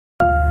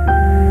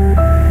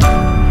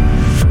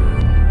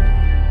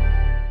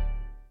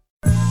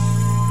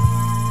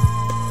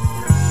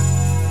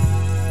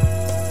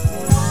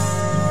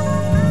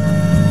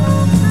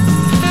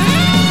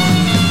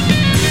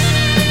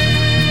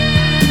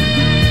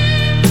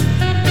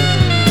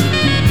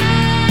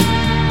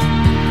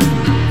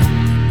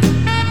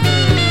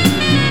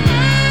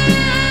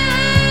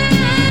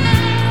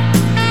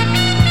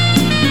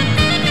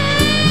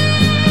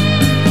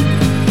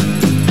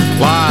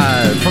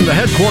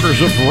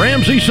supporters of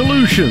Ramsey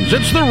Solutions.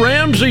 It's the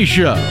Ramsey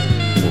Show,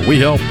 where we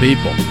help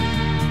people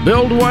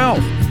build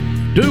wealth,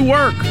 do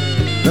work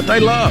that they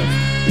love,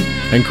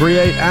 and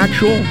create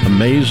actual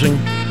amazing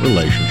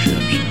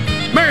relationships.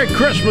 Merry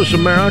Christmas,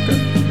 America.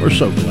 We're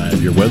so glad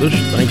you're with us.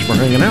 Thanks for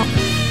hanging out.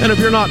 And if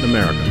you're not in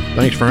America,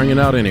 thanks for hanging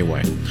out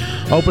anyway.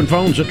 Open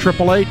phones at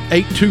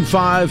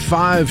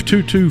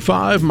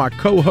 888-825-5225. My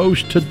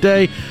co-host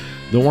today,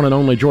 the one and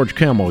only George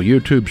Kamel,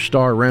 YouTube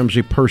star,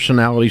 Ramsey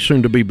personality,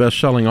 soon-to-be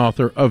best-selling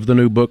author of the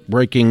new book,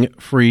 Breaking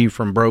Free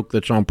from Broke,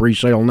 that's on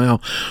pre-sale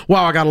now.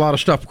 Wow, I got a lot of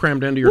stuff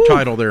crammed into your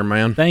title there,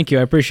 man. Thank you.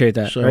 I appreciate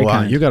that. So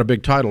you got a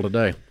big title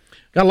today.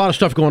 Got a lot of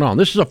stuff going on.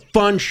 This is a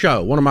fun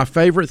show. One of my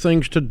favorite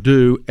things to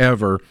do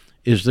ever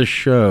is this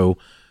show.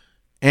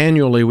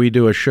 Annually, we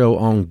do a show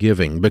on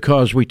giving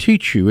because we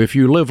teach you, if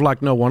you live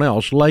like no one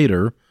else,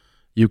 later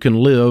you can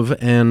live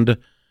and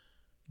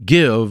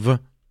give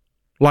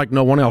like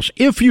no one else.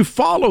 If you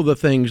follow the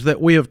things that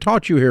we have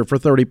taught you here for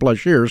 30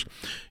 plus years,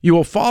 you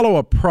will follow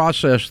a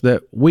process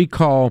that we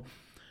call,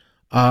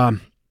 it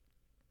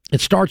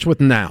starts with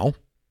now.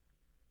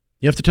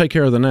 You have to take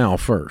care of the now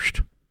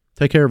first.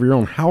 Take care of your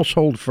own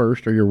household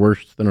first, or you're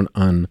worse than an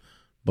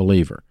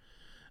unbeliever.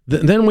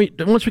 Then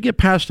once we get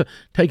past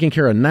taking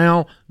care of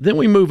now, then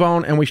we move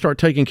on and we start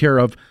taking care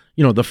of,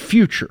 the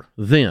future.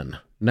 Then,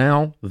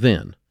 now,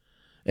 then.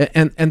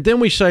 And then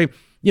we say,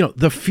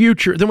 the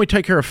future, then we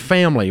take care of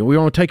family. We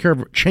want to take care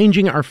of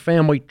changing our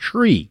family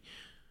tree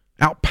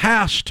out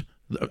past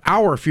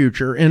our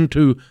future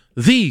into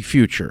the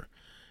future.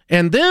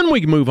 And then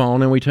we move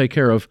on and we take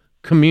care of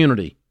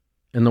community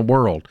in the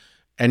world.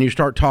 And you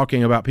start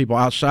talking about people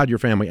outside your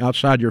family,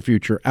 outside your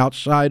future,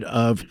 outside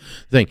of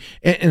things.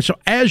 And so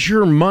as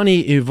your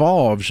money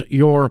evolves,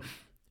 your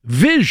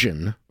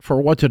vision for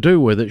what to do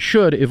with it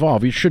should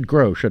evolve. It should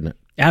grow, shouldn't it?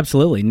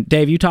 Absolutely.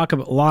 Dave, you talk a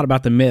lot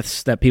about the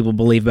myths that people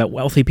believe about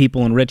wealthy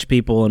people and rich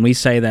people, and we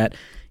say that,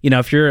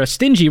 if you're a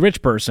stingy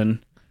rich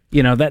person,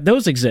 that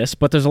those exist,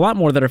 but there's a lot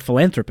more that are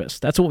philanthropists.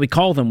 That's what we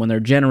call them when they're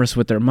generous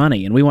with their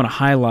money, and we want to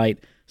highlight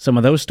some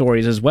of those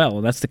stories as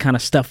well. That's the kind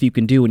of stuff you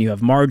can do when you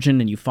have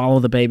margin and you follow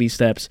the baby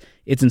steps.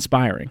 It's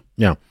inspiring.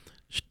 Yeah.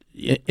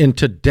 In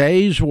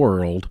today's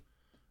world,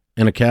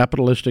 in a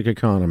capitalistic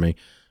economy,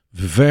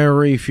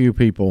 very few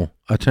people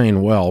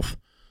attain wealth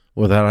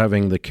without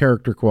having the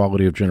character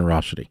quality of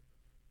generosity.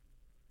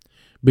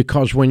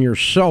 Because when you're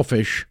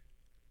selfish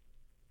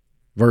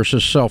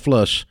versus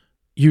selfless,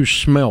 you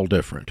smell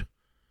different.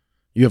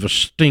 You have a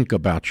stink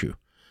about you.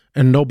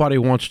 And nobody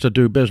wants to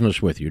do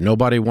business with you.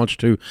 Nobody wants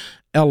to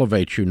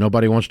elevate you.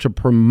 Nobody wants to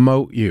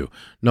promote you.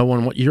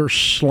 You're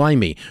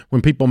slimy.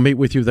 When people meet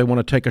with you, they want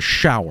to take a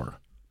shower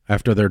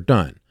after they're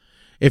done.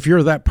 If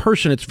you're that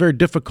person, it's very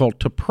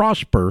difficult to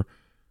prosper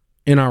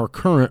in our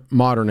current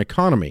modern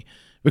economy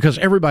because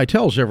everybody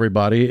tells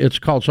everybody it's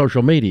called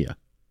social media,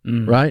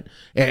 right?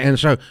 And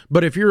so,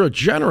 but if you're a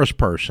generous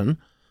person,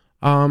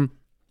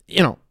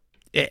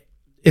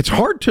 it's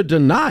hard to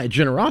deny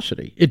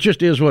generosity. It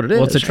just is what it is.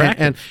 Well, it's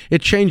attractive. And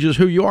it changes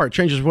who you are. It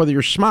changes whether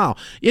you smile.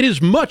 It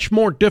is much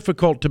more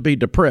difficult to be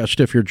depressed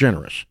if you're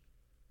generous.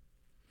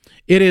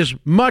 It is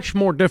much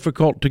more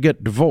difficult to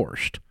get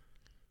divorced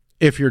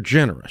if you're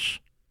generous.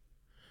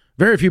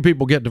 Very few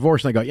people get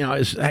divorced and they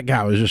go, that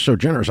guy was just so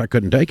generous, I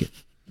couldn't take it.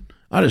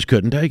 I just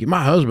couldn't take it.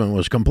 My husband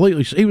was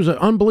he was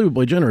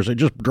unbelievably generous. It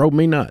just drove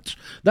me nuts.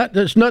 That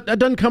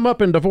doesn't come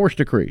up in divorce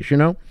decrees,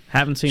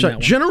 Haven't seen that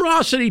one.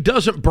 Generosity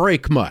doesn't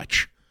break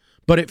much,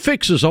 but it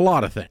fixes a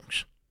lot of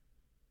things.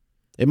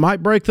 It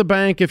might break the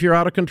bank if you're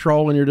out of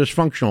control and you're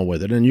dysfunctional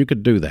with it, and you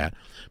could do that.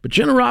 But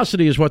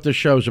generosity is what this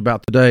show's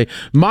about today.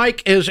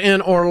 Mike is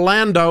in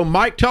Orlando.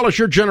 Mike, tell us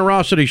your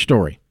generosity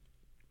story.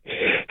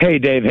 Hey,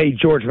 Dave. Hey,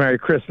 George. Merry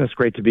Christmas.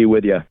 Great to be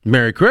with you.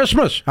 Merry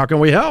Christmas. How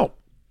can we help?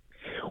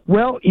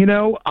 Well,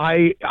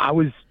 I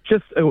was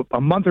just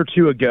a month or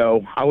two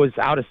ago, I was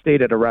out of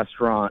state at a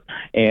restaurant,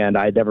 and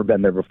I had never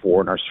been there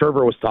before. And our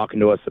server was talking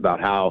to us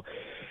about how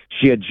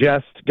she had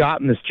just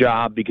gotten this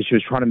job because she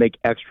was trying to make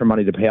extra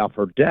money to pay off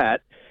her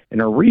debt.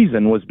 And her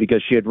reason was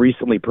because she had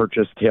recently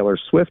purchased Taylor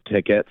Swift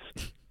tickets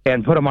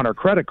and put them on her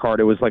credit card.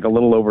 It was like a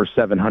little over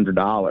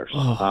 $700.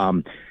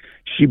 Oh.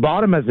 She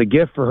bought them as a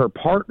gift for her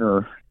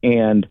partner,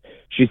 and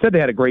she said they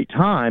had a great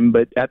time,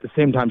 but at the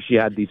same time, she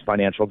had these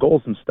financial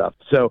goals and stuff.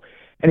 So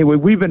anyway,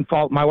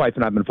 my wife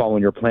and I have been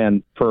following your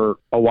plan for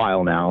a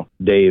while now,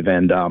 Dave.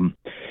 And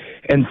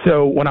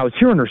so when I was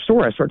hearing her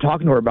story, I started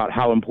talking to her about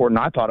how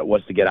important I thought it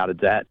was to get out of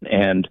debt.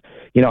 And,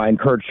 I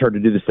encouraged her to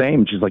do the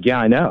same. She's like, yeah,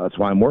 I know. That's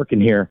why I'm working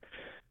here.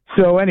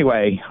 So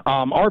anyway,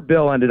 our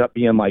bill ended up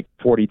being like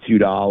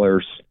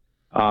 $42.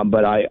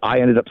 But I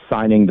ended up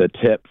signing the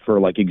tip for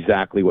like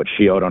exactly what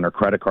she owed on her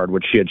credit card,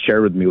 which she had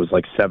shared with me was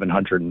like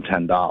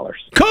 $710.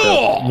 Cool.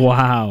 So,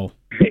 wow.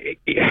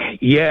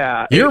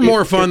 Yeah. You're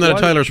more fun than a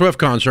Taylor Swift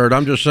concert.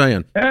 I'm just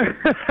saying.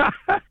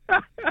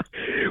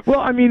 Well,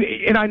 I mean,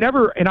 and I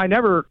never,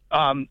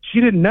 she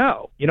didn't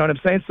know, you know what I'm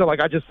saying? So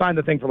like, I just signed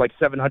the thing for like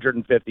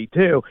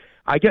 $752.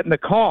 I get in the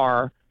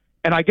car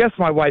And I guess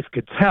my wife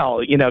could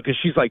tell, because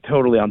she's like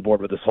totally on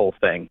board with this whole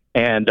thing.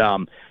 And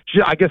she,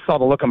 I guess, saw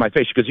the look on my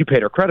face. She goes, "You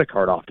paid her credit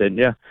card off, didn't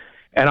you?"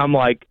 And I'm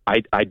like,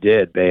 I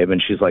did, babe.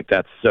 And she's like,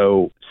 "That's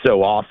so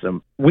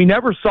awesome." We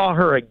never saw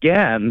her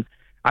again.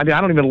 I mean,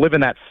 I don't even live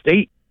in that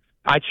state.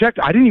 I checked.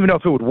 I didn't even know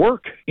if it would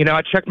work.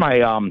 I checked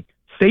my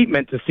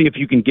statement to see if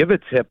you can give a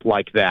tip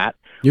like that.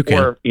 You can.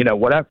 Or,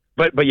 whatever.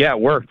 But yeah,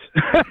 it worked.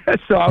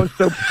 So I was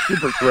so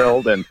super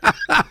thrilled.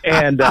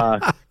 And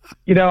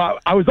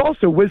I was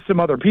also with some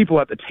other people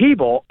at the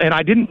table, and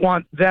I didn't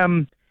want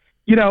them,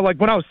 like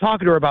when I was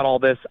talking to her about all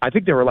this, I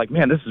think they were like,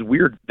 "Man, this is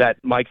weird that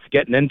Mike's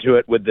getting into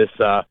it with this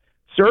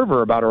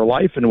server about her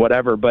life and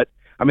whatever." But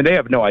I mean, they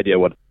have no idea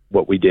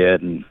what we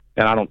did, and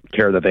I don't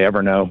care that they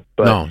ever know.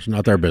 But no, it's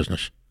not their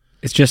business.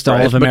 It's just all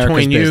of America's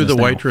between you, the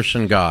now. waitress,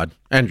 and God,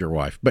 and your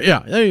wife. But yeah,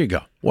 there you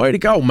go. Way to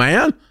go,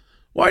 man.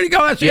 Way to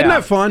go. Isn't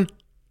that fun?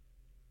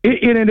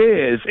 It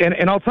is.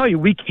 And I'll tell you,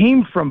 we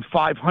came from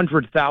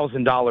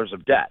 $500,000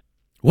 of debt.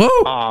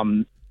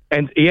 Whoa.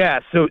 And yeah,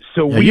 so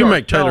you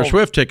make Taylor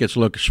Swift tickets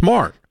look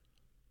smart.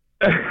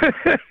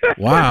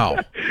 Wow.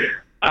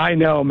 I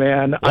know,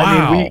 man. Wow.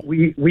 I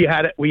mean, we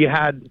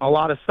had a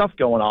lot of stuff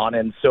going on,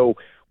 and so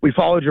we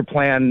followed your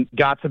plan,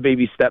 got to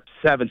baby step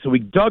 7. So we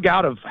dug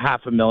out of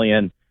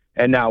 $500,000,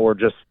 and now we're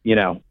just,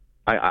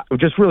 I'm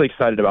just really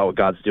excited about what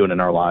God's doing in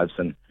our lives,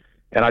 and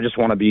I just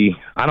want to be,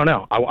 I don't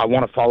know, I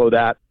want to follow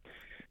that,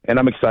 and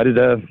I'm excited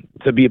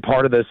to be a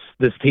part of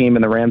this team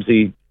in the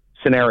Ramsey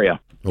scenario.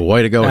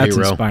 Way to go, That's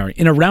hero. inspiring.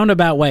 In a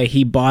roundabout way,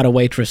 he bought a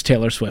waitress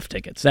Taylor Swift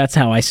tickets. That's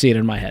how I see it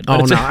in my head.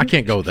 But I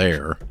can't go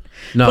there.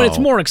 No. But it's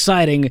more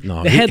exciting.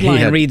 No, the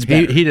headline reads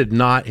better. He did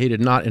not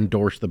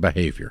endorse the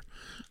behavior.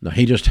 No,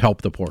 he just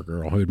helped the poor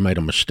girl who'd made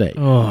a mistake.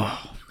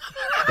 Oh,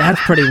 that's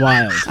pretty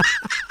wild.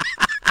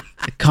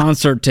 The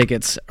concert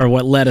tickets are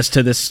what led us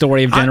to this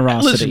story of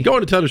generosity. Listen,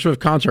 going to Taylor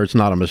Swift concert's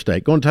not a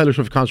mistake. Going to Taylor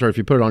Swift concert, if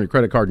you put it on your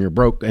credit card and you're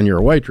broke and you're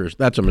a waitress,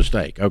 that's a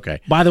mistake. Okay.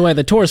 By the way,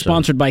 the tour is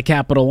sponsored by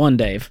Capital One,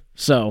 Dave.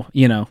 So,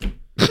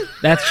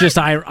 that's just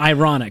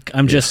ironic.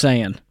 I'm just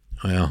saying.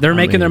 Well, they're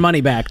making their money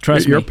back.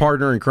 Trust me. Your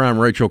partner in crime,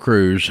 Rachel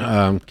Cruz,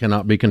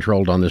 cannot be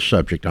controlled on this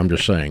subject. I'm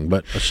just saying.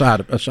 But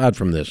aside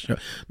from this,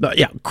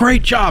 yeah,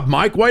 great job,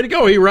 Mike. Way to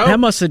go, hero.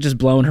 That must have just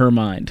blown her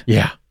mind.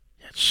 Yeah,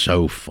 it's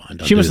so fun.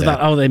 She must have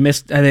thought, "Oh, they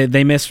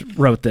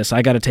miswrote this.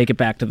 I got to take it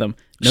back to them."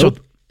 Nope.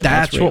 So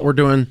that's what we're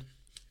doing.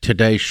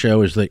 Today's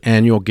show is the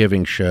annual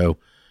giving show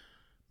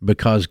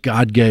because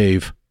God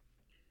gave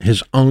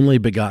His only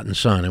begotten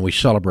Son, and we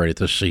celebrate it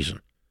this season.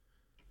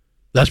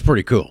 That's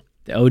pretty cool.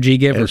 The OG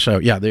giver. And so,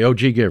 yeah, the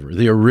OG giver,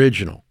 the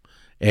original.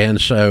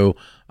 And so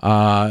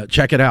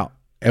check it out.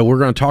 And we're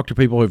going to talk to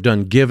people who've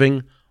done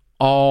giving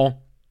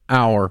all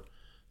hour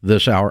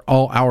this hour,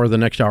 all hour the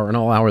next hour, and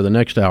all hour the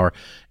next hour.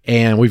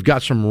 And we've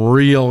got some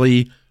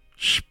really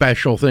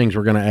special things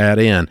we're going to add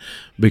in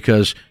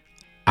because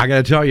I got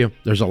to tell you,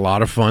 there's a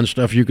lot of fun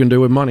stuff you can do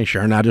with money.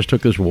 Sharon and I just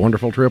took this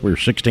wonderful trip. We were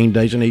 16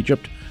 days in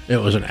Egypt. It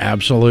was an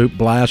absolute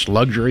blast,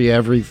 luxury,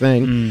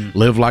 everything.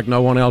 Live like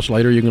no one else.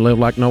 Later, you can live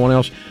like no one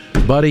else.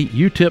 Buddy,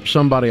 you tip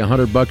somebody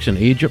 $100 in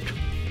Egypt,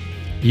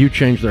 you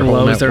change their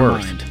whole net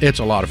worth. Mind. It's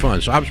a lot of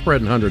fun. So I'm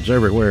spreading hundreds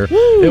everywhere.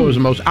 Woo! It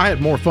was I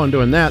had more fun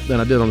doing that than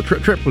I did on the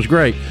trip. Trip was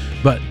great,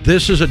 but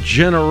this is a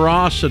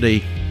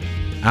generosity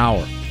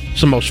hour.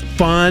 It's the most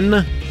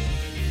fun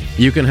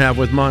you can have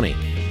with money.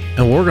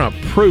 And we're going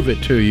to prove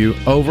it to you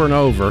over and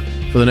over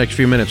for the next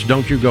few minutes.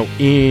 Don't you go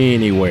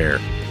anywhere.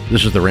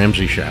 This is The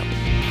Ramsey Show.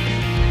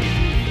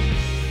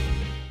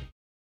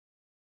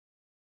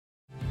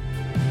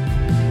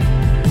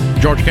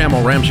 George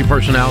Camel, Ramsey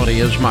Personality,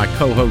 is my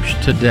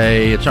co-host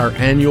today. It's our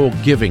annual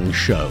giving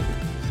show.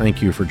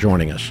 Thank you for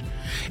joining us.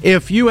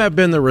 If you have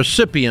been the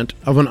recipient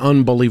of an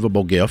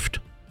unbelievable gift,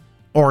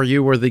 or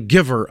you were the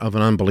giver of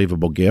an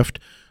unbelievable gift,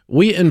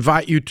 we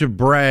invite you to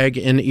brag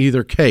in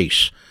either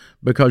case,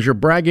 because your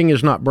bragging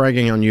is not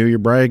bragging on you. Your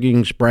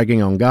bragging is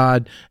bragging on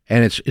God,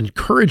 and it's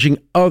encouraging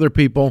other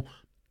people,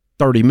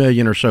 30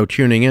 million or so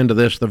tuning into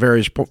this, the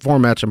various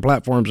formats and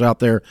platforms out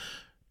there,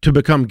 to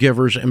become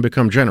givers and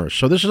become generous.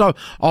 So this is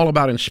all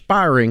about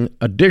inspiring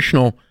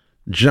additional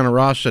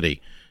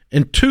generosity.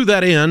 And to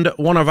that end,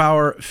 one of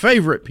our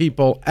favorite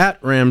people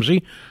at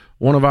Ramsey,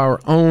 one of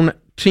our own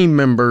team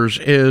members,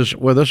 is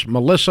with us.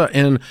 Melissa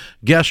in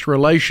guest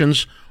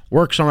relations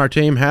works on our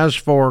team, has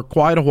for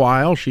quite a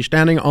while. She's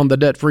standing on the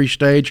debt-free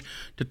stage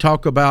to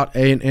talk about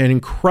an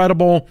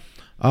incredible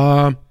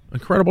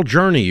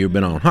journey you've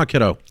been on. Huh,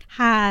 kiddo?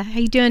 Hi. How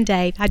you doing,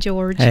 Dave? Hi,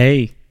 George.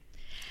 Hey.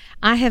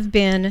 I have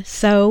been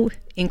so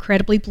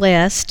incredibly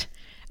blessed.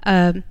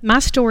 My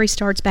story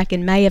starts back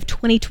in May of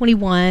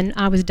 2021.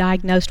 I was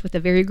diagnosed with a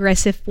very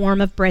aggressive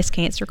form of breast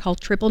cancer called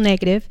triple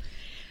negative.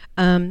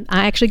 I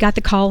actually got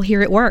the call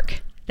here at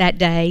work that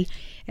day.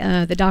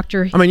 The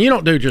doctor... I mean, you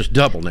don't do just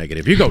double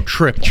negative. You go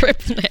triple.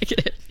 Triple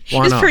negative.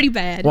 Why it's not? pretty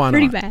bad. Why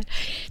pretty not? bad.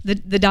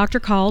 The doctor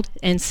called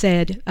and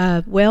said,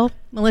 well,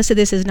 Melissa,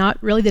 this is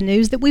not really the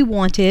news that we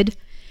wanted.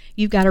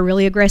 You've got a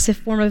really aggressive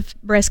form of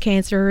breast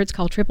cancer. It's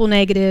called triple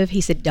negative.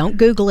 He said, don't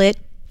Google it.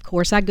 Of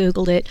course, I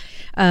Googled it.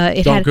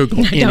 Don't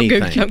Google anything.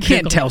 Don't Can't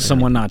Google tell it.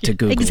 someone not to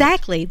Google.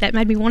 Exactly. That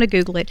made me want to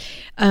Google it.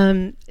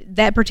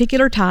 That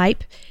particular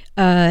type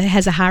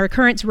has a high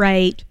recurrence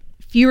rate,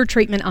 fewer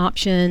treatment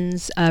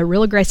options,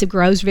 real aggressive,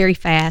 grows very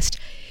fast.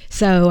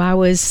 So I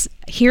was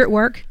here at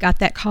work, got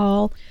that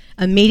call.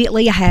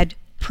 Immediately, I had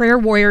prayer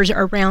warriors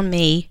around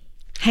me,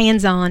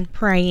 hands-on,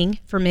 praying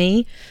for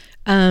me.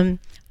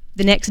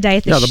 The next day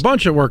at the the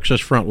bunch that works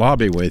this front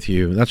lobby with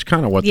you, that's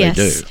kind of what they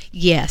do.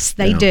 Yes,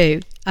 they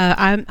do.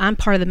 I'm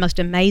part of the most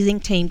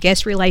amazing team,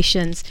 guest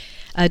relations,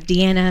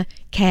 Deanna,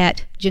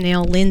 Kat,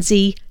 Janelle,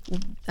 Lindsay,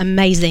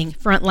 amazing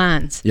front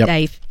lines,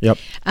 Dave. Yep.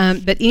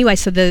 But anyway,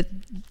 so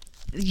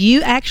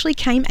you actually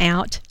came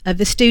out of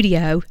the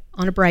studio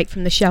on a break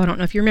from the show. I don't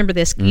know if you remember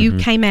this. Mm-hmm. You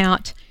came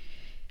out,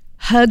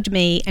 hugged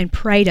me, and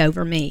prayed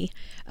over me.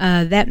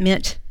 That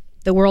meant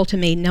the world to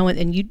me, knowing,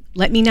 and you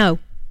let me know,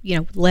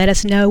 let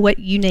us know what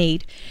you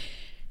need.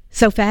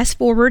 So fast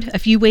forward a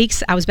few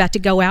weeks, I was about to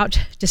go out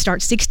to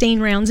start 16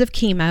 rounds of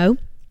chemo.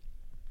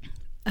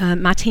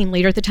 My team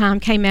leader at the time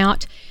came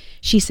out.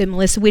 She said,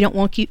 Melissa, we don't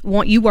want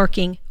you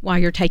working while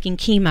you're taking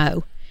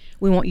chemo.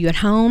 We want you at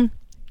home,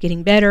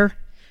 getting better,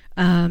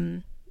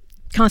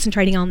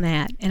 concentrating on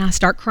that. And I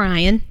start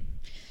crying.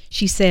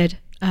 She said,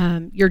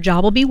 your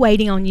job will be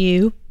waiting on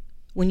you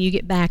when you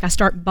get back. I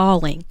start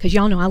bawling because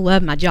y'all know I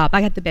love my job.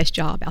 I got the best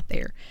job out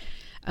there,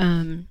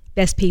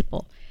 best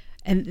people.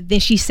 And then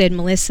she said,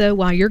 Melissa,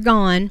 while you're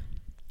gone,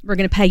 we're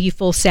going to pay you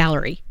full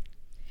salary.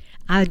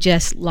 I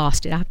just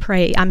lost it. I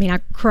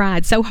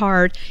cried so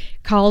hard,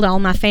 called all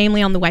my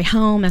family on the way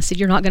home. I said,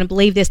 you're not going to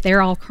believe this.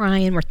 They're all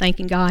crying. We're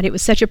thanking God. It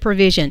was such a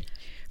provision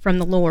from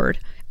the Lord.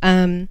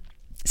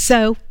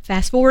 So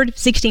fast forward,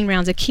 16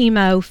 rounds of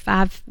chemo,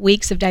 5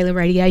 weeks of daily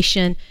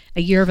radiation,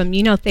 a year of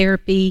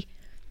immunotherapy,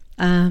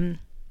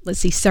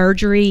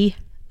 surgery.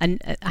 I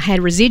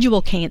had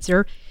residual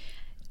cancer.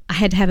 I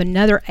had to have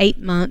another 7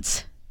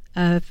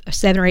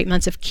 or 8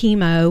 months of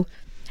chemo.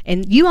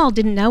 And you all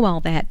didn't know all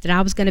that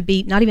I was going to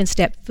be not even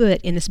step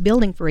foot in this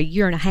building for a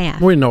year and a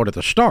half. We didn't know it at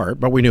the start,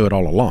 but we knew it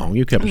all along.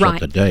 You kept us up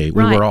to date.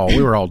 We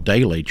were all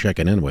daily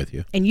checking in with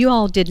you. And you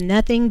all did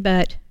nothing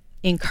but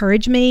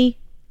encourage me,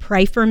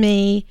 pray for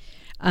me.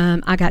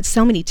 I got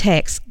so many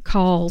texts,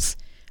 calls,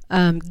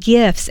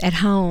 gifts at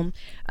home.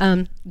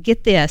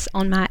 Get this,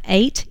 on my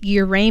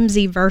 8-year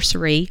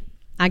Ramsey-versary,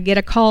 I get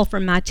a call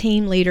from my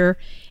team leader,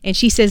 and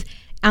she says,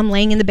 I'm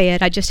laying in the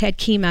bed. I just had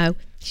chemo.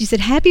 She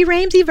said, happy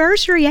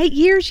Ramsey-versary, 8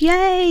 years,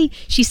 yay.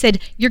 She said,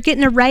 you're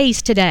getting a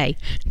raise today.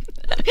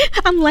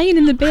 I'm laying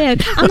in the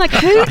bed. I'm like,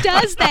 who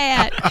does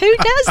that? Who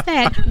does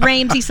that?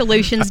 Ramsey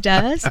Solutions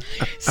does.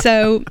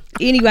 So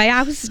anyway,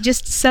 I was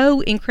just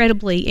so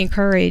incredibly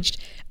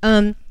encouraged.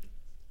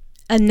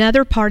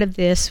 Another part of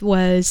this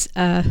was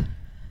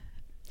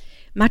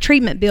my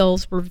treatment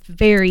bills were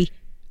very,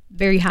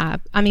 very high.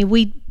 I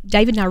mean,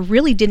 David and I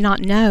really did not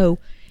know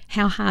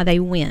how high they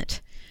went.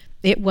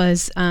 It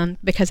was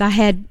because I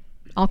had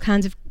all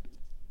kinds of,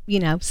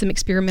 some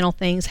experimental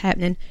things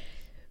happening,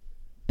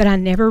 but I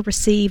never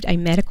received a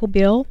medical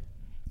bill.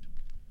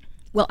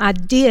 Well, I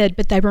did,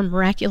 but they were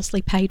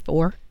miraculously paid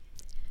for.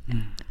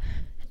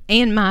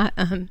 And my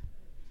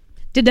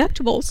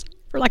deductibles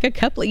for like a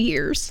couple of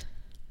years.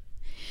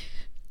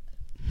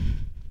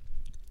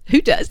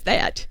 Who does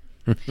that?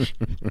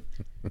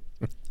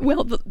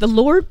 Well, the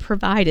Lord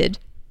provided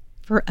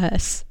for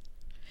us.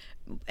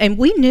 And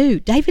we knew,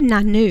 David and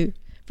I knew,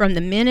 from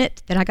the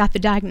minute that I got the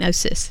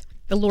diagnosis,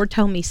 the Lord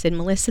told me, he said,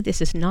 Melissa,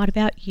 this is not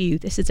about you.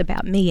 This is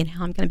about me and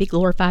how I'm going to be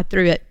glorified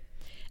through it.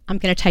 I'm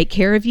going to take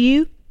care of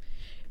you.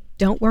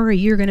 Don't worry,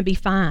 you're going to be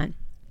fine.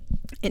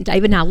 And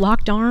David and I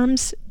locked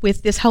arms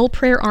with this whole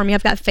prayer army.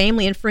 I've got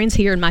family and friends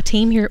here and my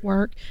team here at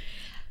work.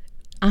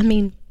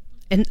 The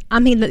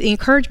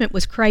encouragement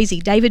was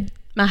crazy. David,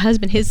 my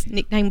husband, his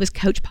nickname was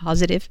Coach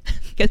Positive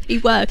because he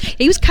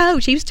was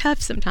coach. He was tough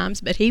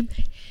sometimes,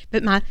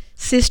 but my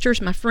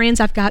sisters, my friends,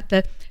 I've got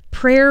the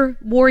prayer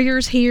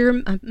warriors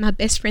here. My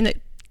best friend that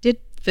did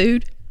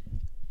food,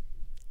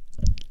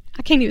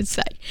 I can't even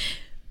say,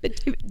 but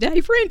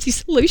Dave Ramsey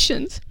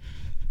Solutions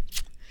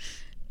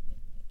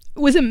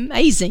was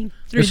amazing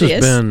through this.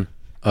 This has been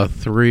a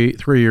 3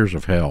 years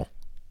of hell.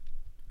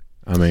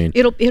 I mean,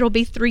 it'll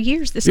be 3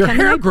 years this your coming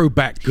hair April. grew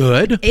back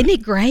good. Isn't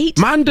it great?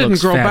 Mine didn't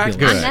Looks grow fabulous. back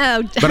good.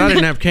 I know. But I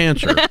didn't have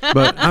cancer.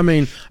 But I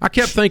mean, I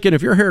kept thinking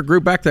if your hair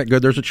grew back that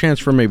good, there's a chance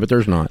for me, but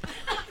there's not.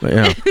 But,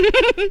 yeah.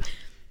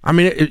 I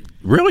mean, it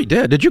really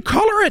did. Did you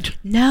color it?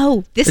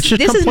 No, It's just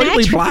this is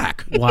completely natural.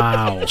 black.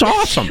 Wow. It's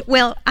awesome.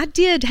 Well, I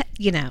did,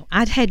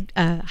 I'd had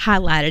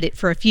highlighted it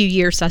for a few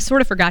years, so I sort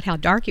of forgot how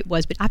dark it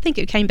was, but I think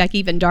it came back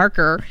even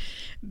darker.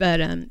 But,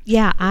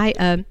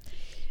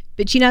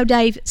 but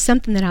Dave,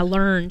 something that I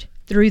learned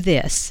through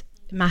this,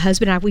 my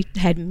husband and I, we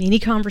had many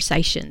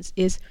conversations,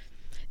 is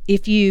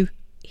if you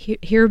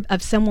hear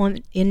of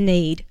someone in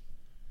need,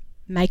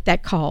 make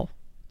that call,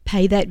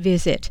 pay that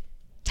visit,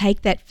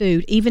 take that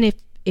food, even if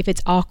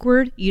it's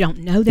awkward, you don't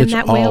know them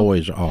that well. It's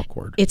always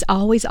awkward. It's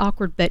always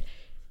awkward, but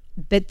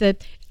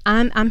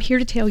I'm here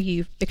to tell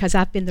you, because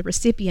I've been the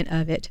recipient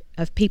of it,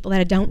 of people that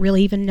I don't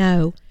really even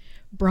know,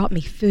 brought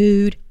me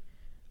food,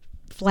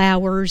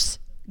 flowers,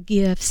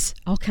 gifts,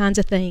 all kinds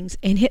of things.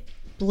 And it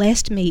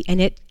blessed me,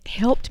 and it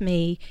helped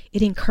me.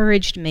 It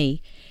encouraged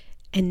me.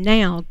 And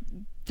now,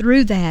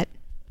 through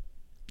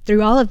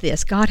all of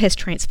this, God has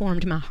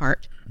transformed my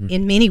heart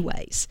in many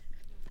ways.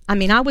 I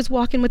mean, I was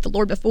walking with the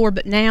Lord before,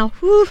 but now,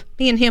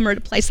 me and him are at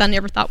a place I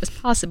never thought was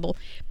possible.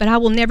 But I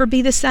will never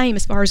be the same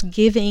as far as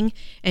giving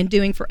and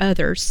doing for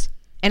others.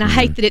 And I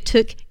hate that it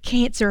took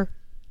cancer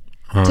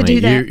to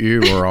do that. You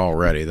were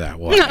already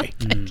that way. No,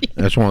 thank you.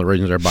 That's one of the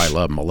reasons everybody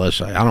loved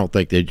Melissa. I don't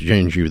think they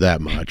changed you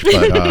that much.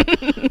 But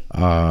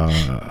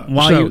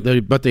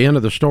but the end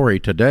of the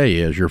story today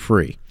is you're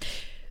free.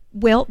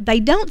 Well, they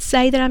don't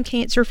say that I'm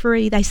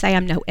cancer-free. They say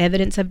I'm no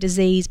evidence of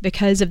disease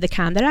because of the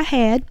kind that I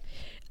had.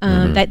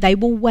 That they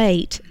will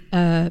wait,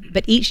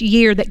 but each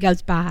year that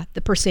goes by,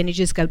 the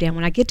percentages go down.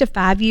 When I get to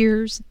 5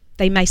 years,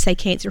 they may say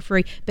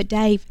cancer-free. But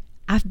Dave,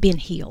 I've been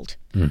healed.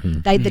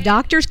 The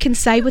doctors can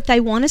say what they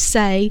want to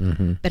say,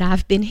 but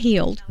I've been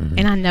healed,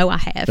 and I know I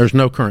have. There's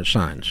no current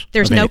signs.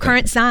 There's no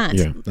current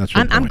signs. Yeah, that's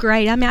your I'm point.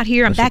 great. I'm out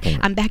here. That's the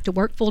point. I'm back to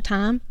work full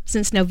time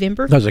since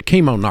November. Because the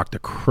chemo knocked the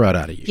crud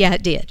out of you. Yeah,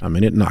 it did. I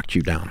mean, it knocked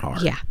you down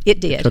hard. Yeah,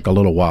 it did. It took a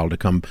little while to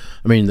come.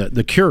 I mean,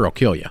 the cure will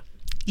kill you.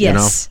 Yes. You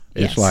know?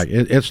 It's yes. like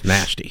it's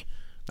nasty.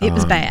 It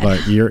was bad.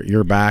 But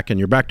you're back, and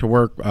you're back to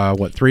work.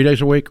 3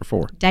 days a week or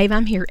 4? Dave,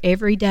 I'm here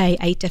every day,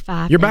 8 to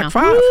 5. You're now. back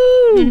 5.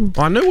 Well,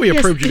 I knew we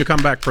approved you to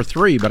come back for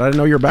 3, but I didn't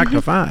know you're back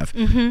to 5.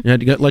 You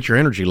had to let your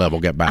energy level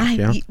get back.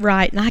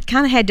 Right, and I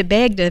kind of had to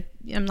beg to.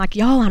 I'm like,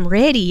 y'all, I'm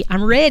ready.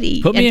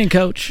 Put me in,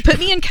 coach. Put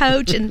me in,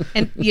 coach, and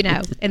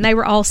and they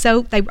were all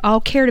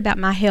cared about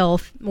my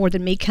health more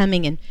than me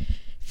coming and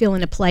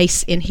filling a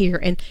place in here.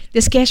 And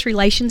this guest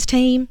relations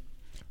team,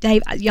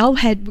 Dave, y'all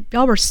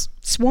were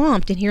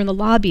swamped in here in the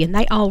lobby, and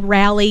they all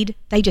rallied.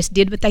 They just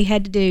did what they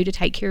had to do to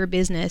take care of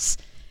business,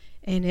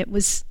 and it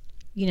was,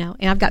 and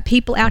I've got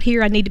people out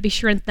here I need to be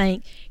sure and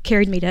thank.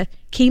 Carried me to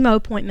chemo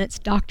appointments,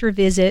 doctor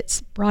visits,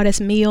 brought us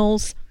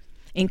meals,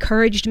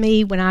 encouraged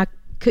me when I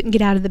couldn't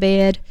get out of the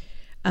bed.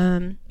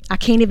 I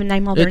can't even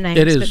name all their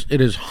names.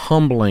 It is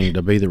humbling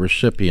to be the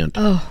recipient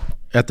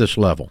at this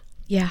level.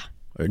 Yeah.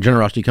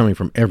 Generosity coming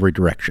from every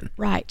direction.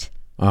 Right.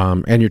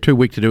 And you're too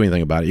weak to do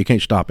anything about it. You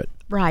can't stop it.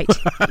 Right.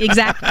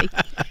 Exactly.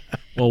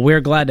 Well,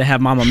 we're glad to have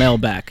Mama Mel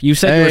back. You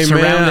said you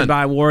were surrounded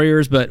by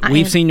warriors, but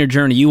we've seen your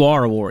journey. You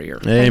are a warrior.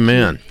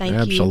 Amen. Thank you.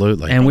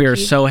 Absolutely. And we are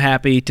so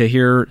happy to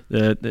hear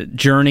the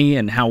journey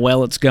and how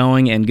well it's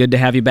going, and good to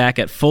have you back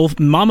at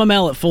Mama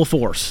Mel at full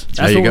force.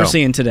 That's what we're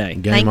seeing today.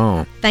 Game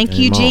on. Thank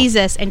you,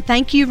 Jesus, and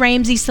thank you,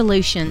 Ramsey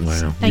Solutions.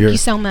 Wow. Thank you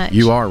so much.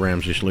 You are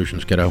Ramsey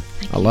Solutions, kiddo.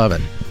 I love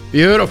it.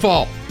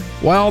 Beautiful.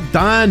 Well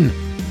done.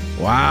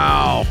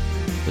 Wow.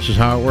 This is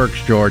how it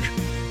works, George.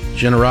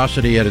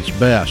 Generosity at its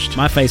best.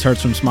 My face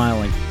hurts from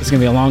smiling. It's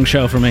going to be a long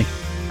show for me.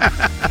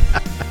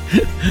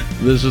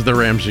 This is The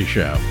Ramsey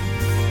Show.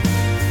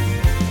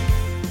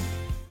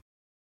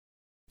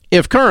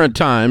 If current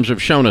times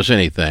have shown us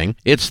anything,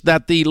 it's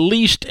that the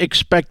least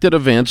expected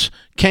events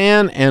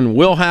can and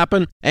will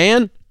happen,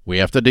 and we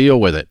have to deal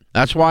with it.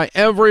 That's why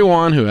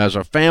everyone who has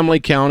a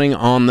family counting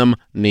on them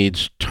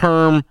needs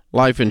term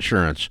life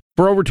insurance.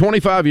 For over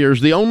 25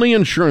 years, the only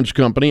insurance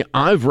company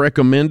I've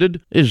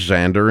recommended is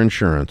Zander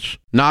Insurance.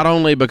 Not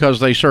only because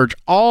they search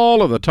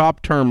all of the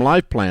top term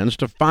life plans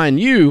to find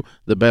you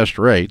the best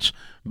rates,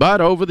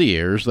 but over the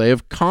years, they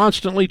have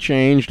constantly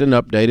changed and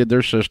updated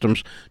their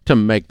systems to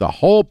make the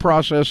whole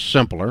process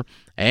simpler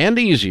and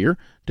easier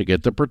to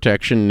get the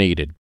protection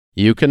needed.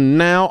 You can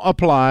now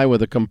apply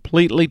with a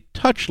completely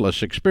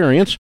touchless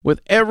experience, with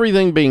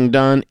everything being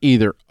done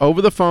either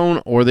over the phone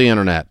or the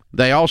internet.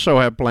 They also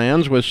have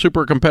plans with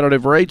super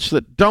competitive rates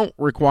that don't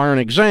require an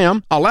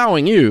exam,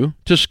 allowing you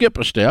to skip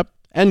a step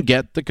and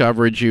get the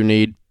coverage you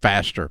need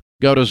faster.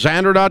 Go to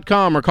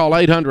Zander.com or call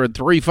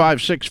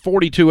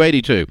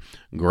 800-356-4282.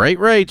 Great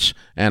rates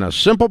and a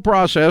simple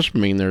process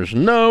mean there's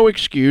no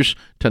excuse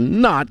to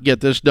not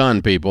get this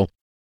done, people.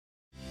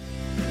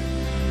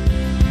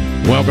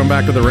 Welcome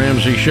back to The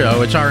Ramsey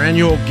Show. It's our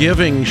annual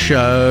giving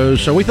show,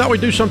 so we thought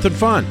we'd do something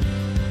fun.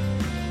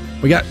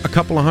 We got a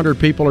couple of hundred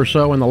people or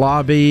so in the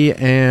lobby,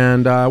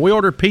 and we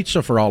ordered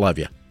pizza for all of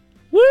you.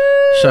 Woo!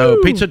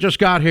 So pizza just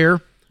got here.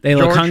 They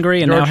look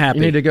hungry and now happy.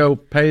 You need to go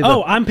pay the...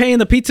 Oh, I'm paying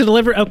the pizza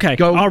delivery? Okay,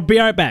 I'll be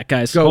right back,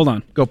 guys. Hold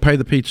on. Go pay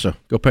the pizza.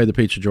 Go pay the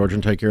pizza, George,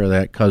 and take care of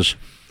that, because,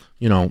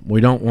 we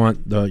don't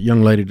want the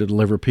young lady to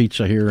deliver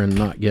pizza here and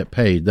not get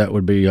paid. That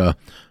would be a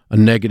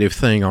negative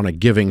thing on a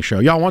giving show.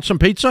 Y'all want some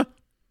pizza?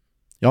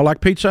 Y'all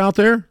like pizza out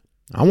there?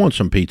 I want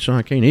some pizza.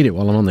 I can't eat it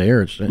while I'm on the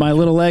air. My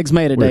little legs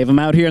made it, Dave. I'm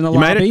out here in the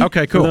lobby. Made it?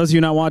 Okay, cool. For those of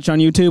you not watching on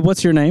YouTube,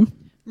 what's your name?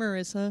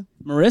 Marissa.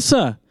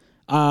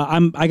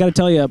 I got to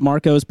tell you,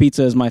 Marco's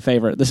Pizza is my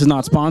favorite. This is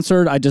not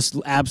sponsored. I just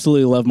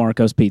absolutely love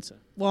Marco's Pizza.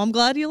 Well, I'm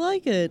glad you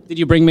like it. Did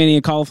you bring me any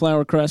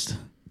cauliflower crust?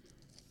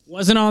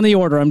 Wasn't on the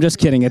order. I'm just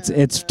kidding.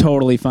 It's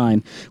totally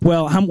fine.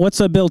 Well, what's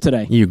the bill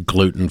today? You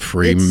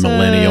gluten-free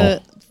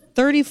millennial.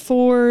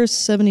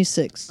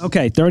 $34.76.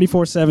 Okay,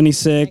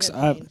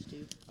 $34.76.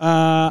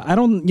 I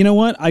don't. You know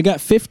what? I got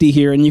 50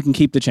 here, and you can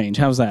keep the change.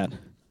 How's that?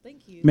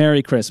 Thank you.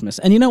 Merry Christmas.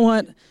 And you know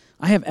what?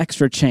 I have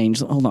extra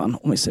change. Hold on.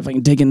 Let me see if I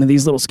can dig into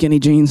these little skinny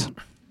jeans.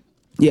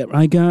 Yeah,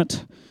 I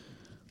got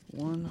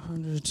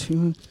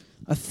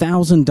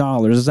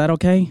 $1,000. Is that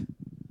okay?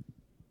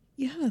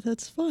 Yeah,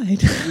 that's fine.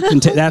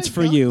 That's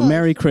for you.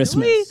 Merry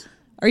Christmas. Really?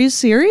 Are you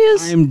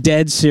serious? I am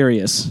dead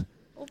serious.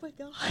 Oh my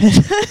god!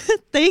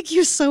 Thank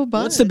you so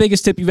much. What's the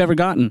biggest tip you've ever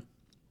gotten?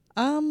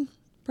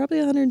 Probably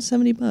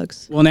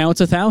 $170. Well, now it's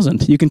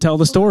 1,000. You can tell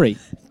the story.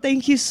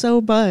 Thank you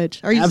so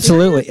much. Are you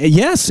Absolutely. serious?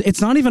 Yes,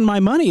 it's not even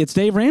my money. It's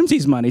Dave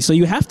Ramsey's money, so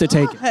you have to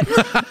take it.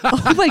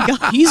 Oh my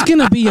god! He's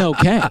gonna be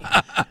okay.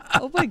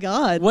 Oh my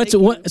god!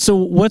 So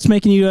what's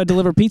making you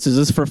deliver pizzas? Is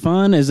this for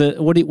fun? Is it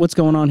what's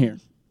going on here?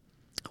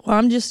 Well,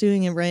 I'm just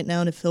doing it right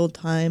now to fill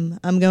time.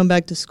 I'm going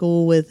back to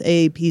school with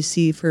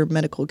AAPC for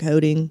medical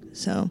coding.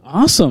 So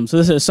Awesome. So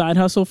this is a side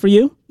hustle for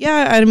you?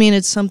 yeah, I mean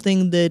it's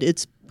something that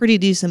it's pretty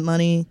decent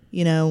money.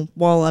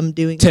 While I'm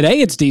doing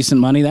Today it's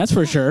decent money, that's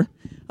for sure.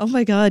 Oh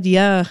my god,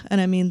 yeah. And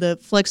I mean the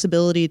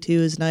flexibility too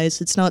is nice.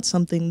 It's not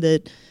something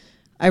that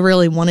I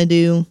really want to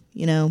do.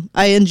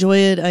 I enjoy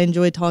it. I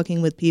enjoy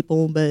talking with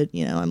people, but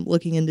I'm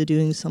looking into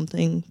doing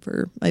something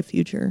for my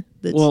future.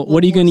 Well,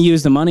 what are you going to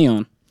use the money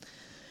on?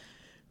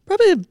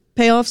 Probably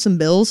pay off some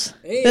bills.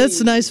 Hey. That's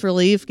a nice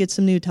relief. Get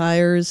some new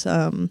tires.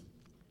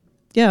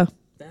 Yeah.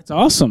 That's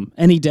awesome.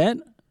 Any debt?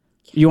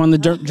 You on the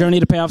journey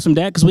to pay off some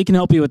debt? Because we can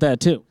help you with that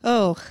too.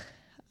 Oh,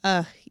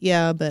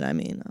 yeah, but I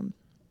mean,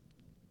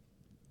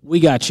 we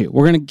got you.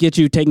 We're going to get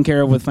you taken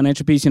care of with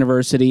Financial Peace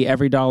University,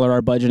 Every Dollar,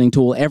 our budgeting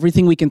tool,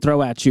 everything we can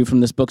throw at you from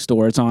this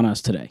bookstore. It's on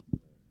us today.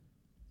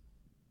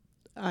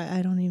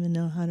 I don't even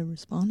know how to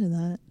respond to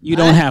that. You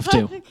don't have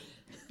to.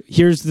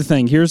 Here's the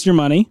thing. Here's your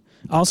money.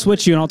 I'll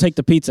switch you and I'll take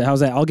the pizza.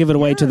 How's that? I'll give it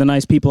away to the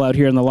nice people out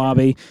here in the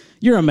lobby.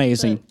 You're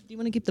amazing. Do you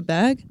want to keep the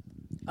bag?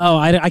 Oh,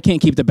 I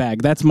can't keep the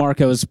bag. That's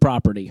Marco's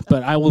property.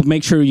 But I will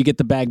make sure you get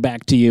the bag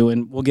back to you,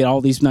 and we'll get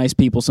all these nice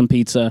people some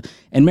pizza.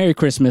 And Merry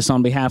Christmas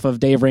on behalf of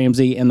Dave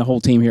Ramsey and the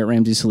whole team here at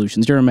Ramsey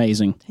Solutions. You're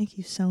amazing. Thank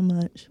you so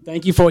much.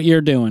 Thank you for what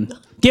you're doing.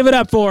 Give it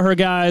up for her,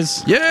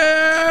 guys. Yeah!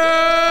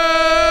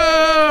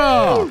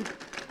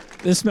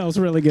 This smells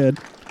really good.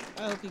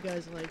 I hope you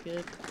guys like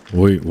it.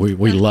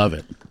 We love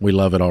it. We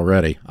love it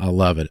already. I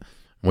love it.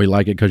 We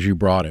like it because you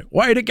brought it.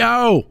 Way to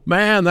go,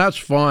 man. That's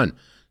fun.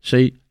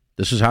 See,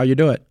 this is how you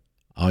do it.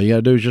 All you got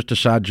to do is just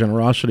decide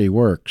generosity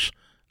works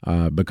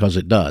because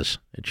it does.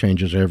 It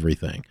changes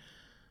everything.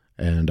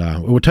 And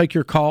we'll take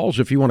your calls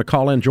if you want to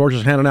call in. George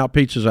is handing out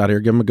pizzas out here.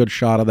 Give him a good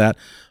shot of that.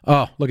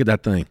 Oh, look at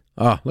that thing.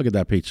 Oh, look at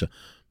that pizza.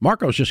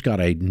 Marco's just got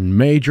a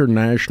major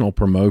national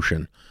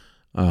promotion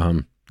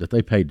that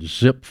they paid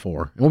Zip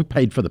for. And we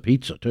paid for the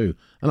pizza, too.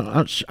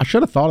 I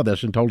should have thought of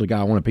this and told the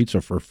guy I want a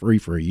pizza for free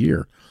for a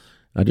year.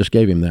 I just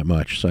gave him that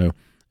much.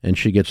 And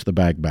she gets the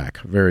bag back.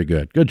 Very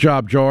good. Good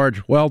job,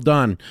 George. Well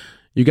done.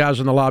 You guys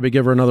in the lobby,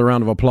 give her another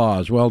round of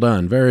applause. Well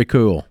done. Very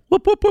cool.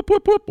 Whoop, whoop, whoop,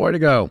 whoop, whoop. Way to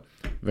go.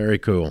 Very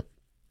cool.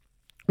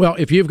 Well,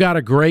 if you've got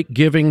a great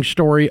giving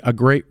story, a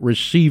great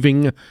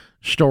receiving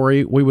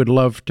story, we would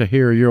love to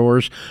hear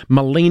yours.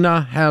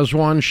 Melina has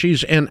one.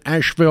 She's in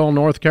Asheville,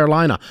 North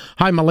Carolina.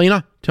 Hi,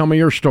 Melina. Tell me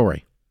your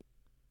story.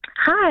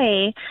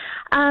 Hi.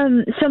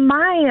 So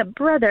my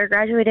brother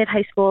graduated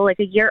high school like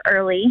a year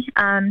early.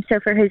 So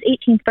for his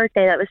 18th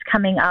birthday that was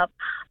coming up,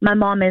 my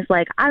mom is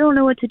like, I don't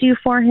know what to do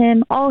for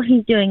him. All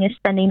he's doing is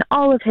spending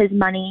all of his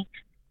money,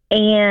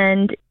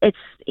 and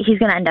he's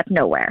going to end up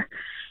nowhere.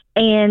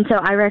 And so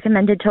I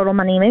recommended Total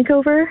Money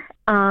Makeover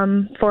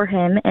for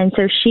him. And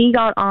so she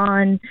got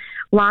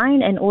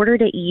online and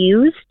ordered it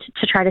used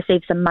to try to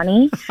save some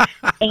money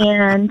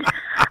and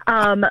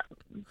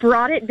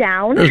brought it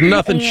down. There's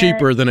nothing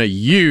cheaper than a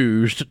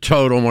used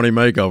Total Money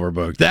Makeover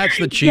book. That's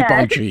the cheap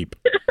on cheap.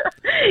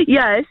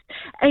 Yes.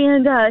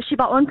 And she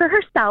bought one for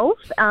herself.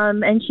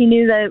 And she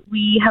knew that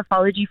we have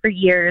followed you for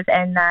years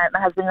and that my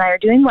husband and I are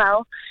doing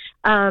well.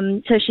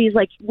 So she's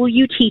like, will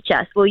you teach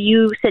us? Will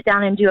you sit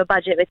down and do a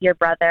budget with your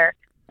brother?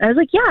 And I was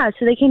like, yeah.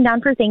 So they came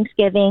down for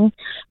Thanksgiving,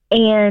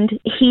 and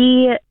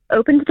he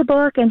opened the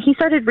book and he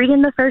started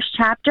reading the first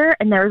chapter,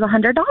 and there was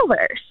 $100.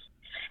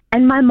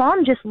 And my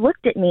mom just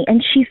looked at me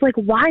and she's like,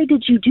 why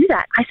did you do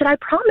that? I said, I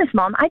promise,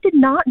 Mom, I did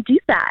not do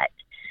that.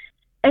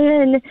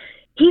 And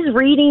he's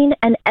reading,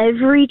 and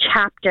every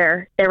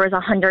chapter there was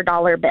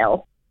 $100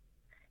 bill.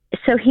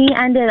 So he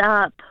ended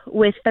up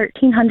with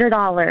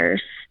 $1,300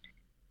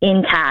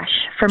 in cash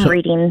from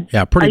reading.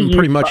 Yeah,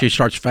 pretty much book. He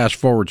starts fast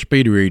forward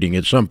speed reading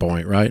at some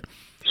point, right?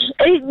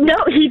 No,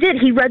 he did.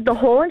 He read the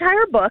whole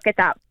entire book at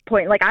that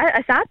point. Like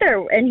I sat there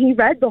and he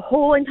read the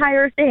whole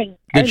entire thing.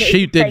 Did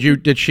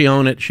she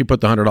own it? She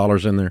put the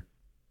 $100 in there?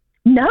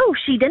 No,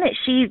 she didn't.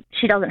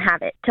 She doesn't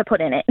have it to put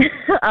in it.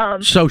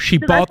 So she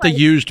bought the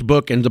used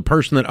book, and the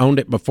person that owned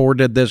it before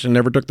did this and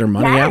never took their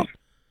money out?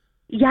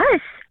 Yes.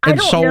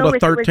 And sold a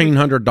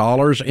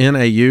 $1,300 in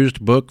a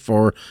used book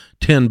for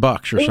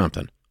 $10 or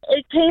something.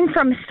 It came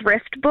from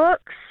thrift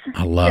books.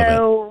 I love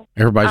it.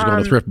 Everybody's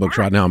going to thrift books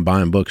right now and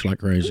buying books like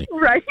crazy.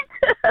 Right.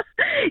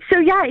 So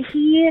yeah,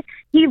 he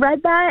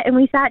read that, and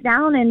we sat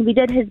down and we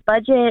did his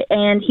budget,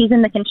 and he's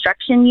in the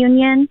construction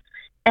union.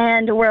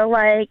 And we're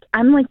like,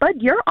 I'm like, bud,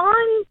 you're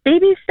on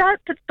baby step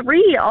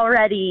 3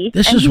 already.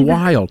 This And is he's-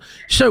 wild.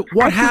 So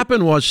what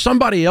happened was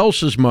somebody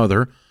else's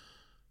mother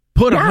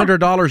put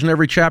 $100 in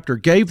every chapter,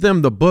 gave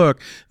them the book.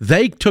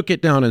 They took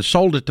it down and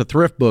sold it to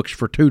thrift books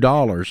for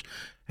 $2,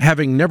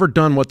 having never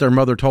done what their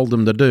mother told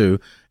them to do.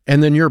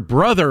 And then your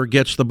brother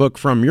gets the book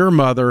from your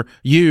mother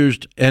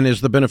used and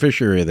is the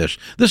beneficiary of this.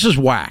 This is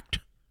whacked.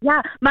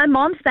 Yeah, my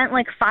mom spent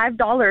like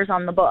 $5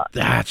 on the book.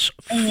 That's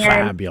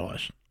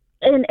fabulous.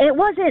 And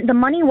the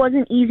money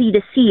wasn't easy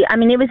to see. I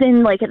mean, it was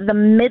in like the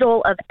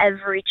middle of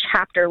every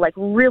chapter, like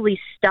really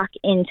stuck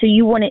in, so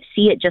you wouldn't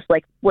see it just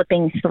like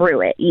flipping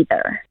through it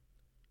either.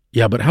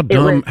 Yeah, but how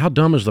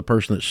dumb is the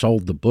person that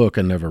sold the book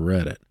and never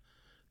read it?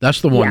 That's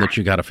the one that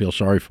you got to feel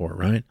sorry for,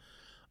 right?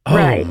 Oh,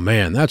 Right.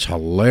 man, that's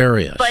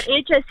hilarious. But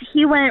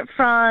he went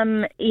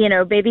from,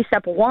 baby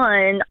step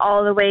 1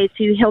 all the way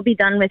to he'll be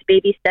done with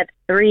baby step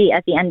 3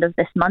 at the end of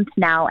this month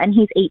now, and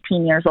he's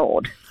 18 years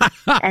old.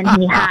 And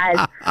he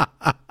has,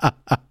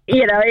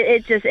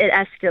 it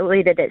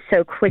escalated it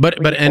so quickly.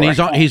 But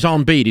he's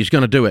on beat. He's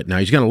going to do it now.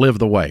 He's going to live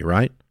the way,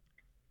 right?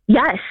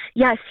 Yes.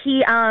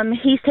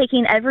 He's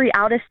taking every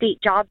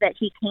out-of-state job that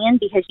he can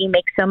because he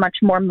makes so much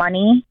more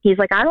money. He's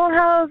like, I don't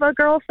have a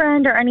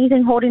girlfriend or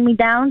anything holding me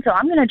down, so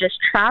I'm going to just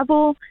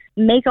travel,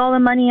 make all the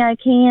money I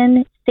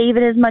can, save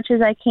it as much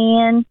as I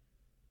can.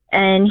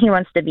 And he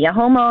wants to be a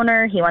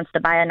homeowner. He wants to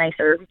buy a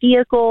nicer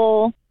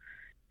vehicle.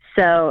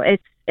 So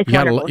it's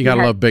wonderful. You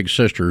gotta love Big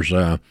Sister's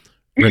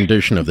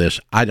rendition of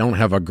this. I don't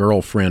have a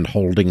girlfriend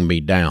holding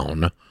me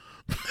down.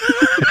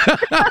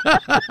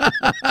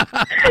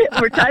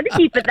 We're trying to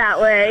keep it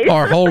that way.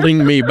 Or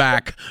holding me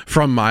back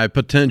from my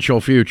potential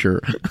future.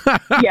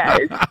 Yes.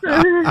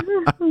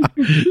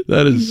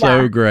 That is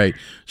so great.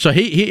 So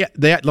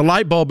the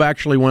light bulb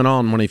actually went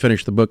on when he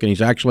finished the book, and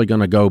he's actually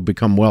going to go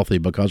become wealthy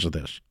because of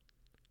this.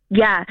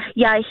 Yeah.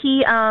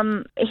 He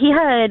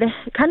had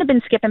kind of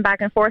been skipping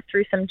back and forth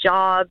through some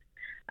jobs,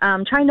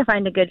 trying to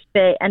find a good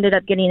fit, ended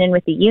up getting in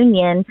with the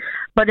union,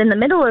 but in the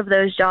middle of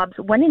those jobs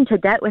went into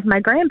debt with my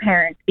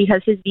grandparents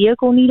because his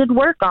vehicle needed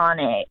work on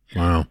it.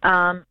 Wow.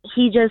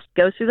 He just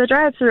goes through the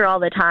drive-through all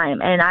the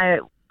time, and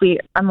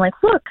I'm like,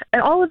 look at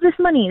all of this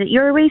money that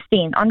you're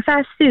wasting on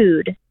fast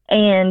food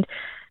and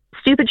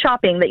stupid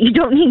shopping that you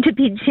don't need to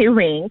be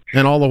doing.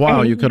 And all the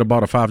while, you could have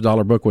bought a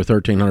 $5 book with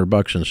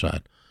 $1,300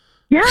 inside.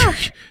 Yeah.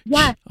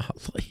 Yeah.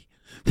 Golly.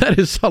 That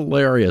is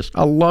hilarious.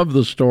 I love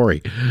the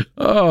story.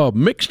 Oh,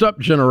 mixed up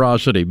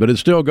generosity, but it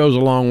still goes a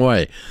long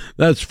way.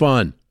 That's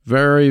fun.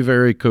 Very,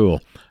 very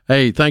cool.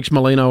 Hey, thanks,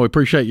 Melina. We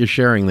appreciate you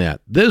sharing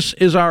that. This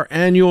is our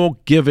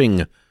annual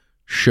giving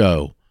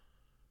show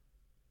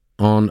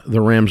on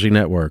the Ramsey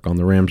Network, on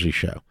the Ramsey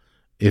Show.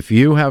 If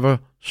you have a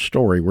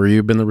story where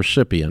you've been the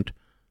recipient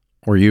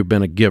or you've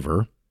been a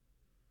giver,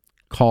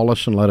 call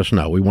us and let us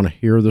know. We want to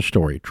hear the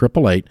story.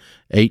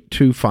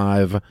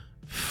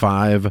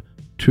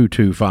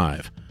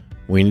 888-825-5225.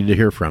 We need to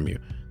hear from you.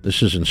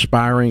 This is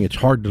inspiring. It's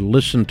hard to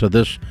listen to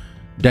this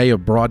day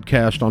of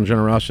broadcast on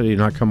generosity and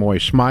not come away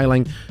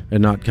smiling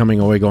and not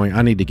coming away going,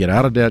 I need to get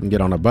out of debt and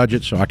get on a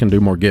budget so I can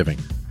do more giving.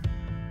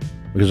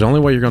 Because the only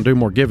way you're going to do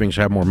more giving is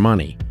have more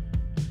money.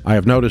 I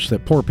have noticed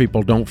that poor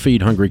people don't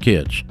feed hungry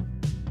kids.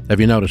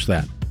 Have you noticed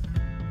that?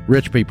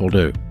 Rich people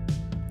do.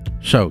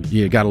 So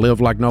you got to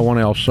live like no one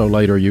else so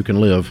later you can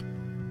live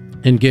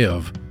and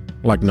give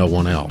like no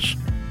one else.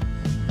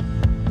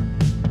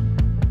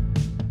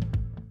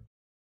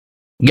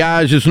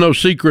 Guys, it's no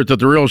secret that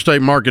the real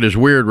estate market is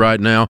weird right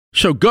now.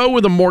 So go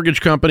with a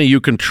mortgage company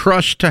you can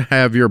trust to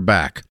have your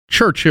back.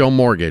 Churchill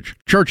Mortgage.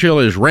 Churchill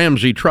is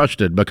Ramsey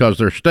trusted because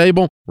they're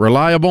stable,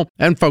 reliable,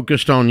 and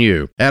focused on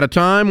you. At a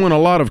time when a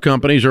lot of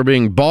companies are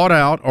being bought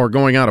out or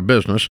going out of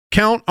business,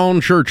 count on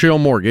Churchill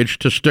Mortgage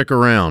to stick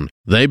around.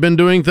 They've been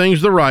doing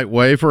things the right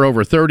way for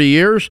over 30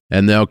 years,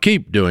 and they'll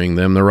keep doing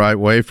them the right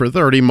way for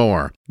 30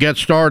 more. Get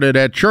started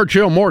at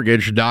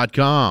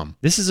ChurchillMortgage.com.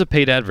 This is a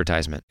paid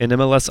advertisement.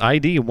 NMLS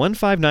ID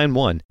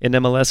 1591.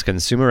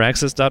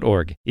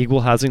 NMLSConsumerAccess.org.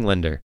 Equal housing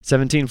lender.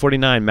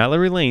 1749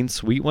 Mallory Lane,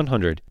 Suite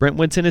 100.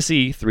 Brentwood, Tennessee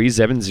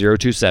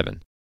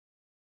 37027.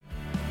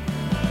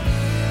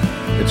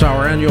 It's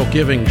our annual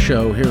giving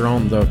show here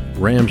on the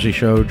Ramsey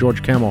Show.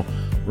 George Kamel,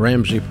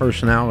 Ramsey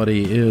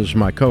personality, is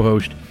my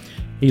co-host.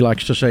 He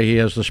likes to say he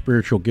has the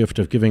spiritual gift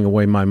of giving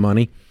away my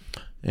money.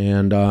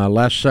 And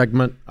last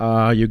segment,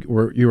 you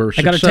were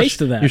I got a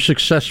taste of that. You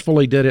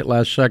successfully did it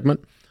last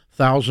segment.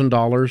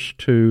 $1,000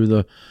 to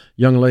the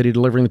young lady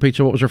delivering the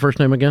pizza. What was her first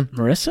name again?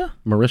 Marissa?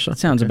 Marissa.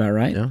 Sounds about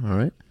right. Yeah, all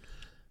right.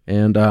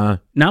 And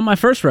not my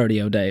first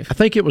rodeo, Dave. I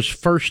think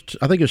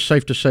it's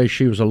safe to say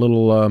she was a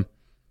little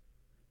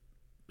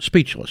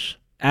speechless.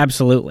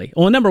 Absolutely.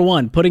 Well, number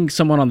one, putting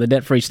someone on the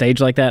debt-free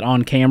stage like that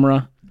on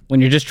camera when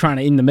you're just trying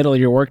to, in the middle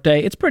of your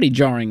workday, it's pretty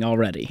jarring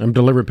already. I'm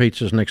delivering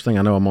pizzas. Next thing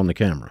I know, I'm on the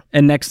camera.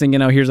 And next thing you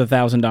know, here's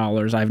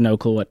 $1,000. I have no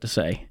clue what to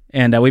say.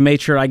 And we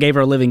made sure I gave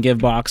her a living give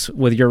box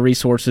with your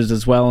resources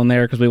as well in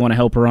there because we want to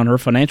help her on her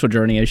financial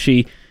journey as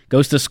she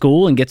goes to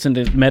school and gets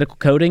into medical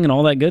coding and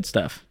all that good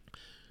stuff.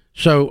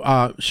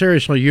 So,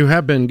 seriously, you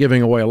have been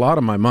giving away a lot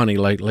of my money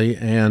lately,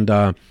 and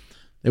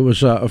It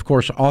was, of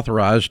course,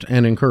 authorized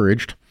and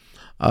encouraged.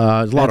 It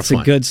was a lot of fun.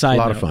 That's a good side A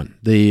lot note. of fun.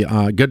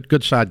 The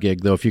good side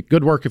gig, though.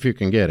 Good work if you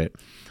can get it.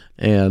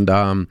 And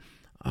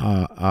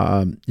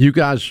you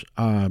guys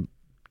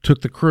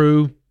took the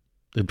crew,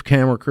 the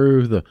camera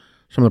crew,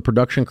 some of the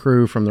production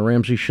crew from the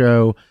Ramsey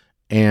Show,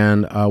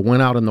 and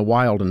went out in the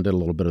wild and did a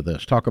little bit of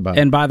this. Talk about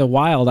it. And by the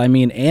wild, I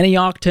mean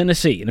Antioch,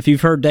 Tennessee. And if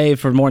you've heard Dave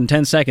for more than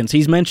 10 seconds,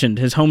 he's mentioned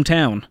his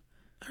hometown.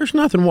 There's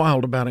nothing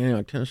wild about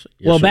Antioch, Tennessee.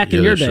 Well, back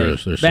in your day.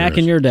 Back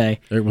in your day.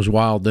 It was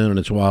wild then, and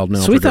it's wild now.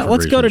 So we for thought, different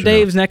let's go to reasons, you know.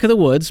 Dave's neck of the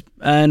woods,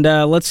 and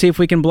let's see if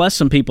we can bless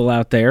some people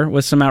out there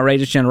with some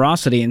outrageous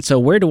generosity. And so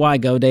where do I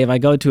go, Dave? I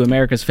go to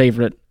America's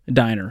favorite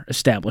diner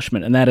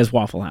establishment, and that is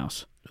Waffle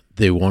House.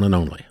 The one and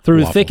only. Through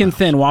Waffle thick and House.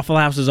 thin, Waffle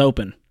House is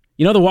open.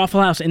 You know the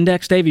Waffle House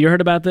Index, Dave? You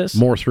heard about this?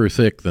 More through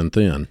thick than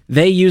thin.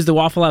 They use the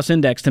Waffle House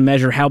Index to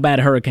measure how bad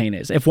a hurricane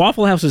is. If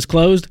Waffle House is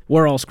closed,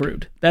 we're all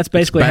screwed. That's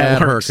basically how it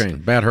works.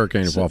 Bad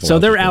hurricane if Waffle House So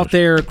they're is out closed.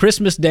 there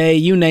Christmas Day,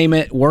 you name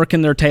it,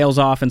 working their tails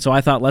off. And so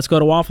I thought, let's go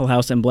to Waffle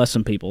House and bless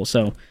some people.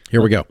 So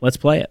Here we go. let's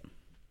play it.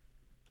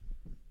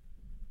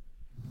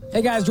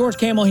 Hey guys, George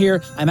Camel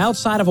here. I'm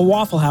outside of a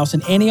Waffle House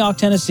in Antioch,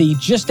 Tennessee,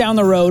 just down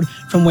the road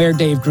from where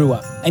Dave grew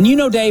up. And you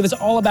know Dave is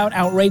all about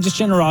outrageous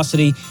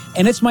generosity,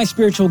 and it's my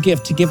spiritual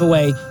gift to give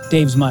away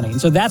Dave's money.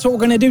 And so that's what we're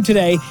going to do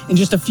today. In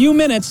just a few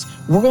minutes,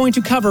 we're going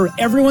to cover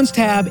everyone's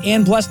tab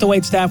and bless the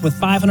wait staff with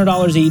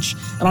 $500 each.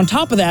 And on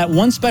top of that,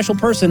 one special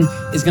person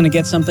is going to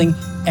get something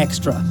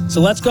extra.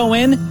 So let's go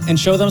in and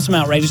show them some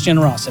outrageous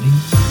generosity.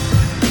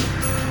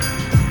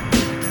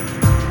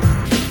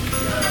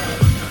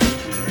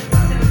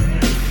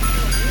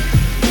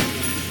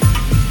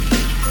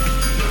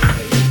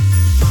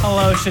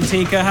 Hello,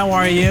 Shatika. How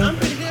are you? I'm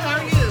pretty good. How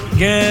are you?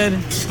 Good.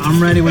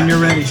 I'm ready when you're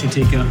ready,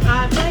 Shatika.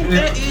 I think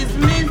that is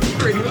men's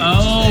pretty much.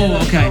 Oh,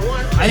 okay.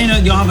 I didn't know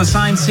y'all have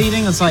assigned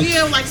seating. It's like,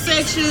 Yeah, like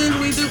sections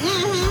we do.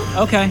 Mm-hmm.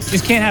 okay,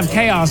 just can't have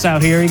chaos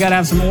out here. You got to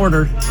have some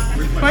order.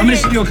 I'm going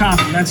to do a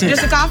coffee. That's it.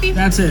 Just a coffee?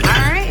 That's it. All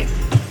right.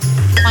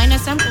 Plain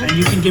and simple. And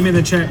you can give me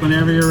the check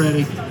whenever you're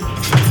ready.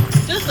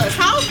 Just a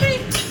coffee?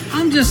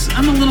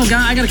 I'm a little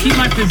guy. I got to keep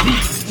my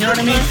physique. You know what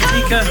I mean,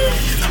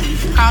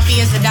 Shatika? Coffee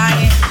is the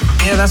diet.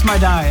 Yeah, that's my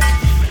diet.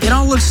 It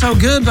don't look so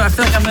good, but I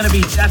feel like I'm going to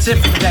be, that's it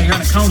for the day. You're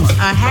in a coma.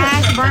 A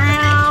hash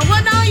brown.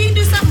 Well, no, you can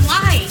do something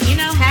light. You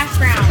know, hash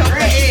brown.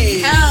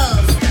 Hey.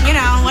 Toast. You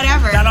know,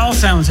 whatever. That all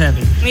sounds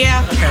heavy.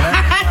 Yeah.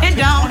 It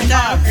don't.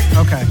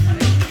 Okay.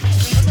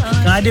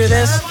 Can I do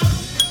this?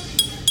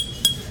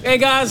 Hey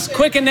guys,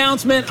 quick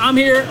announcement. I'm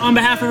here on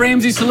behalf of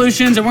Ramsey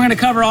Solutions, and we're going to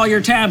cover all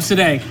your tabs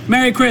today.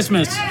 Merry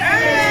Christmas.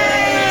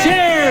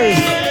 Cheers.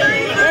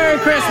 Merry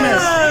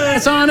Christmas.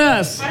 It's on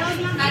us.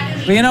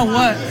 But you know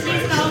what?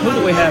 Who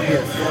do we have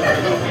here?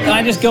 Can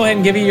I just go ahead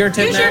and give you your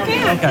tip You now? sure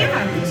can. Okay.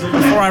 Yeah.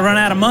 Before I run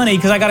out of money,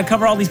 because I got to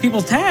cover all these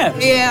people's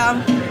tabs.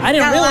 Yeah. I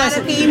didn't Got a realize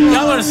lot of people.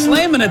 y'all are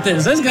slamming at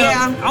this.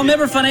 Yeah. I'll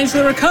never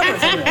financially recover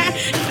from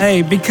this.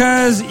 Hey,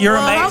 because you're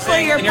Well, amazing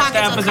hopefully your and your pockets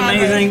staff will is cover.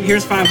 amazing,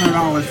 here's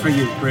 $500 for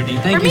you, Brittany.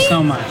 Thank For you me?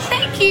 so much.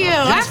 Thank you.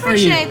 I Just for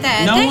you. appreciate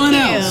that. No Thank one you.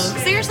 else.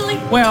 Seriously?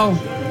 Well,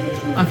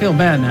 I feel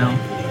bad now.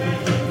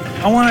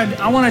 I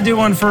want to do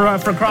one for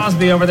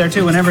Crosby over there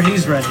too whenever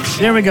he's ready.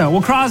 There we go.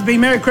 Well, Crosby,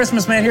 Merry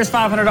Christmas, man. Here's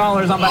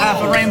 $500 on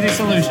behalf of Ramsey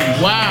Solutions.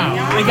 Wow.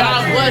 We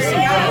got God bless you,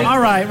 bro.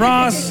 All right,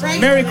 Ross.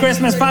 Merry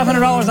Christmas.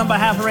 $500 on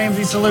behalf of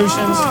Ramsey Solutions.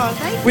 Oh,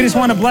 thank you. We just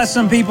want to bless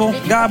some people.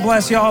 God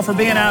bless y'all for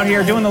being out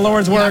here doing the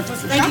Lord's work.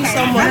 Thank you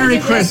so much. Merry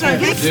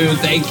Christmas. Dude,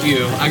 thank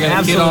you. I got a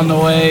Absolutely. kid on the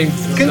way.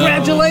 so-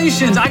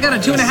 Congratulations. I got a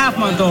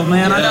 2.5-month-old,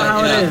 man. I know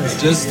how it is.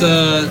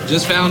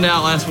 Just found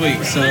out last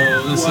week, so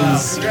this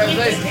is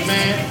Congratulations,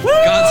 man.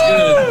 God's good.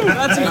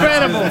 That's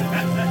incredible.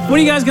 What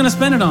are you guys going to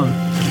spend it on?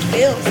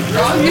 Bills.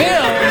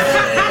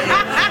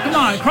 Come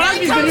on.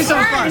 Crosby's going to do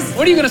something fun.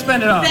 What are you going to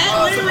spend it on?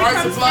 Some art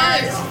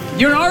supplies.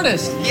 You're an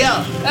artist.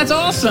 Yeah. That's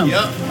awesome.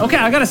 Yep. Okay,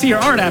 I got to see your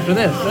art after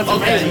this. That's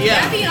amazing. Okay,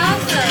 yeah. That'd be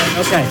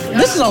awesome. Okay.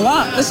 This is a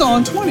lot. This is all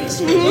in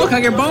 20s. Look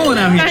like you're balling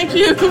out here. Thank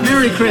you.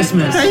 Merry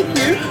Christmas. Thank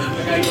you.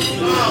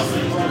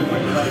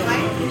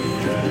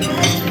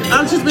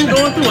 I've just been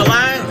going through a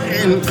lot,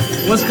 and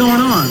What's going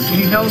on? Can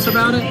you tell us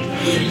about it?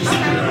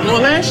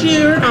 well, last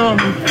year,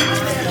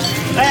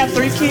 I have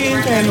 3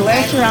 kids, and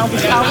last year I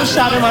was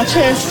shot in my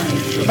chest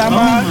by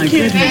my my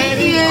kid's goodness.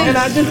 daddy, and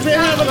I just been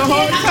having a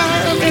hard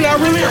time, and I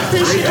really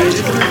appreciate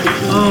it.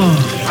 Oh,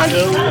 I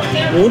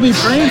do. we'll be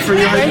praying for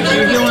you. Are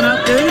you healing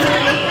up,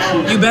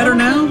 dude? You better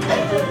now?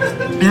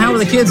 And how are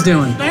the kids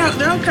doing?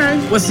 They're okay.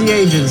 What's the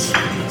ages?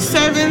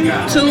 7,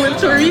 2, and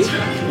 3.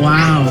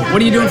 Wow.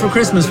 What are you doing for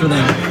Christmas for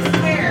them?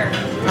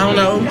 I don't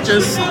know, I'm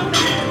just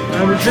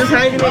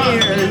hanging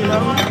in here, you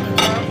know.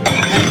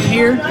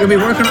 Here? You'll be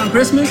working on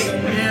Christmas?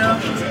 Yeah.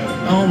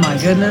 Oh my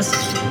goodness.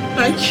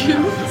 Thank you.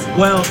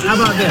 Well, how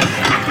about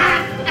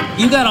this?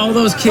 You got all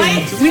those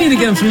kids. We need to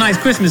get them some nice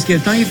Christmas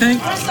gifts, don't you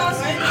think?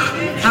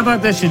 How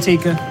about this,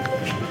 Shatika?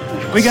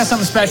 We got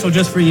something special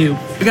just for you.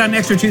 We got an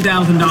extra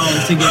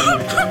 $2,000 to get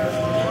you.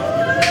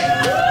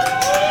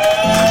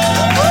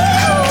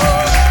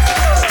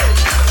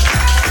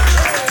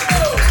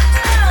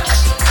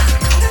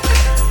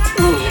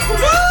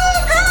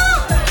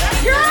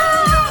 You're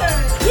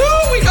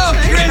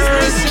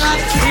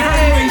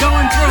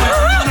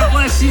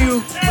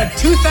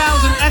 $2,000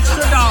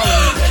 extra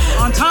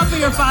on top of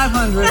your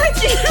 $500.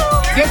 Thank you.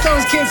 Get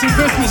those kids some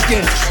Christmas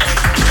gifts.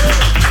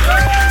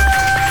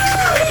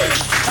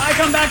 Can I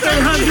come back there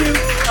and hug you?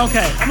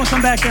 Okay, I'm gonna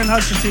come back there and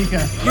hug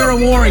Shatika. You're a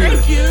warrior.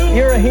 Thank you.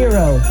 You're a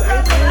hero.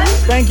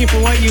 Thank you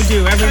for what you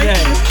do every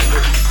day.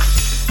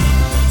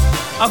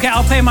 Okay,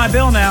 I'll pay my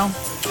bill now.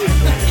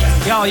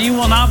 Y'all, you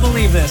will not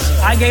believe this.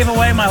 I gave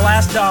away my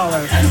last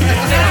dollar.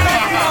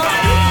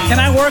 Can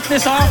I work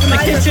this off in the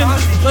kitchen?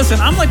 Listen,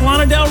 I'm like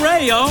Lana Del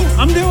Rey, yo.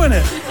 I'm doing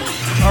it.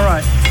 All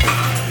right.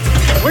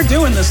 We're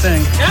doing this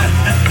thing.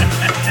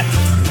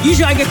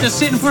 Usually I get to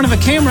sit in front of a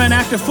camera and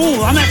act a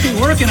fool. I'm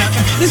actually working out.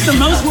 This is the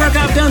most work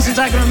I've done since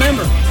I can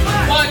remember.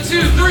 1,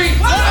 2, 3.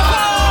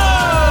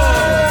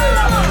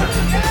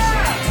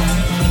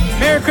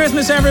 Merry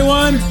Christmas,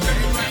 everyone.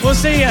 We'll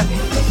see ya.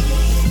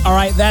 All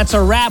right, that's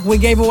a wrap. We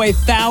gave away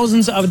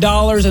thousands of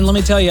dollars, and let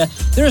me tell you,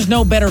 there's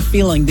no better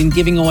feeling than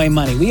giving away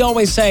money. We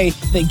always say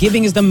that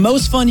giving is the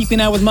most fun you can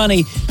have with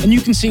money, and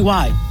you can see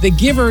why. The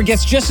giver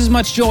gets just as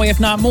much joy, if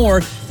not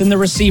more, than the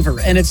receiver,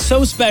 and it's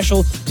so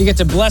special to get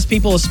to bless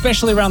people,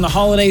 especially around the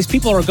holidays.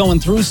 People are going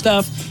through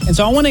stuff, and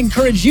so I want to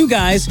encourage you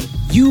guys,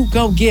 you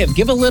go give.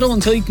 Give a little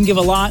until you can give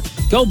a lot.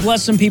 Go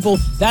bless some people.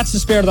 That's the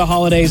spirit of the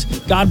holidays.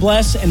 God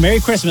bless, and Merry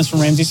Christmas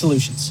from Ramsey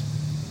Solutions.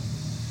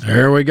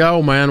 There we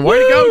go, man. Way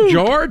to go,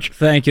 George.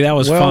 Thank you. That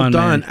was fun,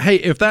 done. man. Hey,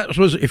 if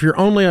you're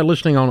only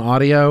listening on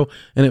audio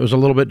and it was a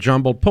little bit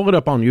jumbled, pull it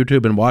up on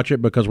YouTube and watch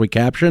it because we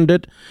captioned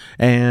it,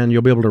 and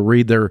you'll be able to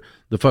read the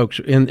folks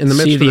in the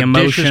midst of the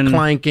dishes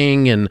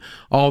clanking and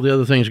all the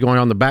other things going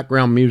on, the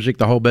background music,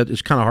 the whole bit.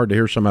 It's kind of hard to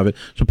hear some of it.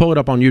 So pull it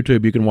up on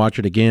YouTube. You can watch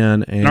it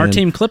again. And our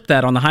team clipped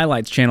that on the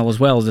highlights channel as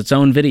well as its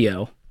own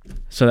video.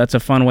 So that's a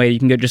fun way. You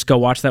can just go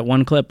watch that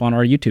one clip on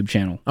our YouTube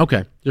channel.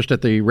 Okay. Just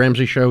at the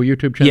Ramsey Show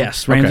YouTube channel?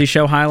 Yes, Ramsey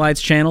Show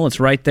Highlights channel. It's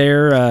right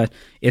there.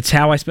 It's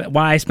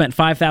why I spent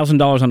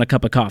 $5,000 on a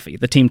cup of coffee.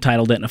 The team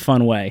titled it in a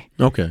fun way.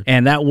 Okay.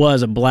 And that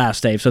was a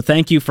blast, Dave. So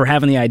thank you for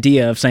having the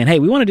idea of saying, hey,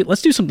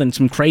 let's do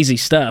some crazy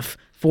stuff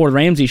for the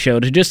Ramsey Show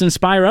to just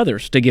inspire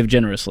others to give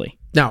generously.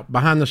 Now,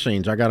 behind the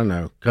scenes, I got to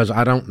know, because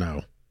I don't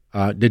know.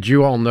 Did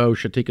you all know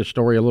Shatika's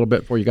story a little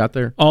bit before you got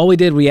there? All we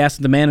did, we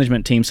asked the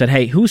management team, said,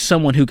 hey, who's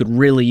someone who could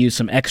really use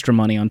some extra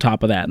money on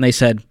top of that? And they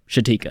said,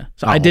 Shatika.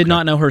 So I did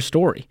not know her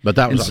story. But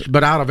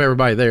but out of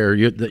everybody there,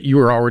 you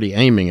were already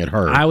aiming at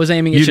her. I was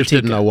aiming at Shatika. You just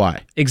didn't know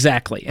why.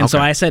 Exactly. And so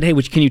I said, hey,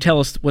 can you tell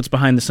us what's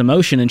behind this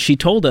emotion? And she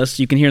told us,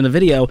 you can hear in the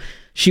video,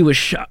 she was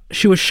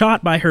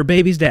shot by her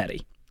baby's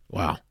daddy.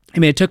 Wow. I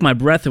mean, it took my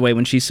breath away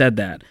when she said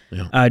that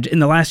in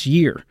the last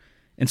year.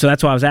 And so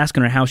that's why I was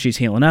asking her how she's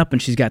healing up, and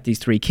she's got these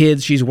 3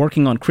 kids. She's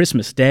working on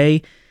Christmas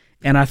Day,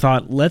 and I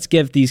thought, let's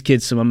give these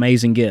kids some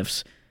amazing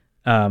gifts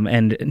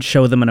and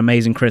show them an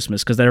amazing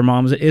Christmas, because their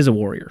mom is a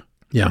warrior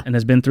and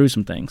has been through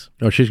some things.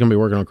 Oh, she's going to be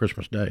working on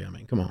Christmas Day. I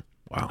mean, come on.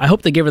 Wow. I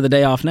hope they give her the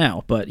day off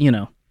now, but,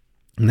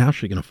 Now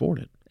she can afford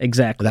it.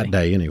 Exactly. That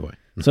day anyway.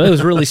 So it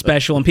was really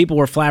special, and people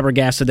were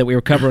flabbergasted that we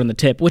were covering the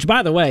tip, which,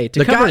 by the way,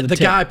 the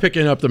guy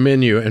picking up the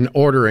menu and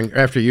ordering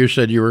after you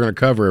said you were going to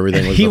cover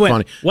everything was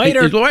funny.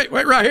 Waiter, wait,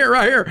 right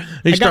here.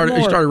 He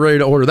started ready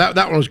to order. That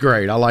one was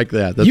great. I like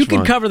that. That's you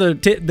can cover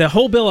the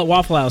whole bill at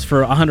Waffle House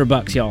for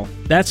 $100, y'all.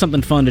 That's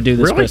something fun to do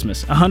this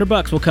Christmas.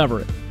 $100 will cover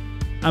it.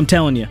 I'm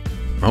telling you.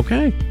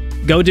 Okay.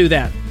 Go do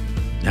that.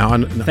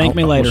 Thank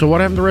me later. So what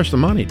happened to the rest of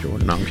the money,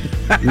 Jordan? No,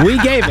 we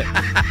gave it.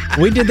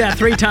 We did that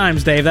 3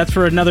 times, Dave. That's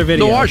for another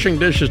video. The washing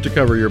dishes to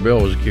cover your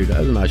bill was cute. That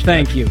was a nice touch.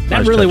 Thank you.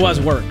 That really was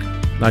work.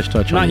 Nice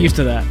touch. Not used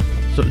to that.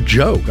 So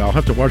joke. I'll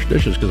have to wash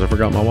dishes because I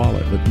forgot my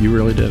wallet, but you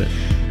really did it.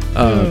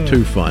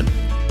 Too fun.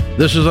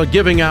 This is a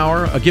giving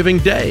hour, a giving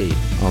day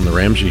on The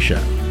Ramsey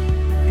Show.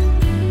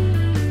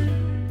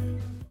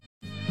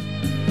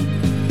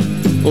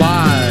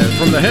 Live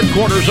from the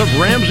headquarters of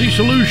Ramsey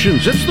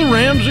Solutions, it's The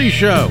Ramsey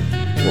Show,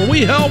 where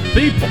we help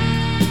people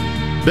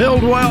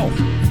build wealth,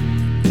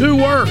 do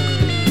work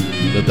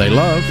that they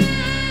love,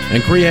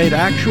 and create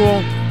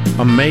actual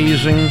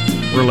amazing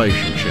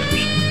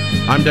relationships.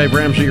 I'm Dave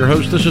Ramsey, your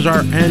host. This is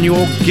our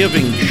annual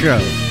giving show,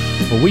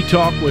 where we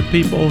talk with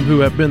people who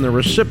have been the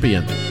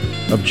recipient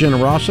of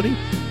generosity,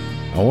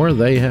 or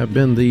they have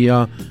been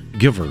the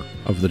giver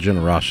of the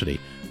generosity.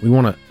 We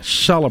want to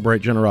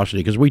celebrate generosity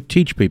because we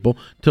teach people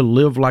to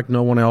live like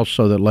no one else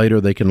so that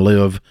later they can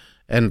live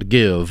and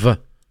give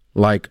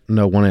like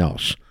no one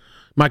else.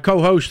 My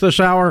co-host this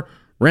hour,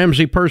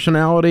 Ramsey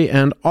personality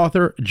and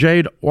author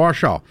Jade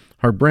Warshaw.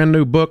 Her brand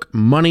new book,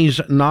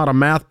 Money's Not a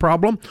Math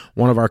Problem,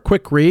 one of our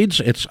quick reads.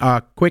 It's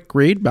a quick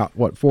read,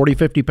 about, 40,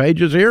 50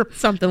 pages here?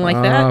 Something like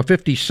that.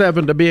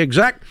 57 to be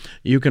exact.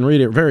 You can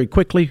read it very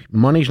quickly.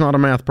 Money's Not a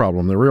Math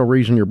Problem, the real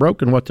reason you're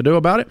broke and what to do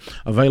about it.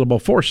 Available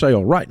for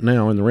sale right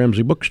now in the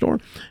Ramsey Bookstore,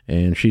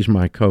 and she's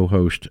my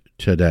co-host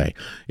today.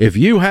 If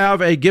you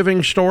have a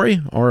giving story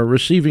or a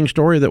receiving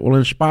story that will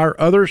inspire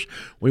others,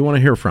 we want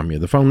to hear from you.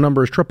 The phone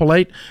number is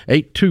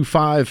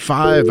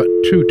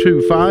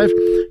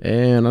 888-825-5225,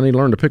 and I need to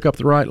learn to pick up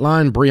the right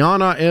line.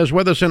 Brianna is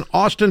with us in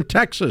Austin,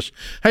 Texas.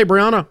 Hey,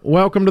 Brianna,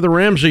 welcome to the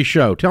Ramsey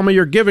Show. Tell me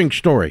your giving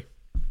story.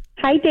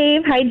 Hi,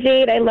 Dave. Hi,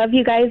 Jade. I love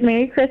you guys.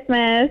 Merry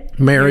Christmas.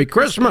 Merry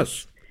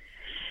Christmas.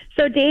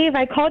 So, Dave,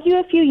 I called you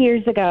a few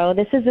years ago.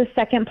 This is the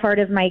second part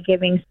of my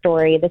giving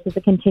story. This is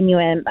a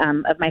continuum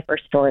of my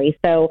first story.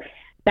 So,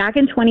 back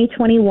in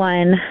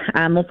 2021,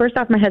 well, first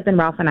off, my husband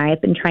Ralph and I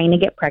have been trying to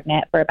get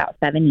pregnant for about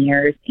 7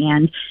 years,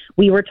 and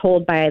we were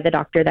told by the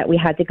doctor that we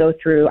had to go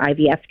through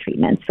IVF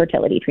treatments,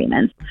 fertility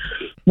treatments.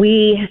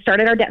 We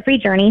started our debt-free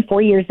journey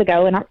 4 years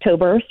ago in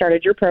October,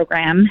 started your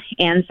program,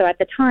 and so at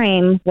the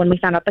time when we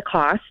found out the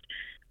cost,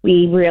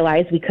 we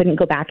realized we couldn't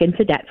go back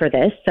into debt for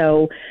this.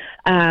 So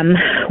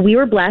we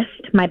were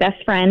blessed. My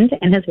best friend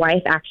and his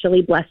wife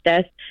actually blessed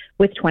us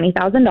with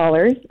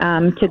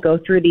 $20,000 to go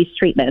through these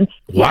treatments.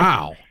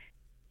 Wow. Yes.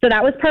 So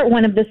that was part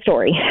one of the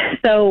story.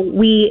 So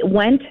we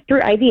went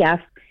through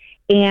IVF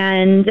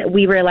and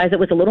we realized it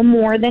was a little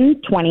more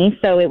than 20,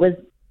 so it was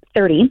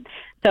 30.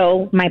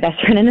 So my best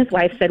friend and his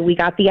wife said, we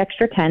got the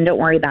extra 10, don't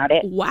worry about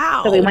it.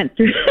 Wow. So we went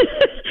through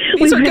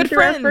These are good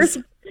friends.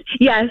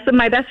 Yes,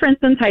 my best friend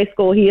since high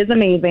school. He is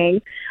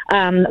amazing.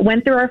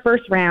 Went through our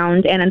first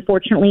round and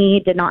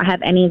unfortunately did not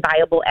have any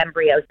viable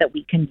embryos that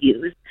we can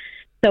use.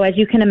 So as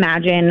you can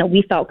imagine,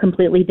 we felt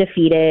completely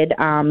defeated,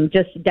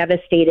 just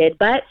devastated.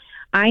 But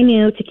I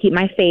knew to keep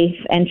my faith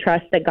and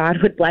trust that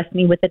God would bless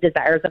me with the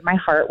desires of my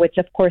heart, which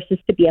of course is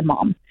to be a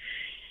mom.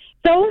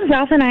 So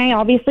Ralph and I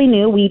obviously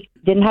knew we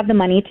didn't have the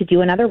money to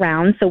do another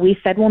round. So we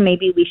said, well,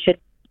 maybe we should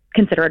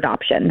consider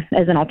adoption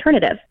as an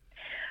alternative.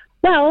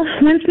 Well,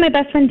 once my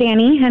best friend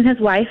Danny and his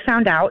wife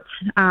found out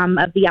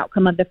of the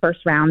outcome of the first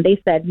round, they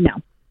said, no,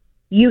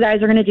 you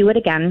guys are going to do it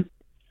again.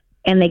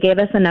 And they gave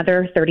us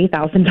another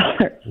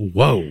 $30,000.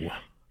 Whoa.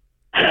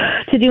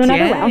 To do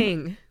another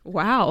round.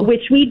 Wow.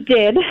 Which we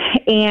did.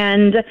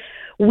 And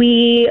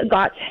we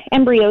got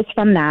embryos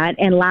from that.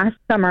 And last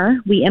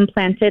summer, we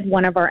implanted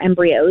one of our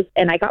embryos.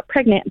 And I got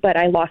pregnant, but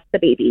I lost the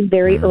baby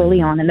very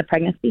early on in the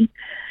pregnancy.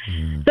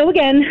 So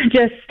again,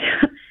 just,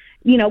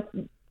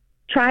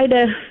 try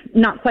to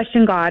not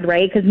question God,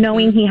 right? Because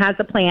knowing He has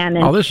a plan.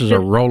 And this is a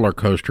roller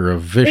coaster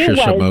of vicious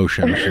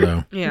emotions,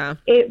 though. Yeah.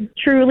 It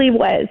truly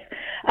was.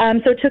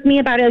 So it took me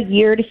about a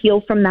year to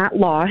heal from that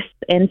loss.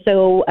 And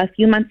so a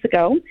few months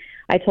ago,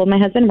 I told my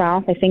husband,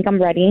 Ralph, I think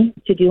I'm ready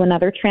to do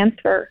another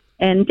transfer.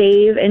 And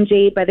Dave and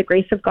Jade, by the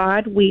grace of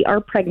God, we are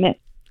pregnant.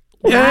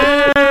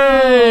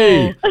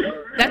 Yay!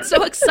 That's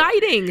so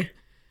exciting.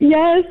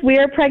 Yes, we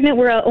are pregnant.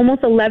 We're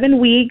almost 11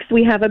 weeks.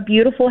 We have a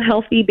beautiful,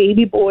 healthy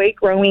baby boy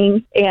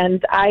growing,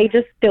 and I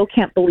just still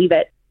can't believe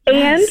it.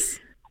 Yes.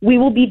 And we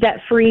will be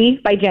debt-free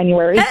by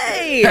January.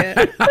 Hey!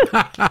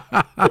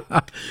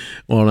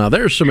 Well, now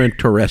there's some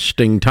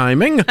interesting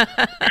timing.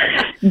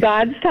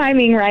 God's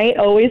timing, right?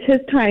 Always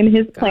His time,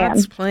 His plan.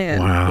 God's plan.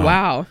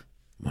 Wow.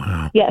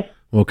 Yes.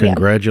 Well,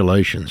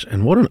 congratulations.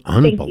 And what an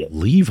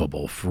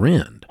unbelievable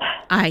friend.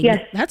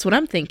 Yes. That's what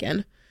I'm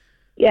thinking.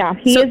 Yeah,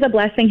 he is a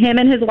blessing. Him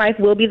and his wife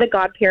will be the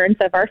godparents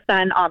of our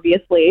son,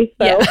 obviously.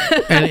 So. Yeah.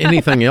 And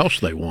anything else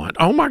they want.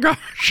 Oh, my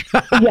gosh.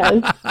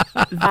 Yes,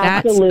 that's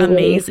absolutely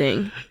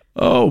amazing.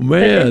 Oh,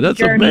 man, that's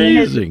journey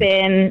amazing.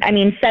 Has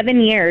been, 7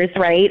 years,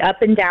 right?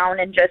 Up and down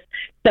and just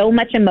so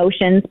much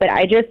emotions. But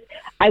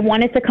I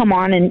wanted to come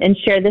on and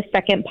share the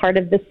second part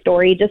of the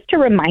story just to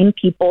remind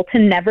people to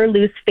never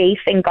lose faith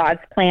in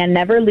God's plan,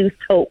 never lose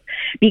hope,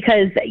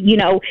 because,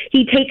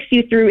 He takes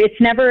you through. It's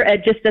never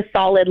just a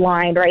solid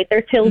line, right?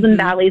 There's hills and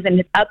valleys and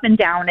it's up and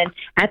down. And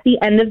at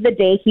the end of the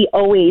day, He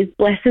always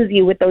blesses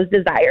you with those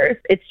desires.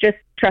 It's just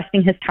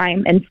trusting His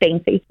time and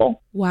staying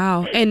faithful.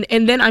 Wow. And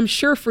then I'm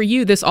sure for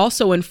you, this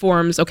also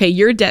informs, okay,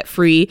 you're debt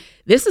free.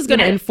 This is going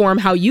to inform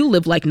how you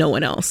live like no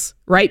one else,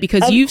 right?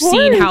 Because you've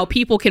seen how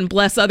people can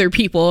bless other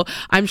people.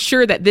 I'm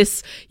sure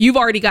that you've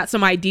already got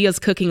some ideas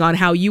cooking on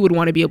how you would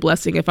want to be a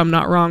blessing, if I'm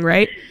not wrong,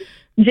 right?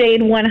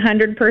 Jade,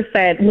 100%,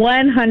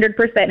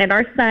 100%. And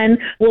our son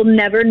will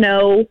never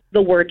know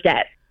the word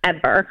debt,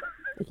 ever.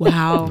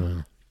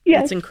 Wow.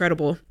 Yes. That's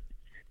incredible.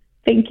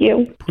 Thank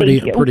you.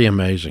 Pretty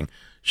amazing.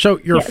 So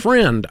your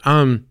friend,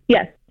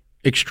 yes,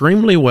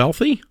 extremely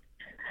wealthy?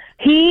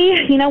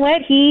 You know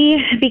what? He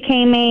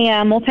became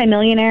a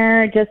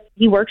multimillionaire.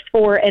 He works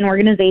for an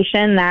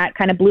organization that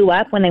kind of blew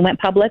up when they went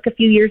public a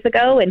few years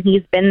ago, and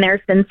he's been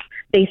there since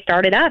they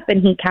started up,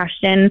 and he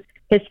cashed in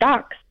his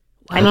stocks.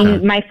 Wow. I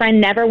mean, my friend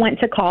never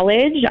went to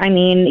college. I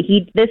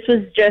mean, this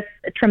was just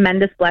a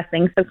tremendous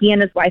blessing. So he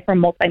and his wife are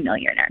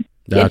multimillionaires.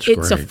 That's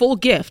it's great. A full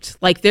gift.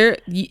 Like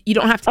you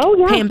don't have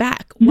to pay him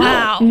back.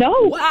 Wow.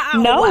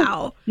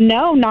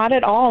 No, not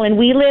at all. And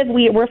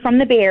we're from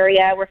the Bay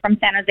Area. We're from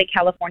San Jose,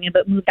 California,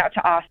 but moved out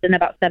to Austin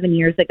about 7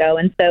 years ago.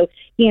 And so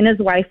he and his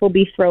wife will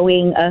be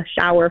throwing a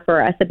shower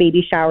for us, a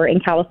baby shower in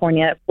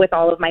California with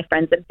all of my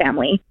friends and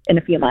family in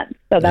a few months.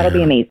 So that'll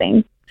be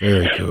amazing.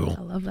 Very cool.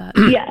 I love that.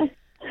 Yes.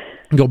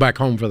 Go back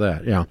home for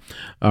that, yeah.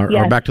 Or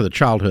Yes. back to the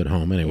childhood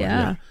home, anyway.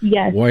 Yeah.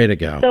 Yes. Way to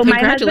go. So my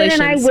husband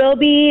and I will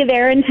be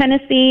there in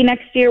Tennessee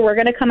next year. We're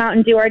going to come out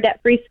and do our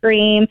debt-free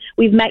scream.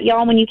 We've met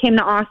y'all when you came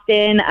to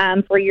Austin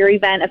for your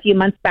event a few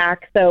months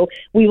back. So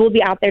we will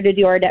be out there to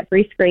do our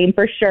debt-free scream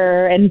for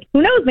sure. And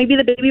who knows, maybe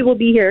the baby will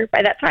be here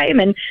by that time.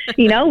 And,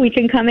 we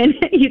can come in.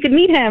 You can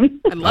meet him.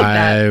 I love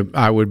that.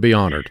 I would be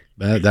honored.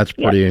 That's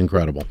pretty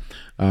incredible.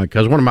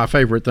 Because one of my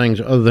favorite things,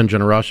 other than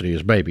generosity,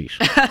 is babies.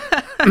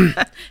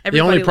 The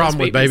only problem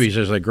with babies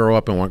is they grow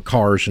up and want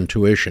cars and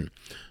tuition.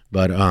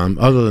 But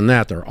other than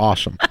that, they're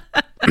awesome.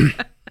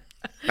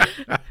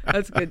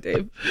 That's good,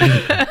 Dave.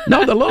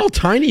 No, the little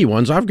tiny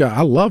ones I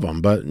love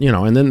them. But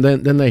and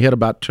then they hit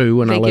about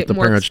 2, and I let the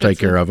parents take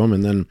care of them.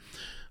 And then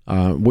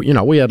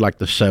we had like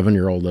the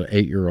 7-year-old, the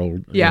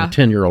 8-year-old,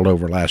 10-year-old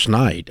over last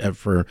night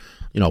for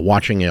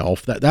watching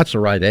Elf. That's the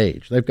right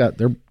age.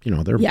 They're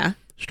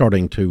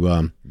starting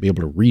to be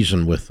able to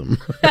reason with them.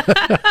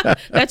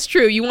 That's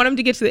true. You want them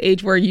to get to the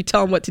age where you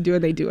tell them what to do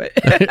and they do it.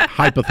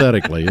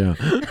 Hypothetically, yeah.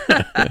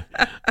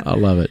 I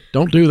love it.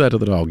 Don't do that to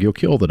the dog. You'll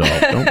kill the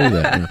dog. Don't do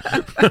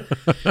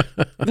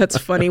that. That's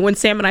funny. When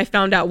Sam and I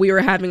found out we were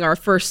having our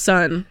first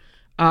son,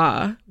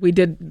 we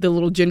did the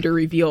little gender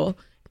reveal,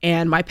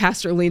 and my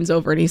pastor leans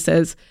over and he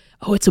says,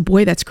 "Oh, it's a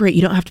boy. That's great.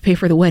 You don't have to pay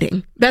for the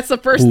wedding." That's the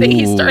first thing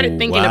he started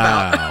thinking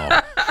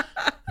about.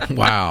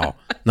 Wow.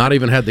 Not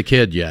even had the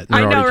kid yet.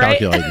 They're already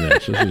calculating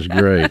this. This is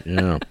great.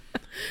 Yeah.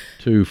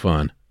 Too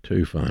fun.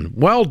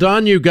 Well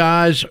done, you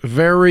guys.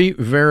 Very,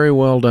 very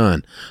well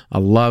done. I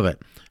love it.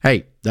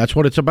 Hey, that's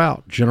what it's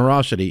about.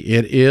 Generosity.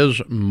 It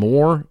is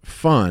more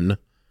fun.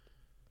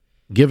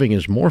 Giving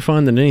is more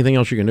fun than anything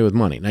else you can do with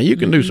money. Now, you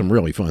can do some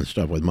really fun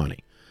stuff with money.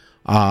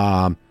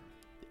 And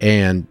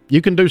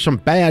you can do some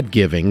bad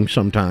giving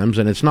sometimes,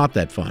 and it's not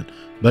that fun.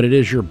 But it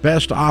is your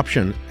best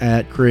option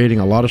at creating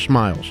a lot of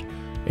smiles.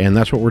 And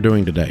that's what we're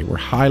doing today. We're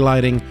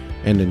highlighting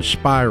and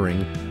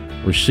inspiring,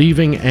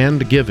 receiving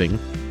and giving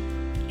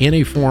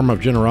any form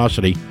of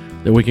generosity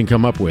that we can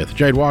come up with.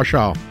 Jade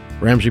Warshaw,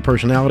 Ramsey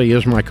Personality,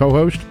 is my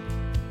co-host.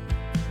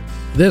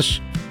 This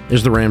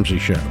is The Ramsey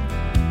Show.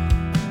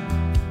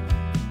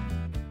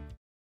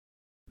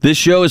 This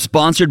show is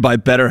sponsored by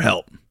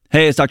BetterHelp.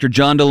 Hey, it's Dr.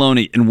 John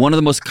Deloney, and one of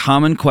the most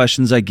common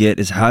questions I get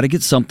is how to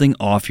get something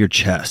off your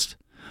chest.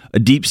 A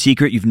deep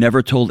secret you've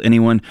never told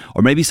anyone,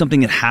 or maybe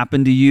something that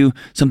happened to you,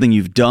 something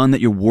you've done that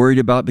you're worried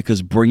about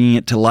because bringing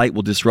it to light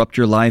will disrupt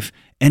your life,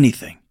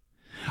 anything.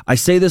 I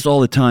say this all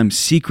the time,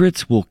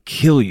 secrets will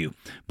kill you,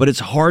 but it's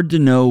hard to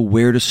know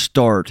where to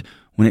start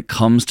when it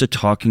comes to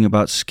talking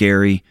about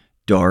scary,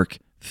 dark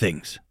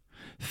things.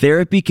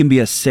 Therapy can be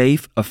a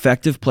safe,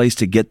 effective place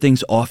to get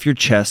things off your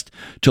chest,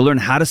 to learn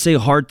how to say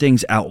hard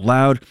things out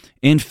loud,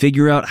 and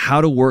figure out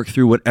how to work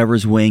through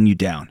whatever's weighing you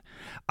down.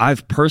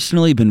 I've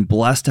personally been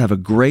blessed to have a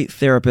great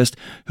therapist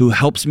who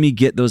helps me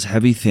get those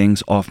heavy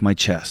things off my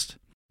chest.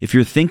 If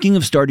you're thinking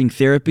of starting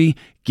therapy,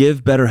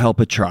 give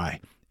BetterHelp a try.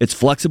 It's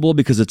flexible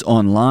because it's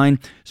online,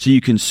 so you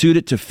can suit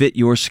it to fit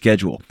your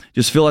schedule.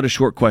 Just fill out a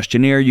short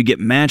questionnaire, you get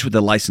matched with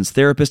a licensed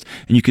therapist,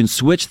 and you can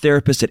switch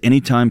therapists at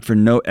any time for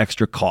no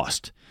extra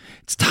cost.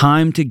 It's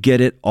time to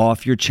get it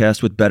off your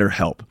chest with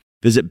BetterHelp.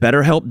 Visit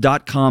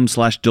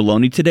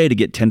BetterHelp.com/Deloney today to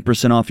get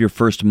 10% off your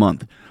first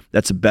month.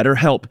 That's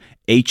BetterHelp,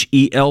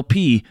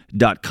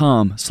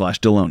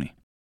 HELP.com/Deloney.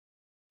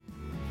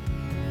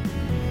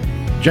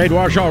 Jade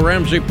Warshaw,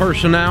 Ramsey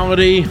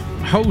Personality,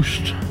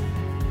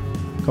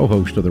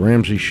 co-host of The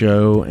Ramsey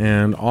Show,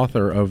 and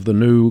author of the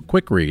new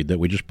quick read that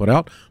we just put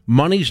out,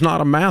 Money's Not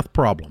a Math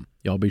Problem.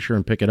 Y'all be sure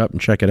and pick it up and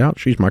check it out.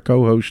 She's my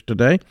co-host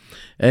today,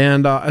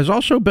 and has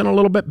also been a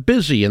little bit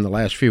busy in the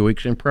last few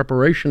weeks in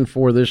preparation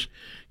for this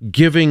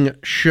giving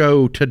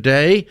show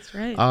today.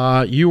 That's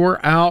right. You were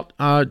out.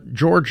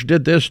 George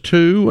did this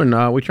too,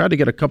 and we tried to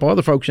get a couple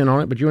other folks in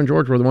on it, but you and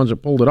George were the ones that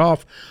pulled it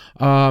off.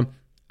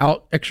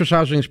 Out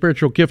exercising the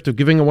spiritual gift of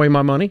giving away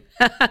my money.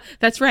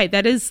 That's right.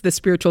 That is the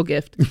spiritual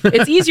gift.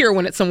 It's easier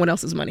when it's someone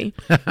else's money.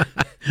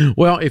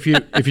 Well, if you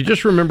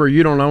just remember,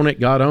 you don't own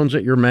it, God owns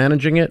it, you're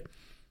managing it.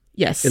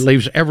 Yes. It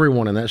leaves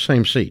everyone in that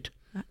same seat.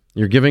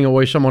 You're giving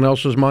away someone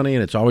else's money,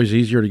 and it's always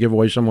easier to give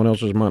away someone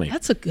else's money.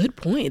 That's a good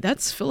point.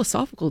 That's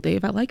philosophical,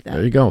 Dave. I like that.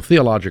 There you go.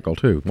 Theological,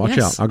 too. Watch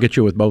Yes. out. I'll get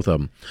you with both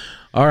of them.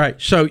 All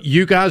right. So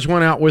you guys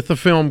went out with the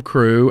film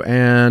crew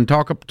and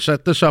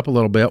set this up a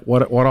little bit.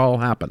 What all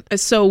happened?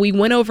 So we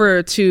went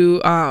over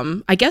to,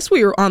 I guess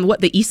we were on,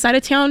 the east side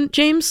of town,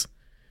 James?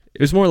 It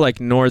was more like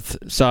north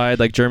side,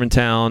 like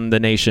Germantown, the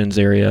Nations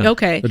area.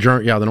 Okay.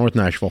 The North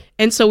Nashville.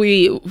 And so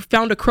we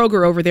found a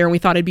Kroger over there, and we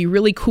thought it'd be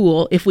really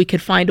cool if we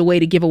could find a way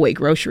to give away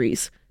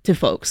groceries to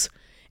folks.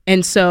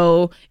 And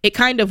so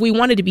we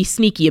wanted to be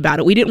sneaky about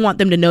it. We didn't want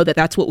them to know that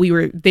that's what we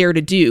were there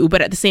to do.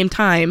 But at the same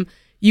time,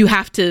 you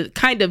have to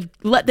kind of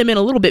let them in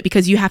a little bit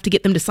because you have to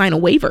get them to sign a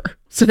waiver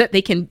so that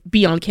they can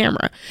be on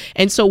camera.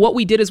 And so what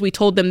we did is we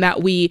told them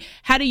that we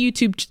had a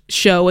YouTube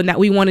show and that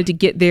we wanted to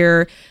get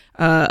their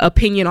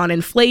opinion on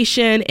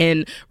inflation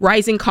and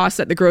rising costs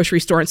at the grocery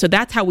store. And so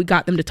that's how we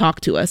got them to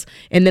talk to us.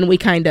 And then we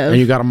kind of... And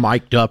you got them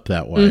mic'd up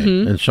that way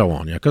and so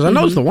on. Yeah, because I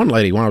noticed the one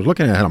lady, when I was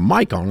looking at it, had a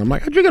mic on. I'm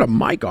like, how'd you get a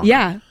mic on?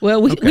 Yeah,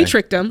 well, we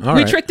tricked them. All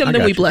we right. tricked them,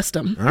 then we blessed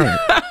them. All right.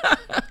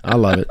 I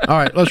love it. All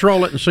right, let's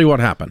roll it and see what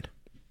happened.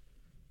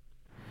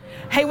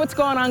 Hey, what's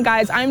going on,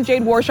 guys? I'm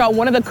Jade Warshaw,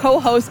 one of the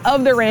co-hosts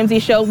of The Ramsey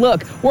Show.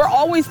 Look, we're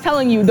always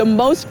telling you the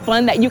most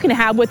fun that you can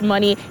have with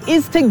money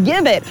is to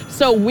give it.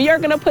 So we are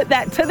going to put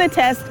that to the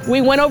test.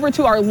 We went over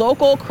to our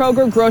local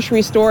Kroger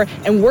grocery store,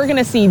 and we're going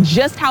to see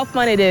just how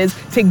fun it is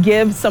to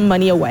give some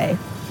money away.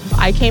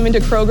 I came into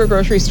Kroger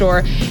grocery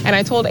store and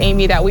I told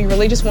Amy that we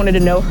really just wanted to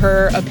know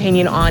her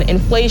opinion on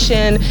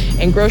inflation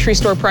and grocery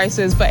store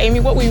prices. But Amy,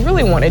 what we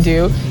really want to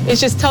do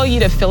is just tell you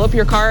to fill up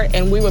your cart,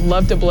 and we would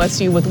love to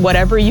bless you with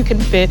whatever you can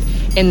fit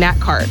in that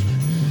cart.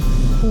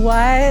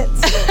 What?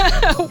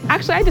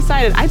 Actually, I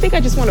decided, I think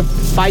I just want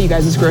to buy you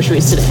guys this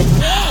groceries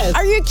today.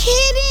 Are you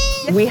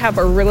kidding? We have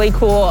a really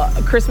cool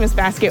Christmas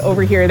basket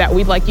over here that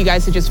we'd like you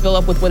guys to just fill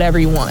up with whatever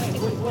you want.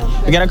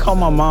 I gotta call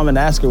my mom and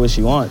ask her what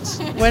she wants.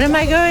 What am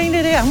I going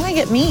to do? I'm gonna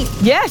get meat.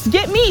 Yes,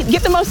 get meat.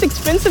 Get the most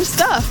expensive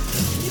stuff.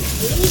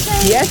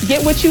 Yes,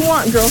 get what you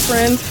want,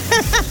 girlfriend.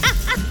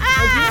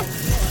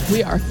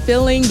 We are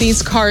filling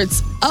these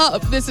carts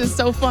up. This is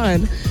so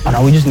fun. Oh,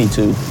 no, we just need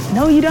two.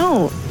 No, you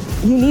don't.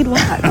 You need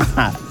lots.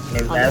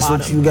 If that's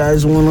what you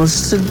guys want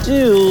us to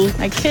do.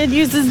 My kid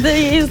uses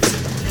these.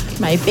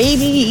 My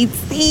baby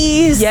eats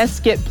these. Yes,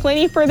 get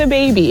plenty for the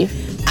baby.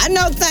 I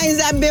know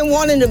things I've been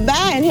wanting to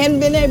buy and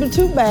hadn't been able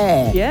to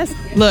buy. Yes.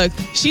 Look,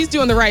 she's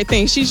doing the right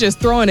thing. She's just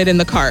throwing it in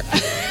the cart.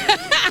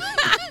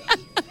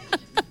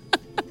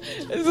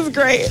 This is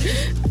great.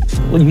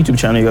 What YouTube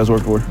channel you guys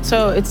work for?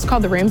 So it's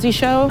called The Ramsey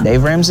Show.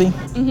 Dave Ramsey?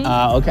 Mm-hmm.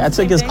 Okay, I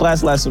took his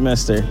class last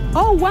semester.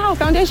 Oh, wow.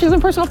 Foundations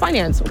in Personal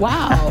Finance.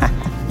 Wow.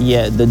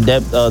 Yeah, the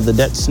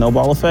debt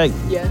snowball effect.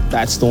 Yeah.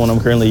 That's the one I'm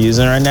currently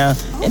using right now,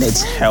 and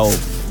it's help.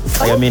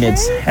 Like, I mean,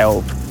 it's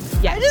help.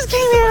 Yeah. I just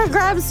came here to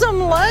grab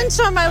some lunch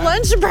on my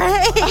lunch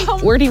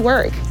break. Where do you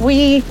work?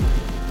 We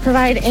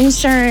provide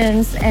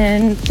insurance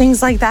and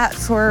things like that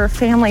for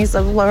families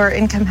of lower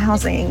income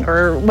housing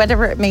or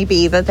whatever it may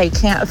be that they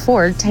can't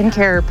afford.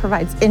 TenCare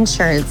provides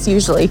insurance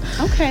usually.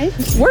 Okay.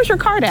 Where's your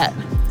card at?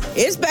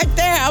 It's back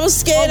there. I was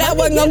scared I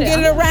wasn't going to get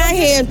it around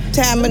here in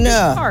time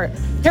enough.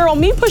 Harold,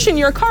 me pushing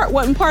your cart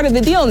wasn't part of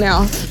the deal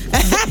now.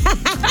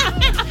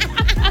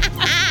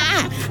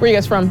 Where you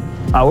guys from?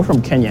 We're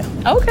from Kenya.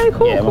 Okay,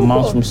 cool. Yeah, my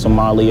mom's from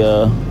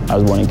Somalia. I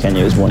was born in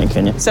Kenya. I was born in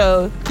Kenya.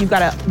 So you've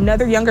got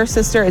another younger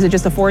sister. Is it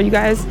just the four of you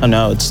guys? Oh,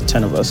 no, it's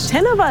 10 of us.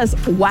 10 of us.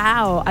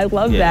 Wow, I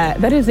love that.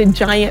 That is a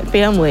giant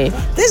family.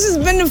 This has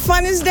been the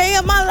funnest day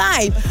of my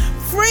life.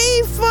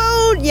 Free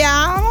food,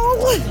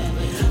 y'all.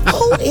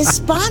 Who is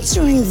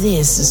sponsoring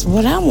this is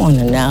what I want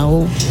to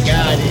know.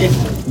 God is.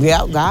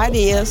 Yeah, God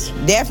is.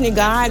 Definitely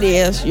God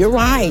is. You're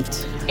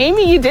right.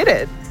 Amy, you did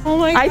it. Oh,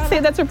 my God. I'd say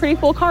that's a pretty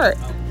full cart.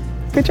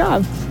 Good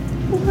job.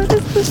 What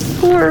is this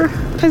for?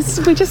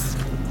 Because we just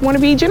want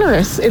to be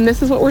generous, and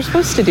this is what we're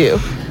supposed to do.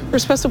 We're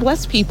supposed to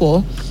bless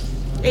people.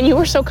 And you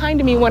were so kind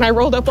to me when I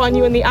rolled up on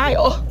you in the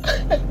aisle.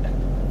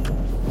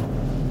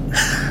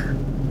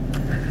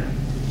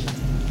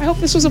 I hope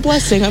this was a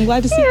blessing. I'm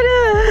glad to see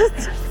it.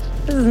 Is.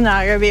 This is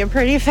not going to be a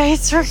pretty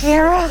face for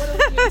Kara.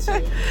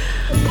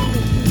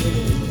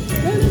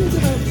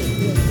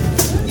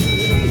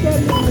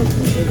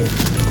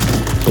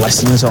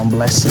 Blessings on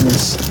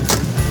blessings.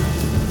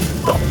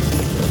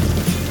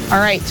 All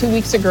right, 2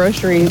 weeks of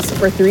groceries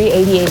for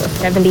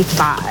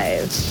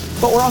 $388.75.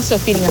 But we're also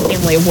feeding a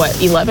family of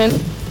what, 11?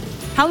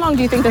 How long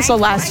do you think this will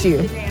last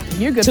you?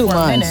 You're good 2 for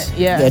months. a minute.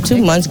 Yeah,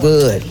 2 months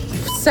good.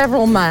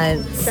 Several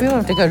months. We don't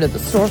have to go to the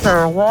store for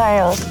a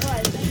while.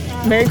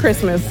 Merry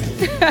Christmas.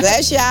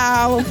 Bless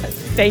y'all.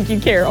 Thank you,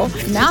 Carol.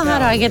 Now how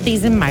do I get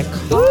these in my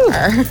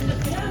car?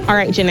 All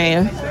right,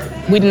 Janaea,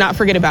 we did not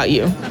forget about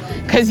you.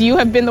 Because you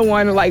have been the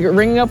one like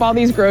ringing up all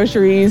these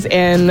groceries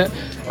and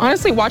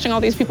honestly watching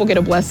all these people get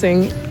a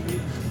blessing.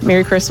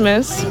 Merry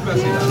Christmas.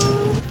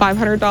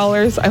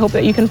 $500. I hope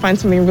that you can find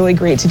something really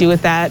great to do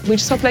with that. We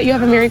just hope that you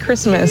have a Merry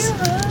Christmas.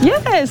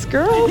 Yes,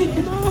 girl.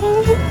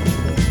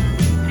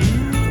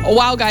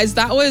 Wow, guys,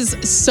 that was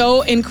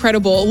so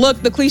incredible.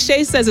 Look, the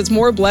cliche says it's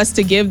more blessed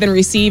to give than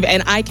receive,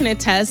 and I can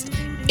attest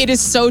it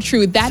is so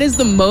true. That is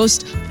the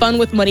most fun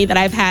with money that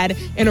I've had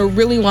in a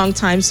really long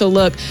time. So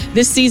look,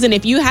 this season,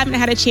 if you haven't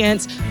had a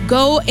chance,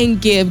 go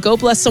and give. Go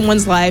bless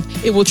someone's life.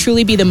 It will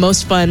truly be the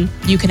most fun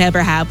you can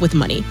ever have with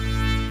money.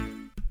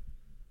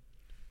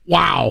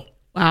 Wow.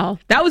 Wow.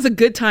 That was a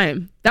good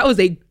time. That was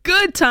a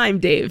good time,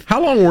 Dave. How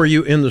long were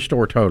you in the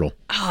store total?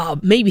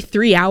 Maybe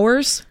 3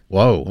 hours.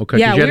 Whoa. Okay.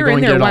 Yeah, you had we to were go in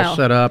and there get a it all while.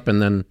 set up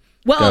and then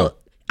Well, go.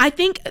 I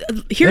think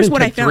here's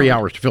what I found. 3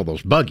 hours to fill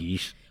those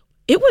buggies.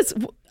 It was,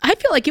 I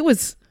feel like it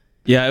was.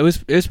 Yeah, it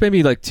was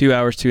maybe like 2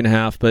 hours,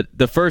 2.5, but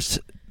the first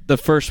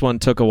one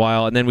took a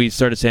while, and then we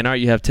started saying, all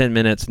right, you have 10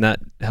 minutes, and that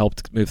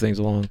helped move things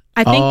along.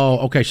 I think. Oh,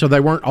 okay. So they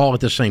weren't all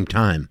at the same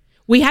time.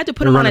 We had to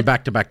put They're them on running a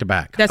back to back to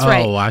back. That's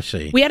right. Oh, I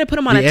see. We had to put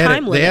them on a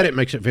time limit. The edit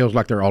makes it feels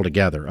like they're all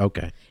together.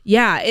 Okay.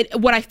 Yeah.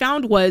 What I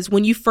found was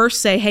when you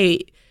first say, hey,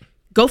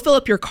 go fill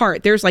up your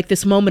cart, there's like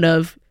this moment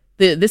of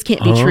this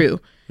can't be true.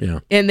 Yeah.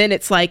 And then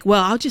it's like,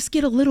 well, I'll just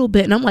get a little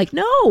bit. And I'm like,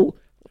 no,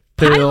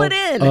 pile it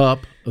in. Up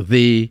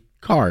the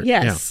cart.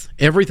 Yes.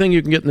 Yeah. Everything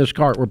you can get in this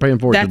cart, we're paying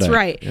for That's today.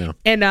 right. Yeah.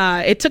 And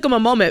it took them a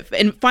moment.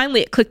 And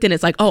finally it clicked in.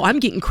 It's like, oh, I'm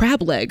getting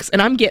crab legs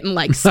and I'm getting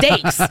like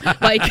steaks.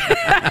 Like,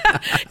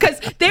 because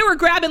they were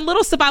grabbing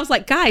little stuff. I was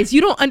like, guys, you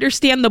don't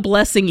understand the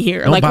blessing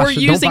here. Don't like, buy we're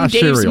using Dave's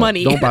cereal.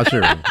 money. Don't buy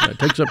cereal. It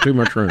takes up too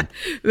much room.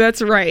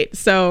 That's right.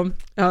 So,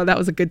 that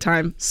was a good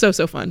time. So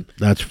fun.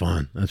 That's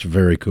fun. That's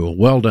very cool.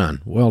 Well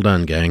done. Well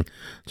done, gang.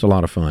 It's a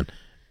lot of fun.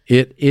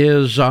 It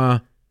is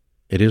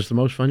the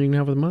most fun you can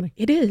have with money.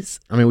 It is.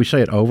 I mean, we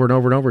say it over and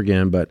over and over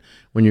again, but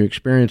when you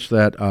experience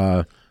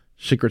that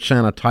Secret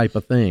Santa type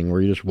of thing where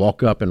you just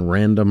walk up and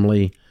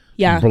randomly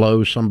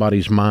blow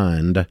somebody's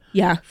mind,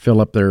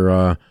 fill up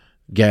their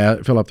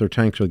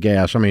tanks with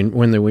gas. I mean,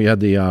 when we had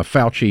the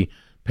Fauci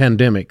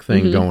pandemic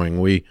thing going,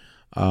 we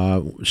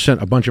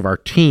sent a bunch of our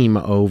team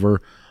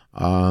over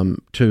to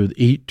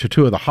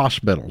two of the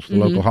hospitals, the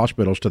local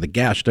hospitals, to the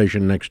gas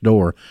station next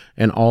door,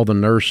 and all the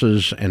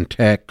nurses and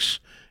techs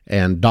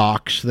and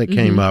docs that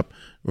came up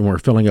when we were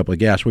filling up with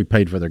gas, we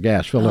paid for their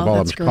gas, filled up all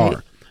of their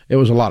car. It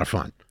was a lot of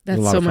fun.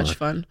 That's so much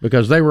fun.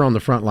 Because they were on the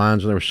front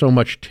lines, and there was so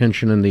much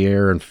tension in the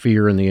air and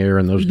fear in the air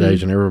in those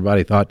days, and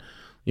everybody thought,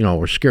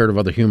 we're scared of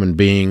other human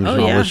beings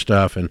and all this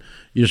stuff, and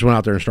you just went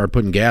out there and started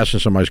putting gas in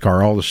somebody's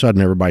car. All of a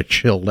sudden, everybody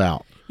chilled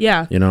out.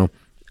 Yeah.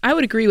 I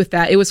would agree with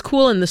that. It was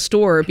cool in the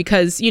store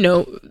because,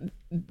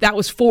 that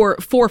was four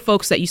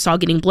folks that you saw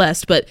getting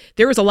blessed, but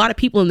there was a lot of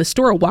people in the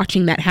store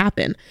watching that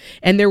happen.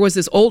 And there was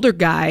this older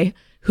guy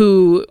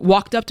who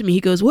walked up to me. He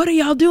goes, "What are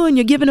y'all doing?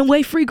 You're giving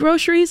away free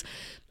groceries?"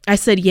 I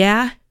said,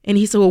 "Yeah." And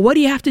he said, "Well, what do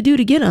you have to do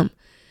to get them?"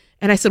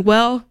 And I said,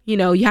 "Well, you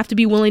have to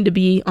be willing to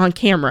be on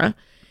camera."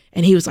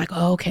 And he was like,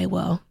 "Oh, okay,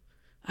 well,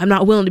 I'm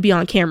not willing to be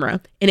on camera."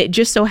 And it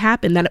just so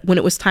happened that when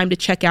it was time to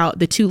check out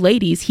the two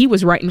ladies, he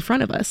was right in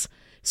front of us.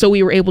 So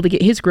we were able to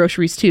get his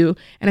groceries too.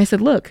 And I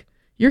said, "Look,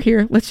 you're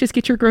here. Let's just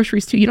get your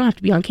groceries too. You don't have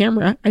to be on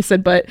camera." I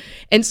said,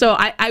 and so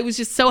I was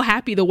just so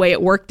happy the way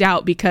it worked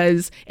out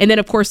because, and then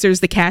of course there's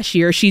the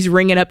cashier. She's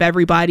ringing up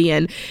everybody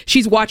and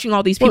she's watching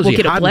all these people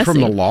get a blessing.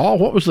 From the law?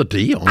 What was the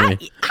deal? I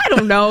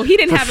don't know. He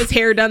didn't have his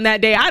hair done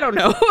that day. I don't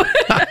know.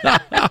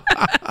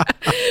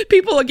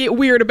 People will get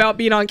weird about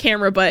being on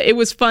camera, but it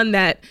was fun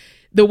that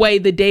the way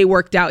the day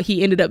worked out,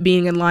 he ended up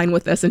being in line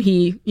with us and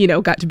he,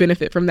 got to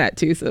benefit from that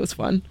too. So it was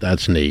fun.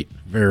 That's neat.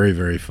 Very,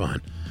 very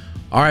fun.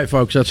 All right,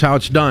 folks, that's how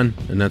it's done,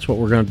 and that's what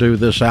we're going to do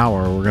this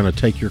hour. We're going to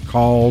take your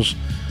calls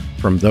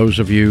from those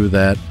of you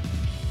that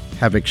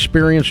have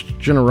experienced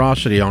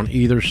generosity on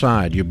either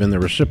side. You've been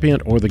the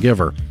recipient or the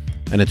giver,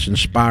 and it's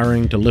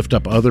inspiring to lift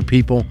up other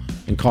people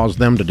and cause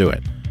them to do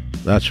it.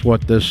 That's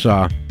what this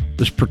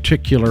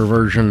particular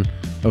version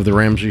of The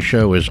Ramsey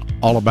Show is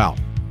all about.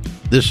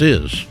 This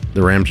is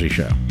The Ramsey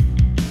Show.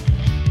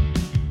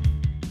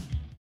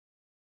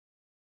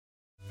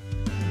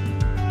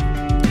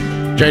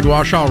 Jade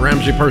Washaw,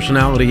 Ramsey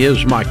Personality,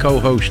 is my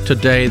co-host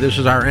today. This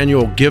is our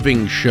annual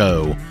giving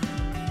show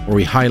where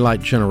we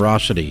highlight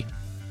generosity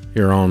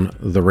here on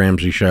The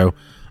Ramsey Show.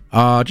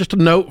 Just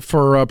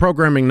a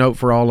programming note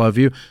for all of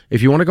you.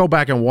 If you want to go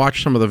back and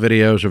watch some of the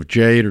videos of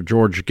Jade or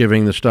George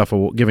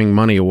giving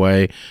money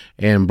away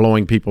and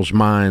blowing people's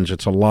minds,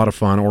 it's a lot of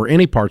fun, or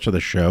any parts of the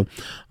show,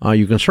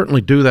 you can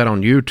certainly do that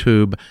on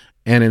YouTube.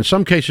 And in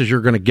some cases,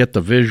 you're going to get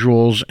the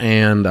visuals,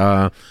 and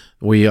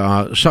we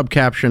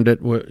subcaptioned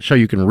it so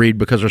you can read,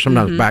 because there's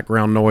sometimes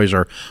background noise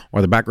or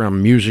the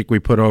background music we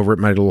put over it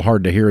made it a little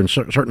hard to hear in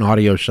certain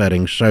audio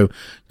settings. So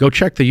go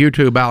check the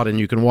YouTube out, and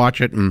you can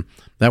watch it, and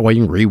that way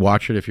you can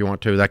rewatch it if you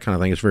want to, that kind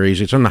of thing. It's very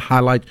easy. It's in the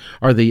highlight,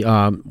 or the,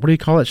 what do you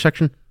call that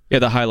section? Yeah,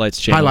 the highlights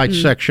channel. Highlights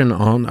section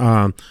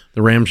on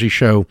the Ramsey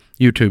Show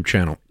YouTube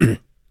channel,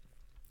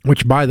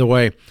 which, by the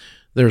way,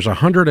 there's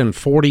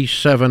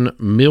 147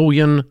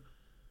 million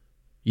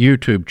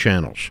YouTube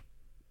channels.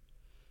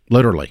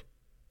 Literally.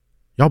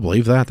 Y'all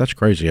believe that? That's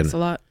crazy, isn't it? That's a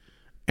lot.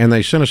 And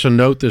they sent us a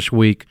note this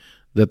week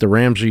that the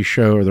Ramsey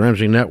Show, or the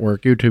Ramsey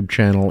Network YouTube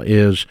channel,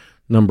 is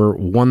number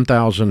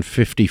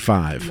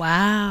 1,055.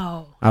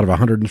 Wow. Out of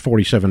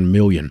 147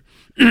 million.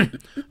 I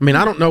mean,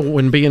 I don't know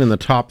when being in the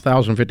top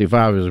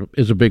 1,055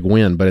 is a big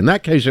win, but in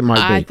that case it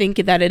might be. I think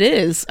that it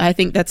is. I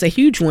think that's a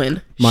huge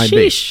win. Might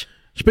Sheesh. be.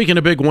 Speaking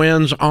of big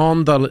wins,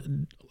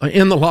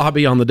 in the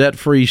lobby on the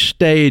debt-free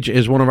stage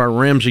is one of our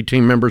Ramsey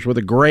team members with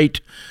a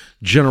great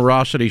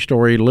generosity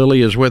story.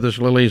 Lily is with us.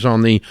 Lily's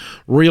on the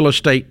real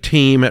estate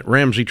team at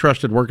Ramsey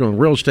Trusted, working with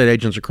real estate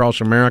agents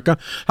across America.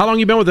 How long have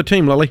you been with the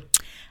team, Lily?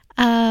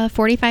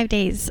 45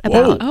 days.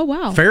 About. Oh,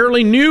 wow.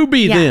 Fairly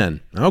newbie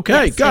then.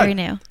 Okay, yes, good. Very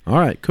new. All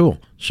right, cool.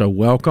 So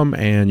welcome,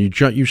 and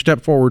you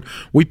step forward.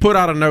 We put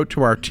out a note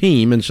to our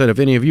team and said, if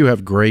any of you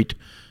have great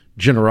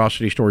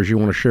generosity stories you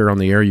want to share on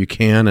the air, you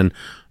can. And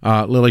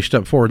Lily,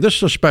 step forward. This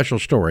is a special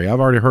story.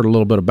 I've already heard a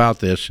little bit about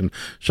this, and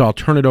so I'll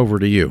turn it over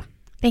to you.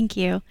 Thank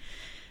you.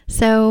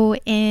 So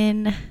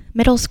in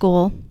middle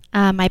school,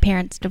 my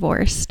parents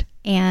divorced,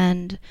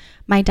 and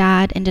my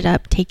dad ended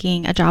up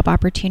taking a job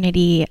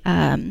opportunity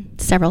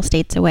several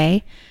states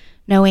away,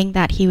 knowing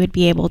that he would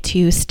be able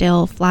to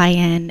still fly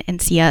in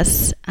and see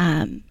us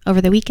over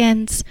the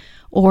weekends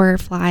or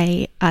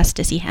fly us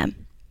to see him.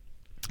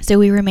 So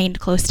we remained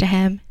close to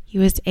him. He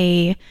was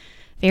a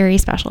very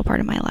special part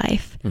of my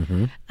life.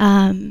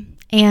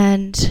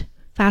 And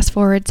fast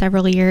forward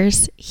several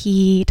years,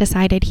 he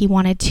decided he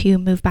wanted to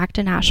move back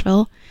to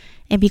Nashville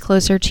and be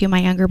closer to my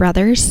younger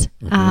brothers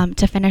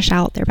to finish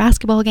out their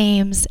basketball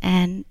games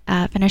and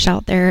finish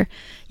out their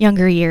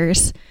younger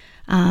years,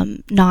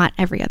 not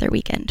every other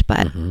weekend,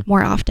 but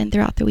more often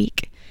throughout the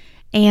week.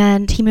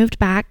 And he moved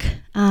back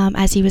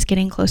as he was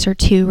getting closer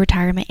to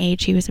retirement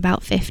age. He was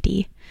about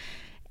 50.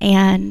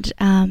 And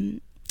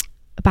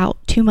about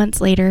 2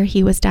 months later,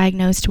 he was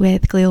diagnosed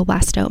with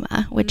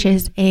glioblastoma, which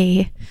is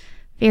a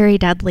very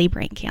deadly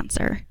brain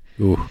cancer.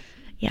 Ooh.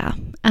 Yeah.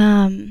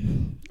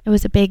 It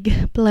was a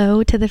big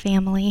blow to the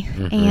family,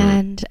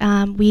 and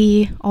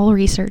we all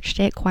researched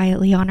it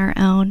quietly on our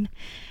own.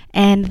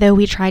 And though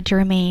we tried to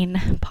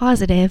remain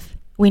positive,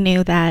 we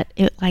knew that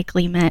it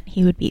likely meant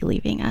he would be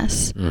leaving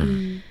us.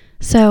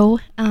 So,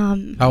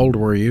 how old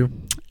were you?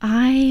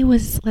 I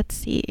was,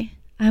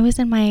 I was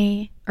in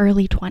my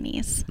early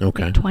 20s.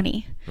 Okay. Like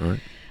 20. All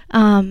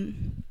right.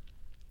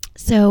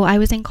 So I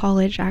was in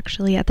college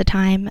actually at the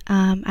time.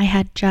 I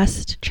had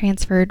just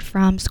transferred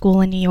from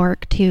school in New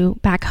York to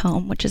back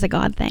home, which is a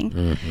God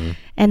thing.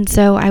 And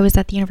so I was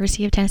at the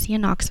University of Tennessee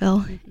in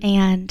Knoxville,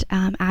 and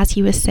as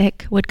he was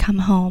sick, would come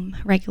home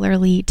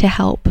regularly to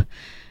help.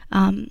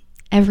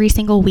 Every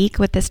single week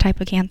with this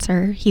type of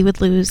cancer, he would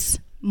lose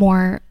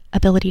more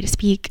ability to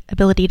speak,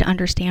 ability to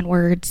understand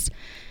words,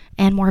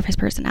 and more of his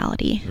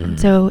personality. And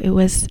so it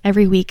was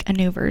every week a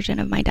new version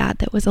of my dad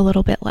that was a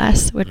little bit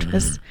less, which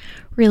was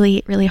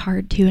really, really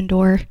hard to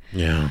endure.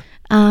 Yeah.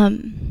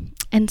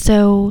 And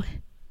so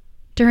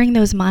during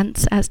those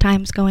months, as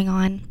time's going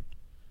on,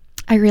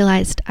 I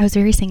realized I was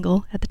very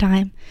single at the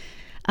time.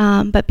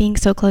 But being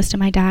so close to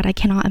my dad, I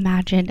cannot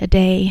imagine a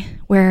day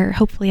where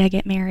hopefully I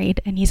get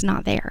married and he's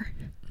not there.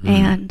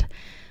 And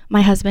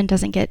my husband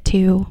doesn't get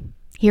to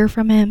hear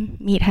from him,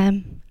 meet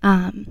him.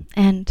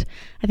 And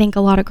I think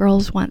a lot of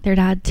girls want their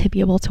dad to be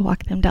able to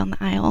walk them down the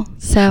aisle.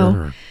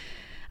 So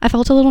I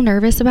felt a little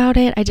nervous about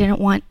it. I didn't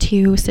want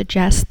to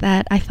suggest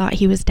that I thought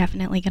he was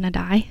definitely going to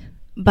die,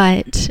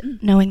 but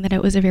knowing that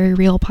it was a very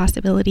real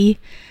possibility,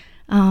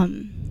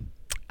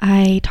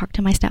 I talked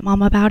to my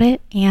stepmom about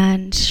it,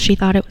 and she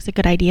thought it was a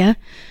good idea.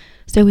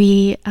 So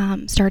we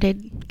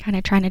started kind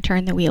of trying to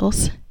turn the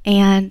wheels.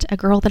 And a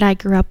girl that I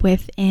grew up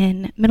with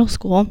in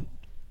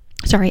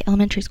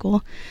elementary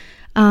school,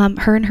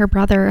 her and her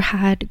brother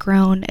had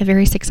grown a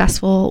very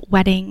successful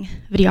wedding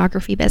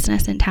videography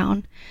business in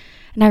town.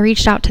 And I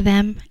reached out to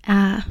them,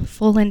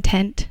 full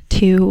intent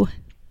to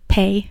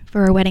pay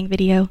for a wedding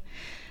video.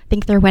 I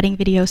think their wedding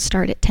videos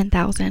start at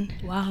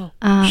 $10,000. Wow.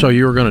 So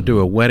you were going to do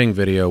a wedding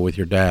video with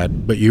your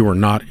dad, but you were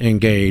not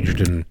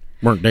engaged and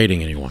weren't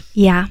dating anyone.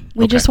 Yeah.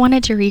 We just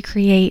wanted to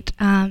recreate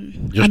a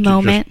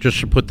moment.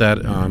 Just to put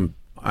that,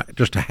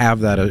 just to have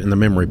that in the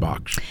memory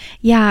box.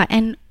 Yeah,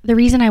 and the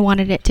reason I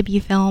wanted it to be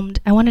filmed,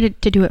 I wanted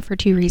it to do it for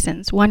two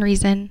reasons. One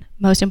reason,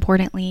 most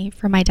importantly,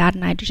 for my dad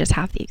and I to just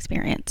have the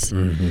experience.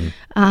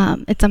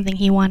 It's something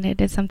he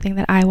wanted, it's something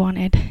that I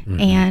wanted,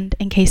 and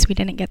in case we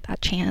didn't get that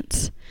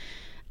chance.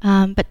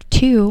 But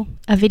two,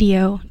 a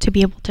video to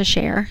be able to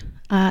share,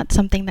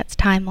 something that's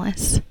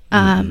timeless.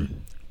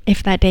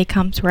 If that day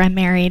comes where I'm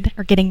married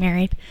or getting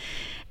married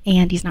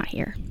and he's not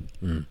here.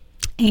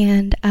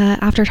 And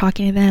after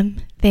talking to them,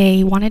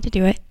 they wanted to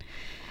do it,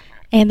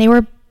 and they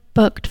were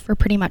booked for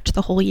pretty much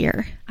the whole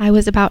year. I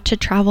was about to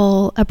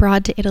travel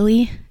abroad to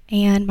Italy,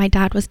 and my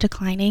dad was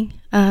declining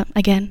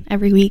again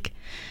every week.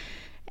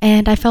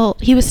 And I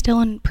felt he was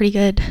still in pretty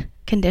good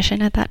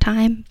condition at that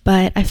time,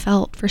 but I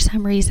felt for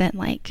some reason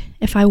like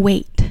if I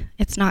wait,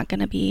 it's not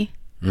going to be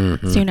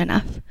soon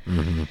enough.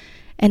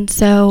 And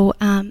so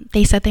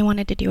they said they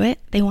wanted to do it.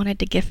 They wanted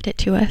to gift it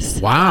to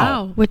us.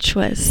 Wow. Which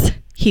was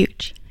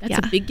huge. That's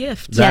a big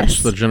gift.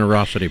 That's the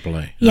generosity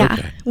play. Yeah.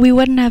 Okay. We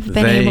wouldn't have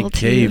been able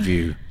to. They gave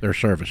you their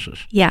services.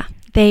 Yeah.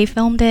 They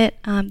filmed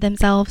it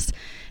themselves.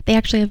 They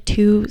actually have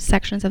two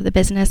sections of the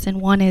business,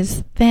 and one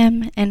is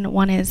them and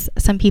one is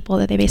some people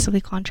that they basically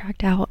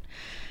contract out.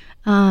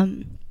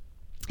 And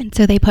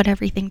so they put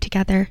everything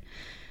together.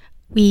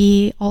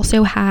 We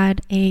also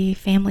had a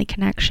family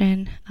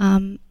connection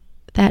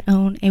that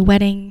own a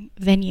wedding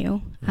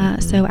venue,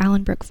 so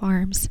Allenbrook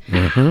Farms,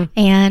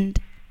 and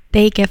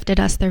they gifted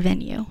us their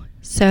venue.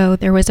 So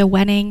there was a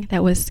wedding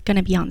that was going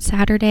to be on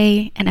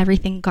Saturday, and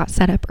everything got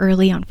set up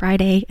early on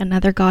Friday,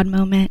 another God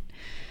moment,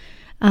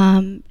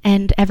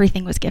 and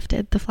everything was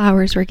gifted. The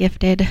flowers were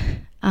gifted.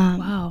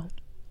 Wow.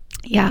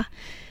 Yeah.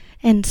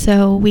 And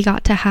so we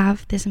got to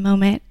have this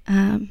moment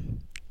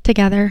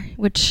together,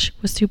 which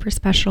was super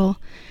special.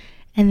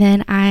 And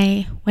then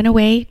I went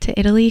away to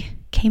Italy,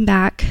 came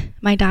back.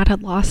 My dad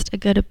had lost a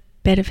good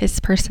bit of his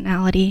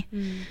personality.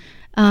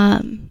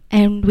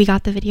 And we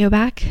got the video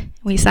back.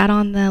 We sat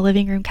on the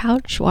living room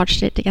couch,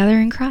 watched it together,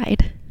 and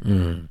cried.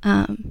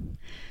 Yeah,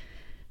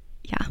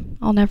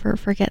 I'll never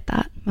forget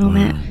that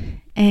moment. Wow.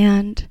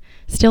 And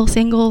still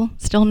single,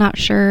 still not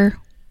sure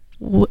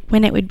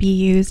when it would be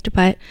used,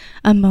 but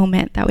a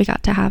moment that we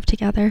got to have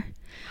together.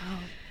 Wow.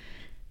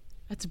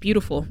 That's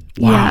beautiful.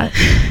 Wow.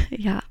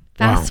 Yeah.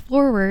 Fast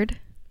forward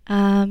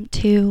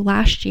to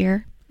last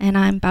year, and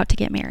I'm about to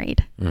get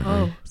married.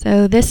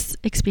 So this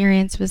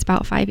experience was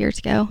about 5 years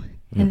ago.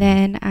 And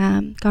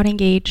then got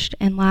engaged,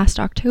 and last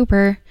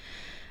October,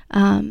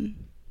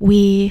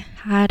 we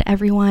had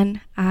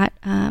everyone at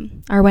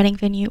our wedding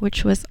venue,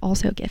 which was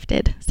also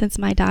gifted since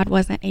my dad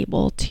wasn't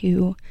able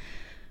to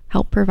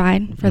help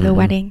provide for the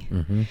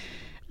wedding.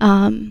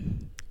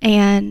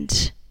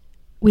 And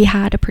we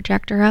had a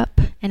projector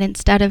up, and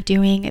instead of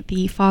doing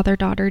the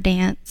father-daughter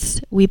dance,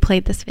 we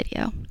played this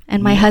video.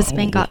 And my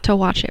husband got to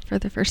watch it for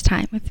the first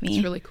time with me.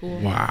 That's really cool.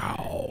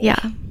 Wow. Yeah.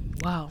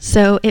 Wow.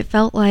 So it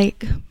felt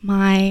like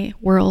my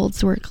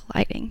worlds were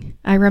colliding.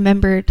 I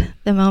remembered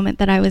the moment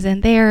that I was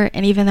in there,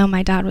 and even though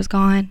my dad was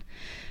gone,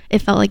 it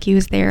felt like he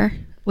was there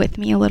with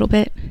me a little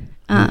bit.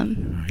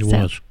 He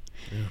was.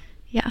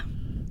 Yeah.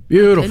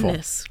 Beautiful.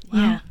 Goodness. Wow.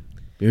 Yeah.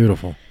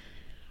 Beautiful.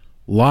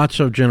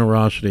 Lots of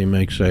generosity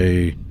makes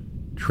a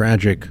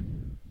tragic,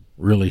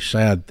 really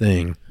sad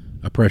thing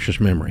a precious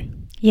memory.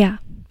 Yeah,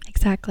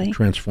 exactly.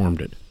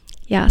 Transformed it.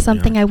 Yeah,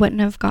 something I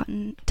wouldn't have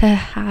gotten to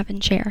have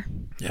and share.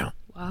 Yeah.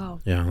 Wow.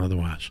 Yeah,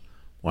 otherwise.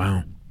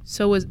 Wow.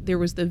 So there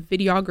was the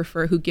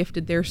videographer who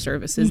gifted their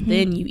services.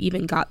 Then you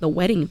even got the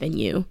wedding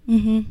venue.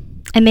 And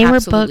they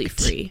absolutely were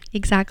booked. Free.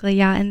 Exactly,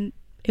 yeah. And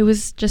it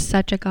was just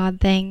such a God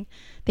thing.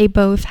 They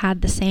both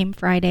had the same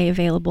Friday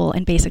available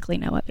and basically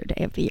no other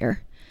day of the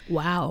year.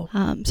 Wow.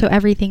 So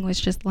everything was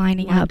just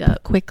lining up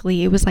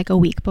quickly. It was like a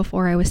week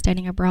before I was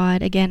studying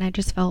abroad. Again, I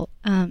just felt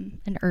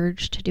an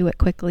urge to do it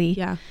quickly.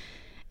 Yeah.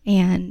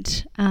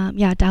 And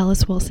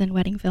Dallas Wilson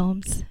Wedding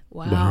Films.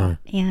 Wow.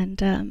 And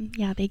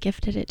they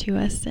gifted it to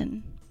us,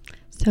 and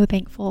so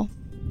thankful.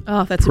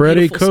 Oh, that's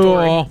pretty a beautiful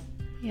cool. Story.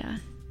 Yeah.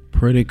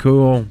 Pretty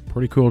cool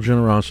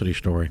generosity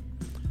story.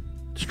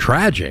 It's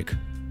tragic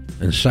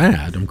and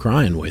sad. I'm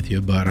crying with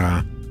you, but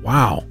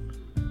wow.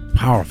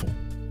 Powerful.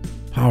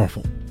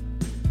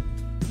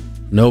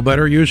 No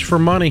better use for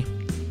money.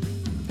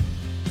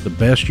 The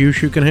best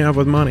use you can have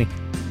with money.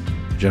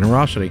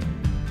 Generosity.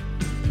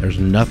 There's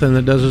nothing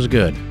that does as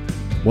good.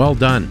 Well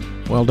done.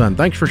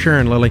 Thanks for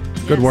sharing, Lily.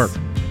 Good work.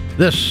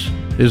 This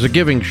is a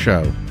giving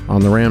show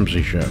on The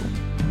Ramsey Show.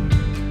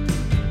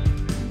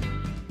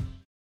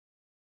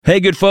 Hey,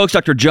 good folks,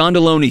 Dr. John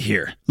Deloney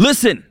here.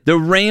 Listen, the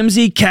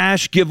Ramsey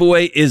Cash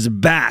Giveaway is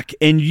back,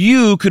 and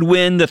you could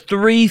win the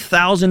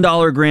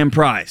 $3,000 grand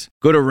prize.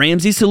 Go to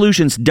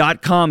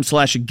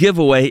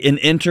RamseySolutions.com/giveaway and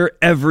enter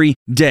every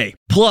day.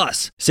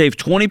 Plus, save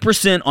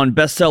 20% on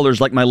bestsellers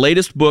like my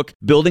latest book,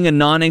 Building a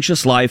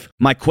Non-Anxious Life,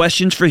 my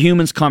Questions for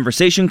Humans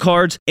conversation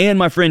cards, and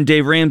my friend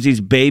Dave Ramsey's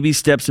Baby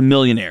Steps to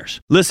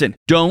Millionaires. Listen,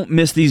 don't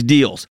miss these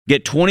deals.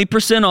 Get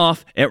 20%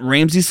 off at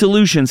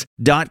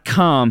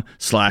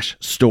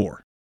RamseySolutions.com/store.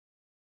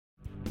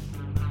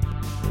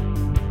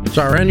 It's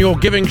our annual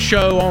giving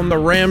show on The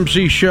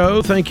Ramsey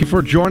Show. Thank you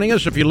for joining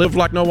us. If you live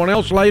like no one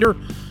else later,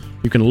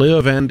 you can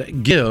live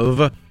and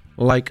give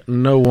like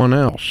no one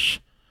else.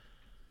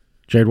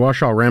 Jade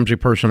Washaw, Ramsey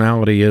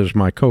Personality, is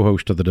my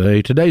co-host of the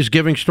day. Today's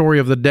giving story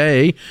of the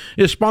day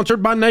is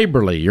sponsored by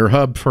Neighborly, your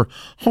hub for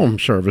home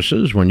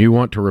services. When you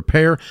want to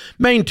repair,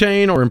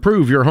 maintain, or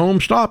improve your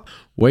home, stop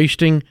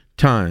wasting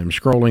time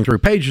scrolling through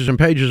pages and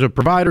pages of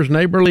providers.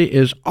 Neighborly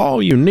is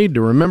all you need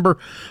to remember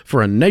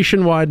for a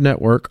nationwide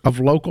network of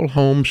local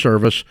home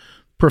service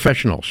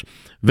professionals.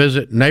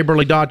 Visit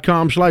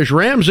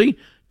neighborly.com/Ramsey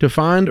to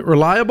find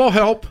reliable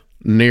help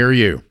near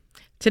you.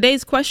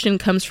 Today's question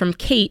comes from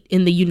Kate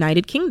in the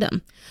United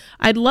Kingdom.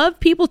 I'd love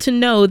people to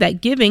know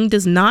that giving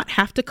does not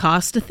have to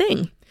cost a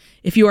thing.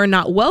 If you are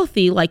not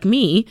wealthy like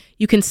me,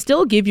 you can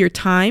still give your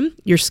time,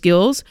 your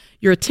skills,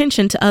 your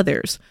attention to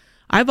others.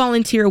 I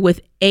volunteer with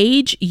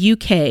Age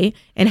UK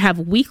and have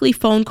weekly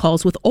phone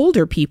calls with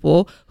older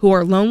people who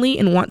are lonely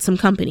and want some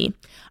company.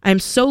 I am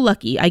so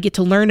lucky. I get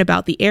to learn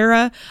about the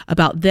era,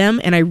 about them,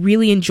 and I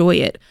really enjoy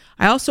it.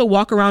 I also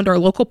walk around our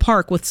local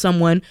park with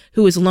someone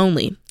who is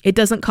lonely. It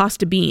doesn't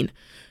cost a bean.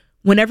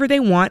 Whenever they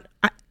want,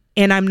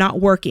 and I'm not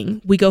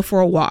working, we go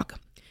for a walk.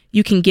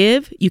 You can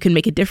give, you can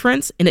make a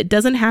difference, and it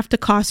doesn't have to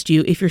cost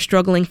you if you're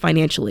struggling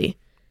financially.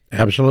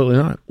 Absolutely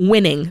not.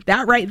 Winning.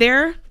 That right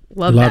there,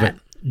 love that. It.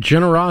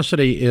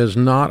 Generosity is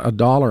not a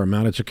dollar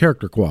amount. It's a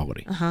character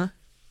quality.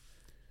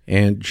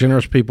 And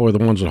generous people are the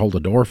ones that hold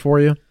the door for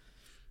you.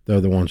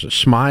 They're the ones that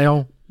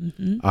smile.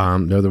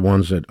 They're the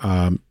ones that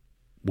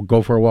will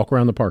go for a walk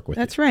around the park with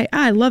you. That's right.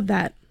 I love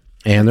that.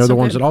 And they're the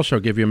ones that also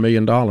give you $1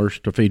 million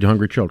to feed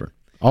hungry children.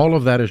 All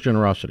of that is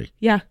generosity.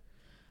 Yeah.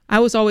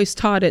 I was always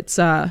taught it's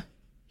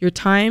your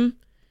time,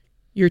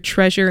 your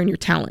treasure, and your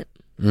talent.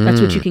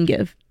 That's what you can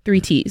give. 3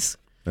 T's.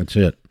 That's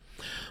it.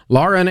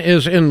 Lauren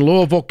is in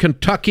Louisville,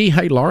 Kentucky.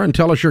 Hey, Lauren,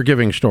 tell us your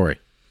giving story.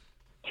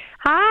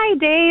 Hi,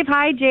 Dave.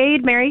 Hi,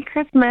 Jade. Merry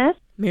Christmas.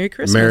 Merry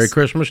Christmas. Merry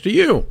Christmas to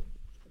you.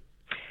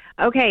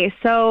 Okay,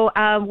 so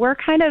we're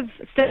kind of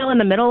still in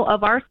the middle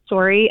of our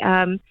story,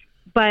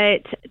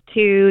 but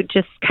to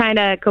just kind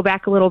of go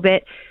back a little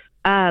bit,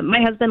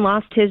 my husband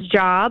lost his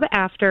job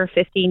after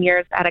 15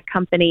 years at a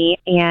company,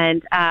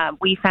 and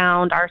we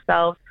found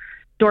ourselves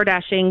door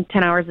dashing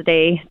 10 hours a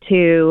day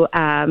to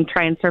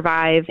try and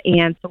survive.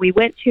 And so we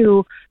went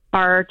to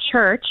our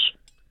church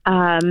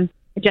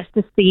just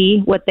to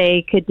see what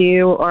they could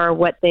do or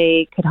what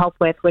they could help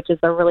with, which is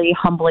a really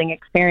humbling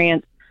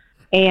experience.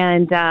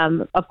 And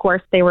of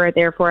course, they were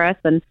there for us,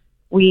 and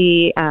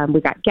we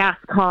got gas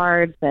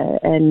cards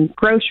and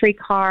grocery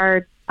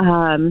cards.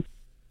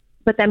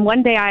 But then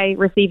one day I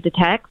received a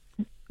text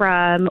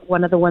from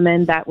one of the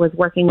women that was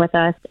working with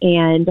us,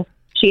 and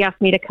she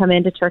asked me to come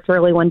into church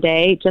early one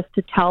day just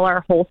to tell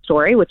our whole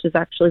story, which is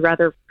actually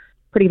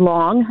pretty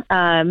long.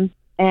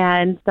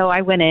 And so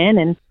I went in,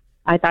 and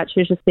I thought she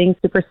was just being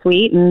super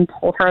sweet and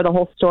told her the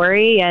whole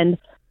story. And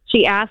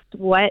she asked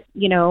what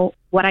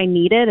I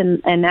needed.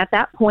 And at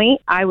that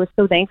point, I was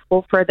so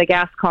thankful for the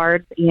gas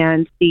cards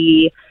and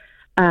the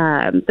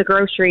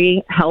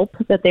grocery help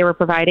that they were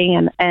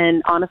providing.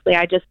 And honestly,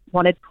 I just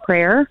wanted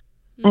prayer.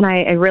 And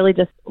I really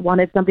just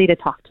wanted somebody to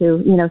talk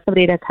to,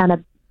 somebody to kind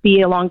of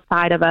be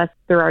alongside of us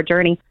through our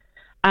journey.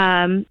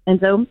 And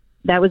so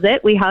that was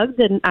it. We hugged,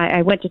 and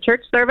I went to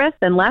church service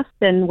and left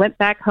and went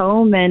back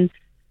home. And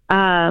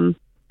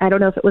I don't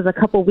know if it was a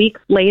couple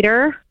weeks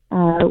later,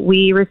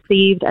 we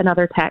received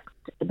another text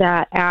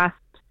that asked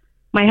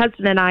my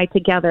husband and I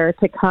together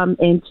to come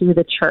into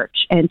the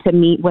church and to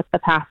meet with the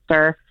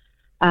pastor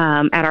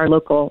at our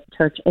local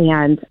church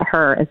and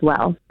her as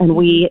well. And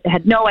we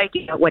had no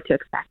idea what to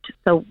expect.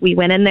 So we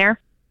went in there,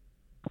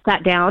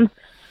 sat down,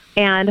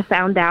 and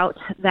found out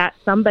that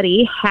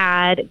somebody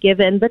had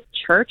given the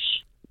church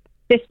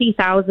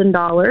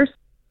 $50,000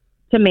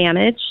 to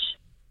manage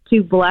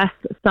to bless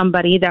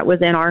somebody that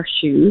was in our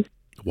shoes.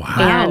 Wow.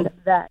 And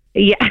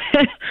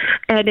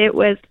and it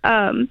was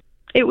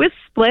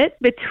split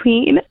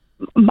between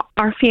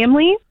our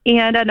family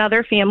and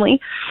another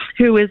family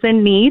who was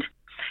in need.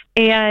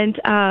 And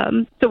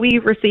so we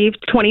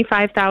received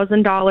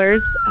 $25,000.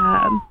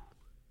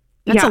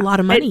 That's a lot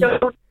of money.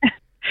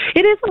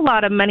 It is a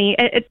lot of money.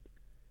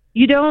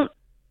 You don't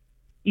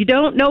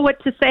know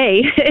what to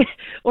say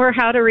or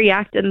how to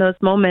react in those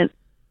moments.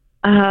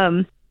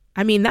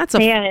 I mean, that's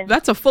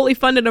a fully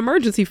funded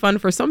emergency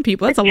fund for some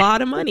people. That's a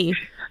lot of money.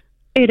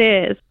 It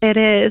is.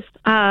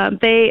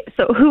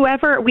 So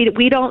whoever,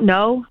 we don't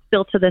know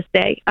still to this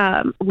day.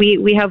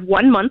 We have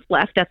 1 month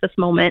left at this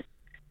moment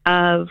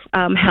of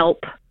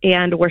help,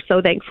 and we're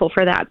so thankful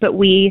for that. But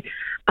we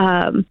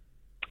don't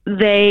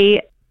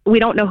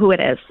know who it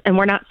is, and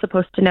we're not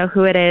supposed to know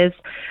who it is.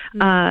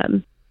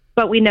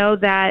 But we know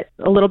that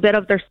a little bit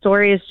of their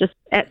story is just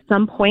at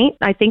some point,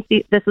 I think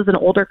this is an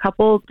older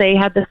couple. They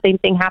had the same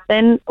thing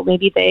happen.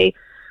 Maybe they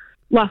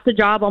lost a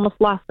job, almost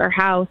lost their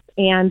house,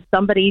 and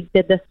somebody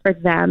did this for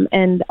them.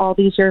 And all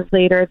these years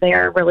later, they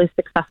are really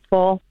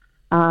successful.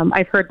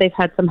 I've heard they've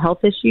had some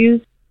health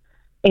issues,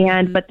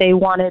 but they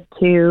wanted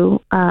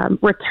to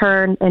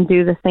return and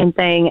do the same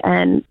thing.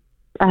 And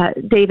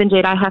Dave and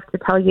Jade, I have to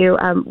tell you,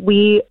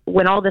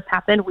 when all this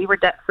happened, we were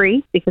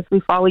debt-free because we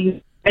follow you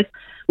guys.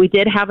 We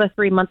did have a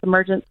 3-month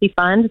emergency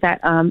fund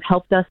that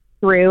helped us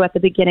through at the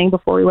beginning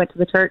before we went to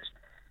the church.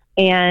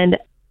 And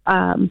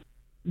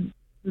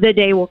the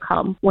day will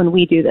come when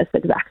we do this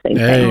exact same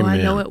thing. Oh, I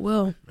know it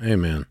will.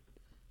 Amen.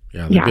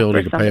 Yeah, the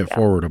ability to pay it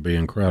forward will be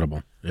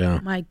incredible. Yeah.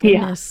 My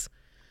goodness.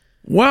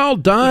 Yeah. Well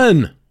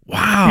done.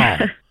 Wow.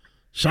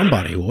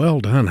 Somebody well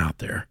done out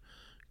there.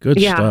 Good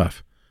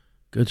stuff.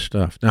 Good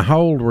stuff. Now, how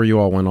old were you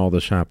all when all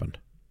this happened?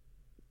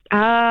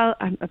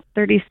 I'm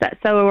 30,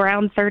 so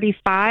around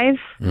 35.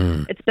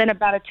 It's been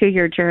about a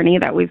 2-year journey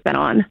that we've been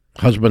on.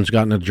 Husband's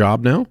gotten a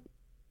job now?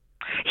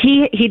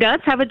 He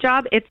does have a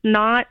job. It's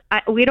not,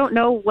 we don't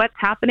know what's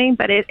happening,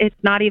 but it's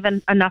not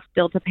even enough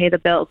still to pay the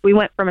bills. We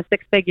went from a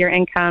 6-figure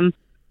income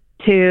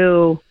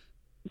to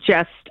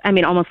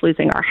almost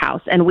losing our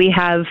house. And we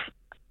have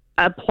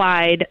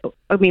applied,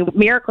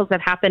 miracles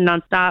have happened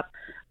nonstop.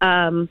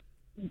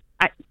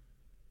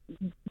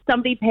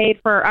 Somebody paid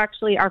for,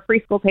 actually, our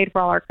preschool paid for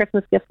all our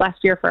Christmas gifts last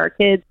year for our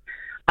kids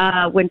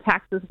when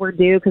taxes were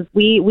due, because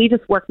we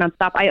just work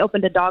nonstop. I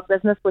opened a dog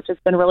business, which has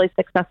been really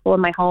successful in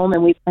my home,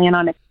 and we plan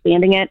on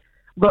expanding it,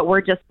 but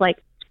we're just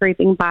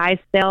scraping by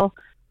still.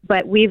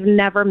 But we've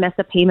never missed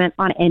a payment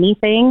on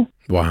anything.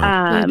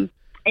 Wow.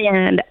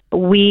 And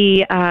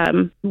we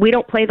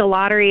don't play the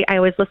lottery. I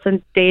always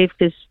listen, Dave,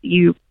 because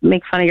you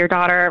make fun of your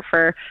daughter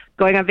for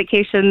going on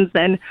vacations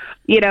and,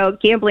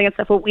 gambling and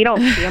stuff. Well, we don't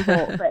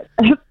gamble. But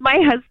my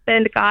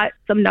husband got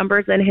some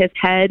numbers in his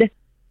head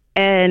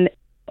and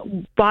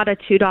bought a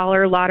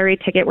 $2 lottery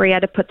ticket where he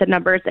had to put the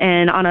numbers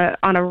in on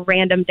a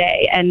random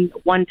day and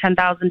won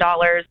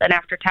 $10,000. And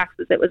after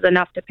taxes, it was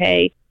enough to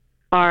pay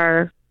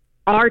our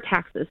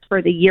taxes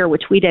for the year,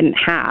 which we didn't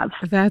have.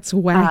 That's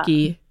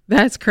wacky.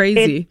 That's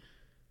crazy.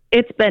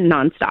 It's been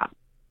nonstop.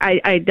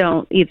 I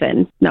don't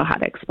even know how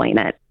to explain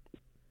it.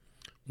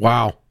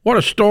 Wow. What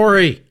a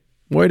story.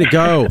 Way to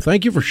go.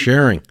 Thank you for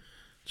sharing.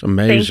 It's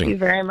amazing. Thank you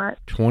very much.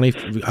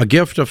 A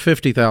gift of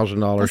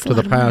 $50,000 to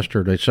the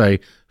pastor. They say,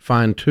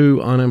 find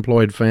 2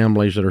 unemployed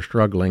families that are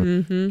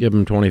struggling, give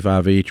them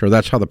 $25 each, or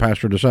that's how the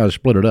pastor decided to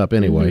split it up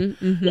anyway.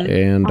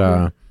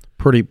 And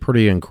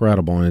pretty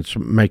incredible, and it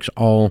makes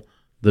all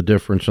the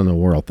difference in the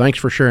world. Thanks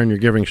for sharing your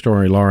giving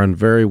story, Lauren.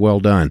 Very well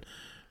done.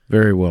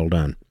 Very well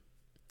done.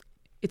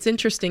 It's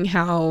interesting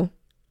how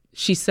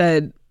she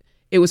said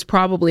it was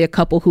probably a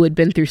couple who had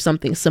been through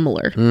something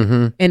similar.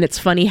 And it's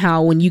funny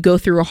how when you go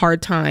through a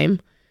hard time,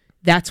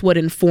 that's what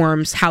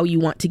informs how you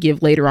want to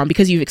give later on,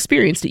 because you've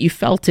experienced it, you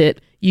felt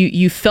it,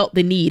 you felt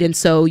the need, and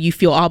so you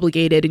feel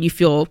obligated, and you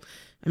feel,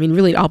 I mean,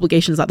 really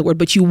obligation is not the word,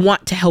 but you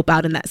want to help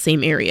out in that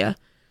same area.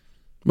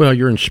 Well,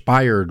 you're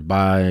inspired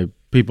by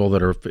people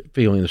that are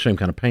feeling the same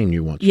kind of pain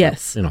you want.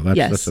 Yes.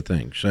 That's the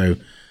thing. So,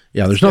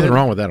 yeah, there's nothing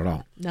wrong with that at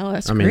all. No,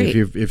 that's I mean,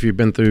 great. if you've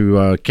been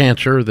through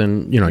cancer,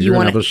 then you're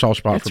going to have a soft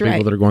spot for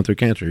people that are going through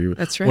cancer.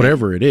 That's right.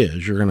 Whatever it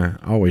is, you're going to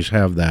always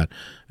have that,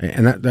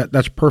 and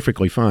that's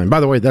perfectly fine. By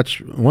the way, that's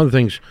one of the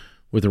things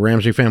with the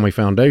Ramsey Family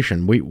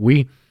Foundation.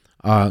 We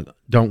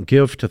don't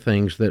give to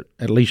things that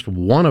at least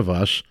one of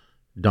us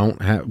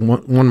don't have.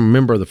 One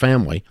member of the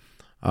family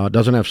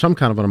doesn't have some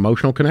kind of an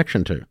emotional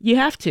connection to. You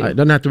have to. It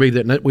doesn't have to be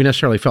that we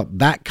necessarily felt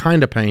that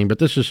kind of pain, but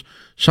this is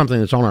something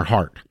that's on our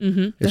heart.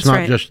 It's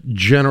not just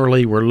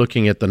generally we're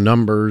looking at the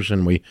numbers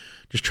and we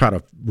just try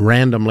to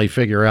randomly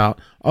figure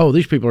out, oh,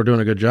 these people are doing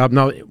a good job.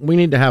 No, we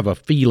need to have a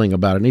feeling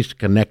about it. It needs to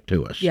connect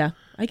to us. Yeah,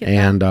 I get that.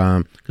 And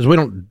because we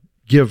don't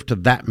give to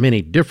that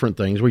many different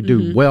things. We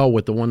do well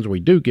with the ones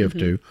we do give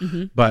to.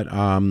 But,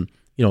 one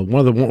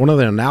of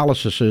the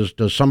analysis is,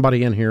 does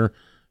somebody in here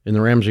in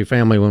the Ramsey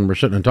family, when we're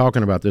sitting and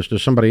talking about this,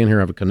 does somebody in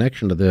here have a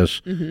connection to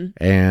this?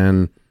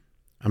 And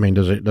I mean,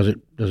 does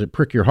it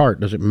prick your heart?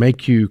 Does it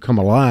make you come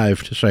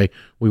alive to say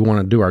we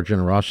want to do our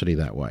generosity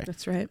that way?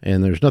 That's right.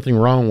 And there's nothing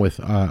wrong with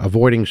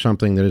avoiding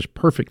something that is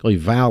perfectly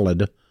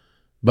valid,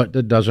 but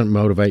that doesn't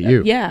motivate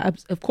you. Yeah,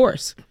 of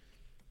course.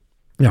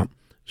 Yeah.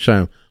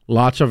 So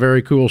lots of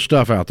very cool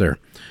stuff out there.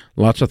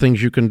 Lots of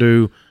things you can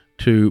do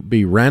to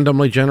be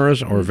randomly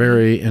generous or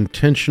very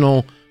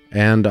intentional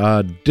and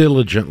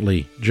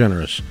diligently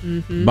generous.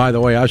 By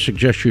the way, I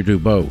suggest you do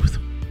both.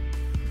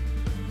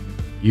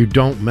 You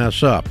don't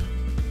mess up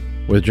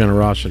with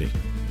generosity.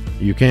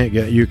 You can't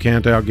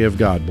outgive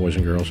God, boys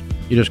and girls.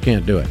 You just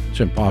can't do it.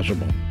 It's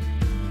impossible.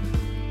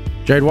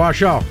 Jade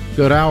Washoe,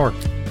 good hour.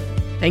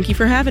 Thank you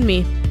for having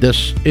me.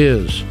 This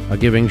is a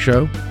giving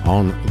show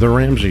on The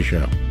Ramsey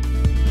Show.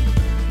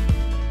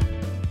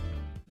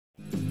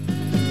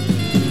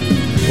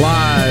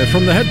 Live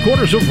from the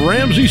headquarters of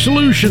Ramsey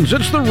Solutions,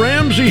 it's The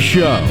Ramsey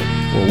Show,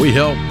 where we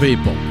help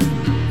people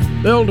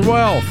build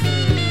wealth,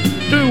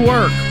 do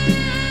work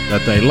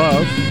that they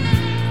love,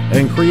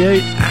 and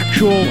create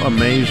actual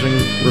amazing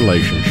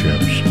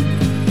relationships.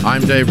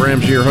 I'm Dave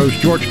Ramsey, your host.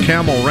 George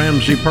Camel,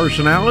 Ramsey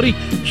personality,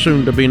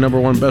 soon to be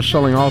 #1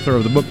 best-selling author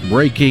of the book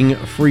Breaking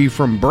Free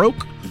from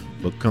Broke.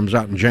 Book comes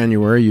out in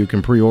January. You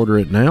can pre-order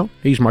it now.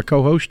 He's my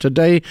co-host.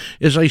 Today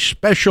is a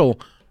special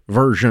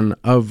version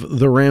of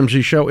The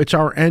Ramsey Show. It's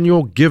our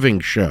annual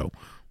giving show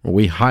where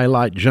we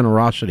highlight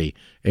generosity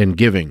and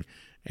giving.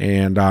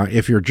 And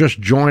if you're just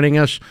joining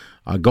us,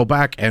 go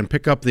back and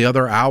pick up the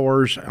other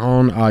hours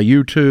on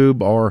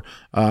YouTube or,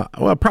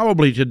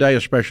 probably today,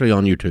 especially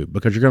on YouTube,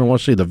 because you're going to want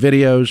to see the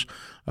videos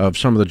of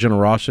some of the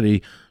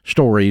generosity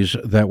stories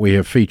that we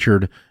have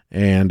featured,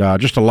 and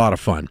just a lot of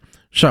fun.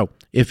 So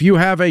if you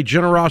have a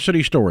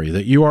generosity story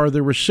that you are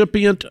the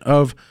recipient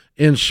of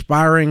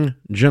inspiring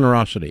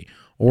generosity,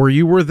 or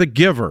you were the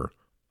giver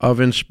of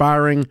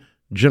inspiring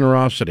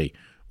generosity,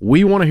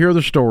 we want to hear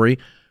the story,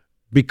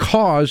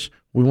 because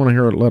we want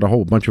to let a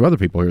whole bunch of other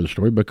people hear the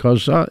story,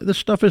 because this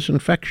stuff is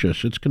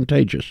infectious. It's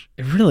contagious.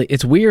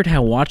 It's weird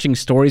how watching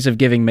stories of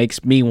giving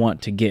makes me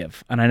want to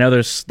give. And I know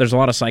there's a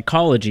lot of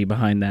psychology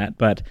behind that,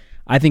 but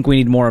I think we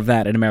need more of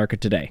that in America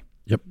today.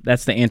 Yep.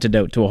 That's the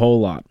antidote to a whole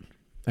lot.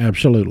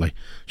 Absolutely.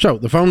 So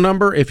the phone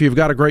number, if you've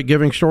got a great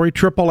giving story,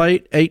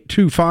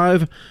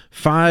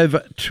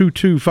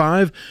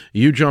 888-825-5225.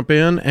 You jump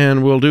in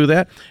and we'll do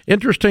that.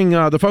 Interesting,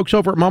 the folks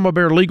over at Mama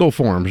Bear Legal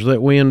Forms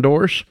that we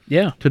endorse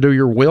to do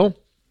your will,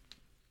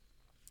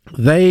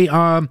 they,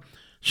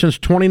 since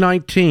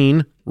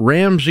 2019,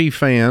 Ramsey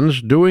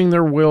fans doing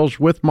their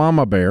wills with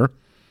Mama Bear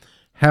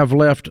have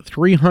left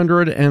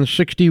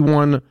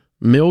 $361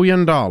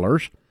 million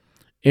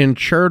in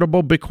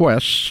charitable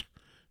bequests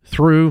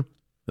through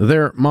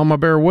their Mama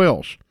Bear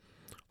wills.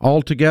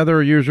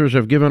 Altogether, users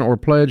have given or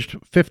pledged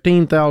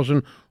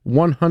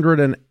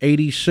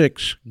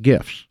 15,186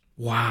 gifts.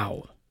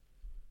 Wow.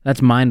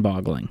 That's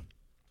mind-boggling.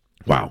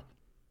 Wow.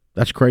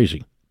 That's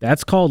crazy.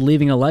 That's called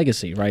leaving a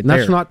legacy right there.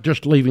 That's not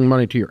just leaving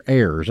money to your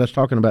heirs. That's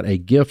talking about a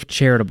gift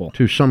charitable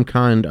to some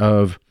kind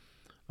of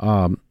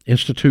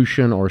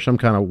institution or some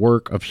kind of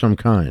work of some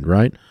kind,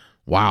 right?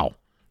 Wow.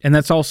 And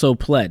that's also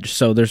pledged.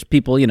 So there's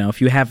people,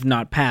 if you have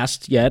not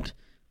passed yet,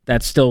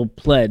 that's still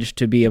pledged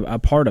to be a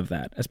part of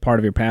that as part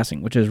of your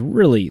passing, which is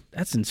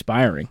that's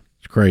inspiring.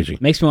 It's crazy.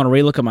 Makes me want to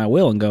relook at my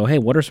will and go, hey,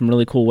 what are some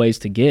really cool ways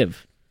to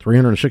give?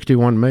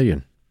 $361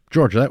 million.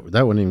 George, that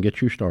wouldn't even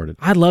get you started.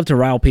 I'd love to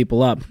rile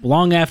people up.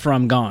 Long after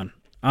I'm gone,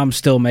 I'm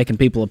still making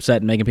people upset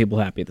and making people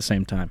happy at the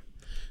same time.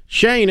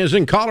 Shane is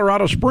in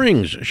Colorado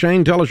Springs.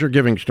 Shane, tell us your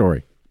giving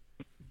story.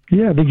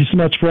 Yeah, thank you so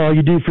much for all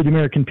you do for the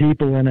American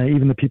people and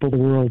even the people of the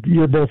world.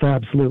 You're both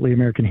absolutely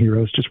American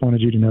heroes. Just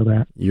wanted you to know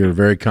that. You're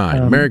very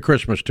kind. Merry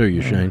Christmas to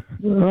you, Shane.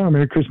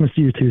 Merry Christmas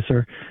to you too,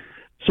 sir.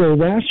 So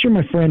last year,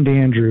 my friend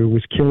Andrew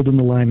was killed in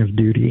the line of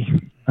duty.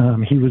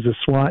 He was a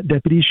SWAT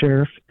deputy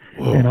sheriff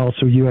and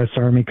also U.S.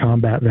 Army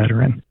combat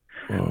veteran.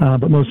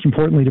 But most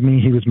importantly to me,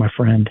 he was my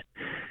friend.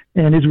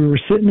 And as we were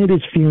sitting at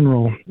his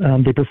funeral,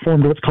 they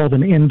performed what's called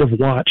an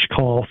end-of-watch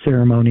call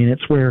ceremony, and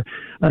it's where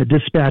a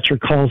dispatcher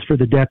calls for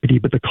the deputy,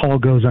 but the call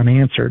goes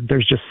unanswered.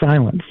 There's just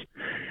silence.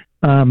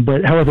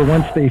 But however,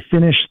 once they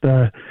finish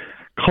the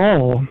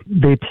call,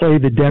 they play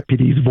the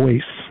deputy's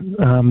voice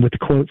with the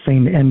quote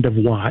saying "end of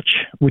watch,"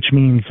 which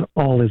means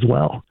all is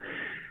well.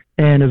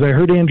 And as I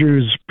heard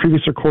Andrew's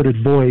previous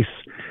recorded voice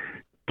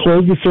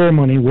close the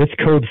ceremony with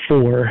code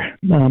 4,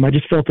 I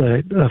just felt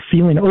a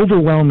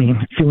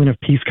overwhelming feeling of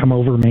peace come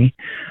over me.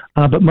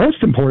 But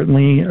most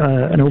importantly,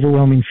 an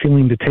overwhelming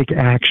feeling to take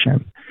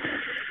action.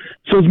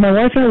 So as my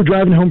wife and I were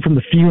driving home from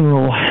the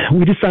funeral,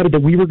 we decided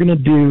that we were going to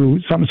do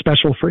something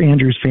special for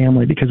Andrew's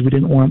family because we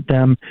didn't want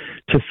them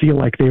to feel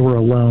like they were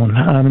alone.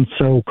 And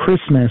so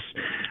Christmas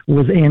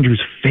was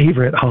Andrew's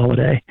favorite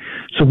holiday.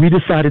 So we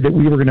decided that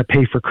we were going to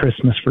pay for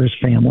Christmas for his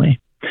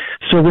family.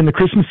 So when the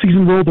Christmas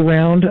season rolled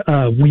around,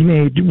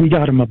 we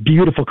got them a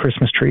beautiful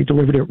Christmas tree,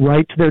 delivered it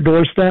right to their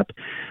doorstep.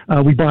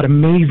 We bought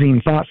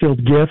amazing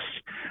thought-filled gifts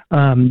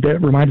that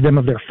reminded them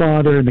of their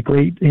father and the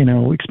great,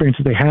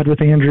 experiences they had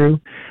with Andrew.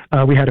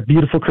 We had a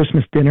beautiful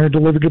Christmas dinner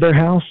delivered to their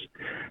house,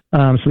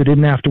 so they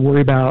didn't have to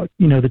worry about,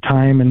 the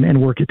time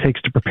and work it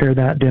takes to prepare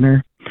that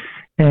dinner.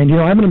 And,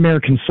 I'm an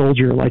American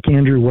soldier like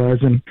Andrew was,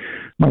 and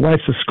my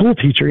wife's a school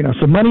teacher,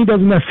 so money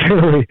doesn't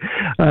necessarily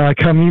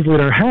come easily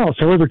at our house.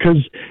 However,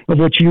 because of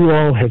what you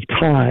all have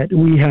taught,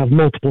 we have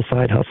multiple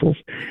side hustles.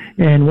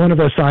 And one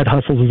of our side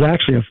hustles is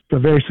actually a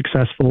very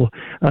successful,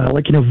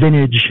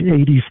 vintage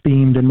 80s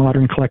themed and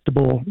modern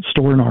collectible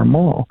store in our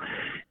mall.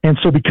 And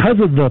so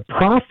because of the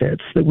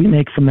profits that we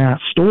make from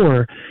that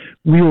store,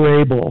 we were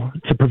able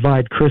to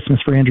provide Christmas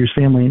for Andrew's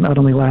family, not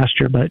only last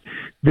year, but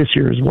this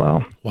year as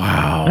well.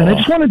 Wow. And I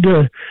just wanted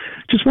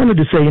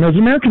to say, as an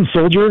American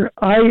soldier,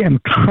 I am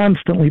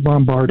constantly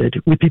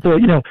bombarded with people,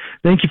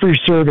 thank you for your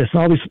service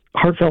and all these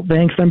heartfelt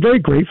thanks. I'm very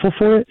grateful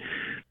for it.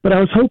 But I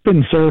was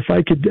hoping, sir, if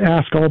I could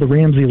ask all the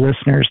Ramsey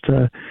listeners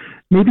to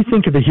maybe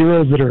think of the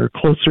heroes that are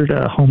closer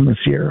to home this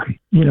year.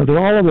 They're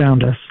all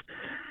around us.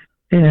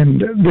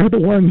 And they're the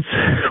ones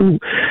who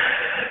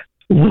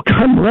will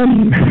come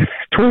running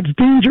towards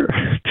danger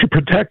to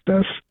protect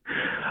us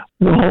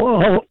while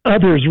all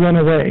others run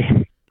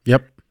away.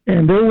 Yep.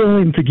 And they're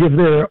willing to give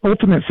their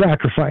ultimate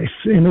sacrifice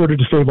in order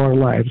to save our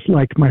lives,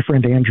 like my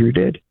friend Andrew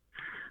did.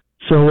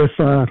 So if,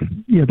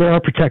 they're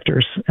our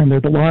protectors, and they're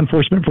the law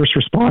enforcement first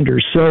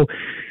responders. So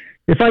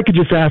if I could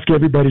just ask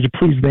everybody to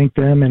please thank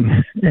them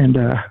and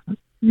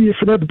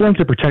for the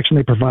blanket of protection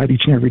they provide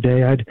each and every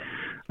day,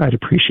 I'd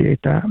appreciate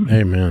that.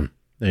 Amen.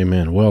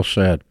 Amen. Well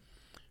said.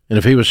 And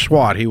if he was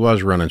SWAT, he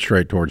was running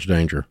straight towards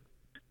danger.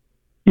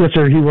 Yes,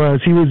 sir, he was.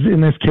 He was,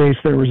 in this case,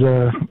 there was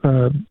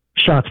a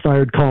shots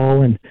fired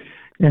call, and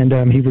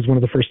he was one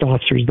of the first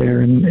officers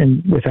there,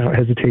 and without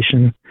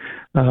hesitation,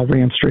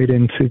 ran straight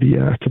into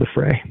the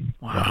fray.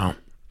 Wow.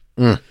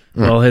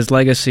 Well, his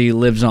legacy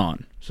lives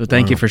on. So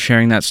thank you for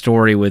sharing that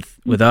story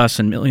with us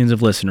and millions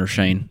of listeners,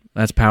 Shane.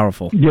 That's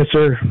powerful. Yes,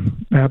 sir.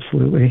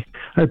 Absolutely.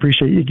 I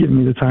appreciate you giving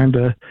me the time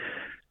to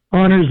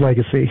honor his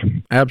legacy.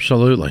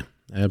 Absolutely.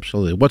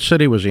 Absolutely. What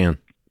city was he in?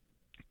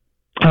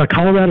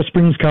 Colorado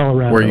Springs,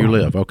 Colorado. Where you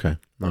live. Okay.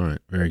 All right.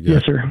 Very good.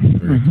 Yes, sir.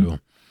 Very cool.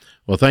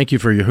 Well, thank you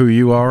for who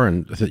you are,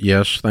 and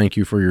yes, thank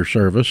you for your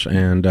service,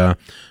 and but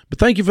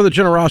thank you for the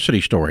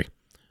generosity story.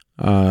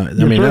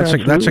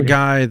 That's a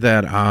guy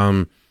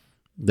that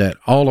that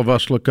all of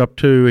us look up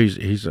to.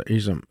 He's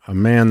a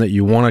man that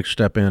you want to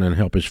step in and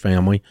help his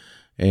family,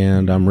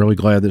 and I'm really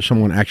glad that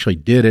someone actually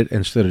did it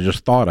instead of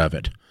just thought of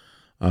it.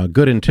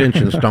 Good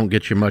intentions don't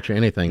get you much of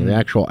anything. The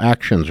actual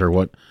actions are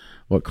what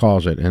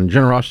cause it. And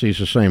generosity is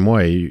the same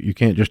way. You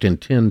can't just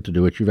intend to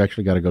do it. You've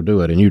actually got to go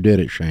do it. And you did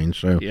it, Shane.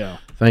 So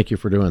thank you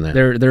for doing that.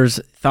 There's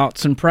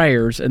thoughts and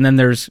prayers, and then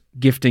there's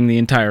gifting the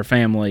entire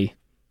family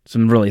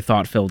some really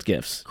thought-filled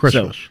gifts.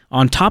 Christmas. So,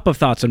 on top of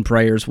thoughts and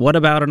prayers, what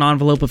about an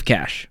envelope of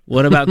cash?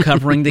 What about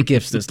covering the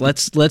gift list?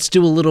 Let's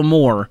do a little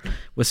more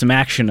with some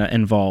action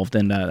involved.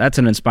 And that's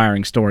an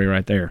inspiring story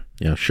right there.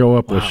 Yeah, show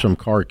up with some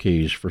car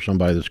keys for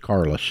somebody that's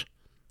carless.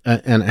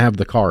 And have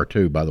the car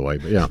too, by the way.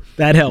 But yeah,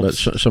 that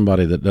helps. But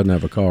somebody that doesn't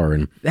have a car,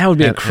 and that would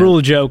be a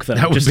cruel joke, though.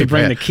 Just to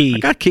bring the key. I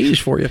got keys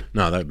for you.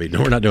 No,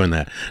 we're not doing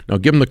that. No,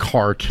 give them the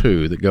car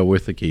too that go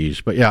with the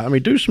keys. But yeah,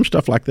 do some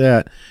stuff like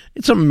that.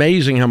 It's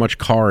amazing how much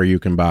car you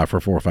can buy for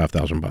 $4,000 or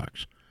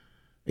 $5,000,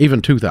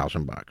 even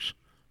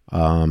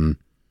 $2,000.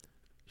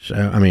 So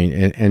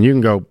and you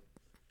can go,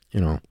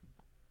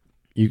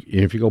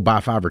 if you go buy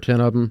 5 or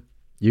 10 of them,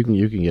 you can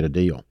get a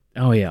deal.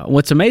 Oh, yeah.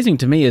 What's amazing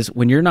to me is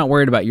when you're not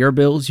worried about your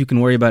bills, you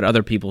can worry about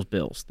other people's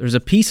bills. There's a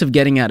piece of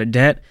getting out of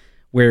debt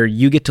where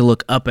you get to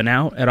look up and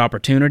out at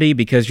opportunity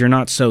because you're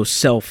not so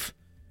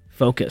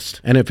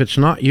self-focused. And if it's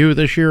not you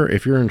this year,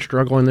 if you're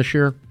struggling this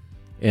year,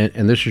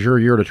 and this is your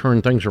year to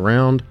turn things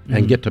around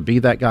and get to be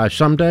that guy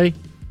someday,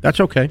 that's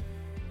okay.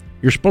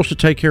 You're supposed to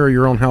take care of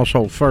your own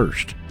household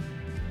first,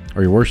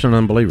 or you're worse than an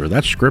unbeliever.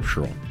 That's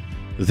scriptural.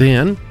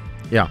 Then,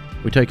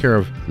 we take care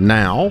of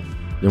now,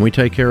 then we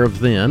take care of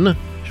then.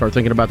 Start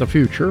thinking about the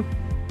future,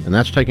 and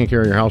that's taking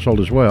care of your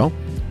household as well.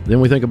 Then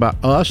we think about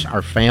us,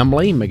 our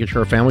family, making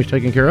sure our family's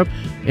taken care of,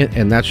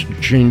 and that's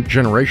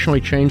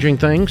generationally changing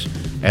things.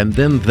 And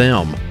then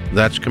them,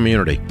 that's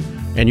community.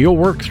 And you'll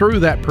work through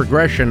that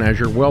progression as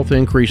your wealth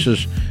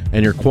increases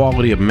and your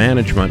quality of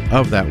management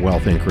of that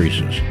wealth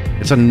increases.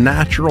 It's a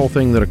natural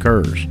thing that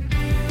occurs.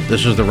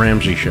 This is The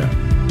Ramsey Show.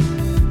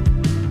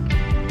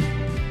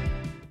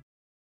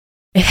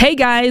 Hey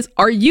guys,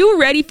 are you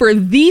ready for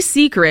the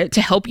secret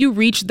to help you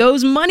reach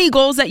those money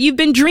goals that you've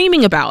been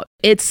dreaming about?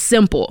 It's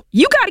simple.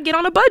 You got to get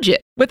on a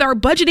budget. With our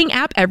budgeting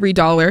app,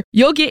 EveryDollar,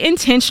 you'll get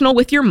intentional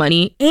with your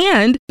money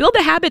and build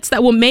the habits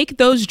that will make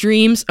those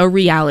dreams a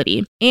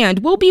reality. And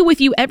we'll be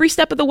with you every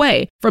step of the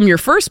way, from your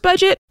first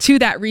budget to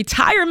that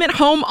retirement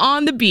home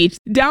on the beach.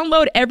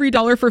 Download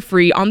EveryDollar for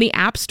free on the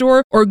App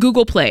Store or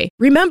Google Play.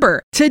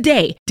 Remember,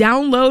 today,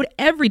 download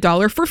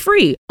EveryDollar for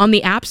free on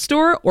the App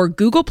Store or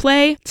Google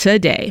Play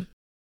today.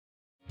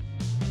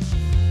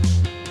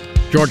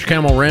 George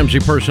Kamel, Ramsey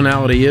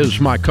Personality,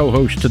 is my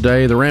co-host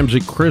today. The Ramsey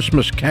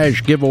Christmas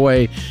Cash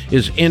Giveaway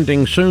is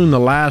ending soon. The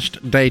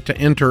last day to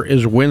enter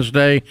is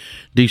Wednesday,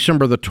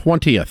 December the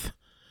 20th.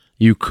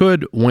 You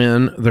could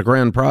win the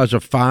grand prize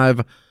of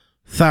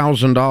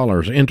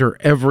 $5,000. Enter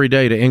every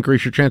day to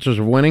increase your chances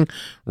of winning.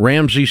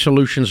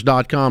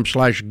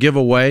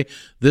 RamseySolutions.com/giveaway.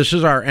 This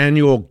is our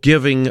annual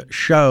giving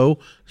show,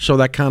 so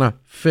that kind of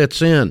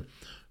fits in.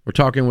 We're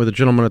talking with a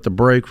gentleman at the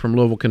break from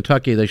Louisville,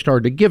 Kentucky. They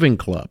started a giving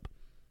club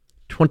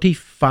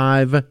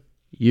 25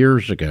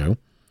 years ago.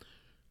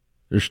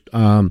 There's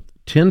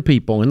 10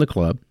 people in the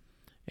club,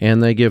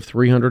 and they give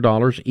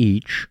 $300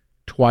 each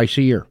twice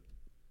a year.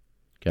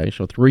 Okay,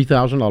 so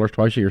 $3,000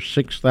 twice a year,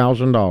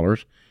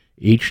 $6,000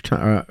 each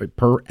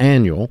per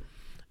annual,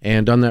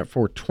 and done that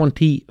for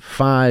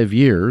 25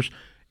 years.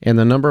 And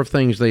the number of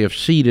things they have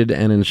seeded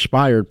and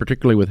inspired,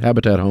 particularly with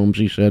Habitat Homes,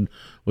 he said,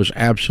 was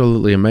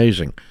absolutely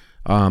amazing.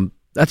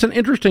 That's an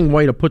interesting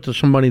way to put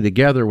some money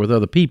together with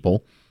other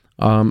people.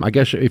 I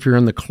guess if you're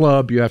in the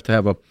club, you have to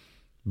have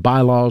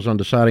bylaws on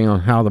deciding on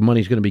how the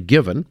money's going to be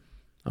given,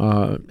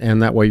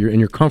 and that way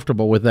you're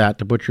comfortable with that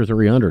to put your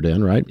 300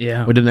 in, right?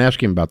 Yeah. We didn't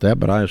ask him about that,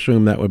 but I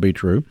assume that would be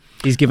true.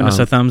 He's giving us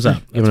a thumbs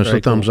up. Giving us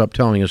a thumbs up,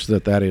 telling us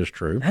that is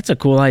true. That's a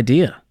cool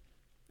idea.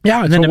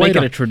 Yeah, and then to make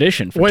it a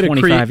tradition for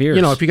 25 years.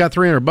 You know, if you got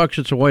 $300,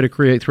 it's a way to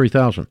create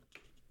 3,000.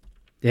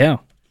 Yeah.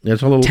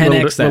 It's a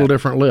little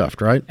different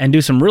lift, right? And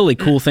do some really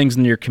cool things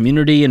in your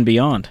community and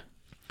beyond.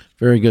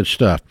 Very good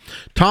stuff.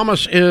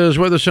 Thomas is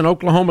with us in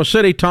Oklahoma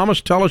City.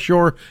 Thomas, tell us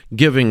your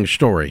giving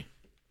story.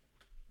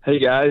 Hey,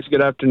 guys.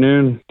 Good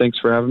afternoon. Thanks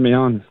for having me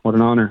on. What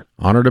an honor.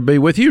 Honor to be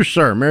with you,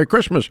 sir. Merry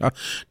Christmas.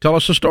 Tell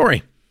us the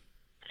story.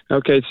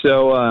 Okay,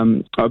 so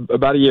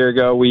about a year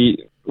ago, we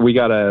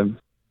had a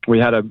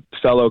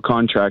fellow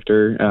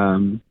contractor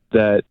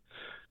that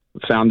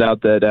found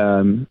out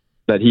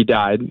that he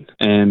died,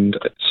 and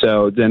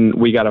so then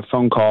we got a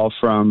phone call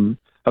from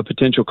a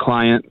potential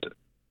client.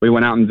 We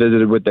went out and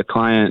visited with the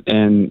client,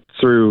 and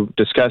through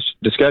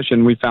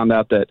discussion, we found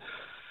out that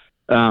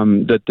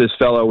this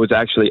fellow was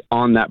actually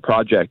on that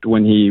project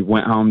when he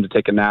went home to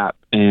take a nap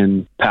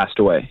and passed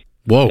away.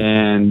 Whoa!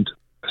 And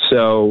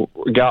so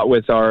we got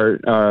with our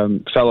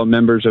fellow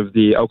members of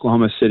the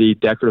Oklahoma City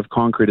Decorative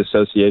Concrete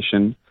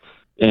Association,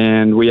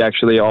 and we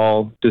actually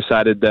all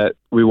decided that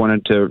we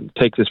wanted to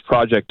take this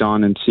project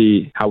on and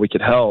see how we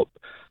could help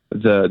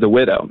the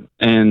widow.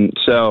 And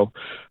so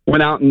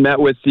went out and met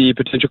with the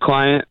potential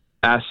client,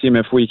 asked him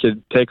if we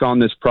could take on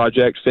this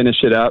project,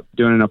 finish it up,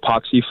 doing an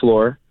epoxy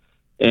floor,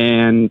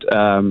 and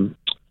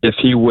if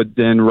he would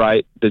then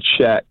write the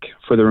check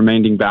for the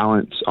remaining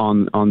balance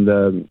on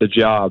the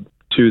job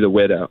to the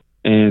widow.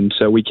 And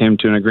so we came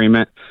to an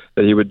agreement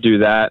that he would do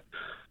that.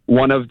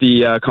 One of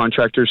the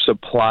contractors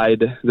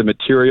supplied the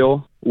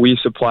material. We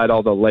supplied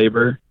all the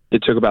labor.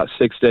 It took about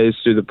 6 days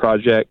to do the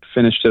project,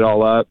 finished it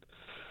all up.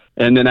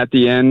 And then at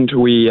the end,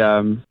 we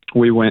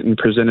went and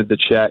presented the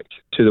check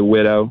to the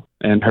widow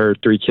and her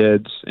 3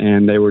 kids,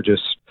 and they were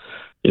just,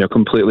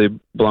 completely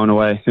blown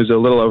away. It was a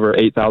little over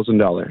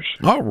 $8,000.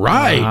 All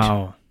right.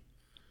 Wow.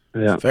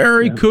 Yeah.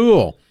 Very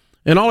cool.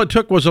 And all it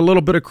took was a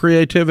little bit of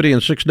creativity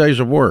and 6 days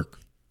of work.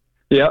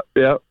 Yep.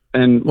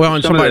 And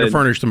somebody to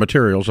furnish the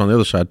materials on the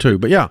other side too.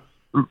 But yeah.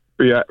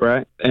 Yeah,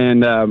 right.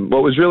 And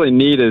what was really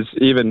neat is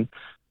even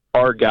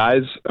our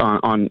guys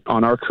on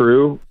our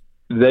crew,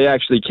 they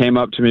actually came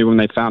up to me when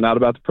they found out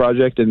about the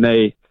project, and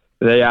they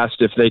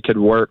asked if they could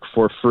work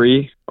for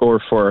free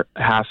or for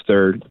half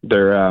their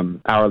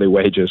hourly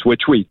wages,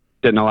 which we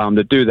didn't allow them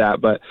to do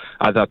that. But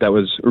I thought that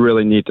was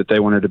really neat that they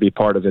wanted to be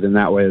part of it in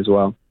that way as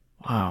well.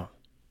 Wow.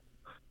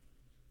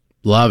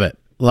 Love it.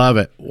 Love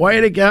it.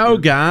 Way to go,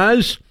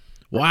 guys.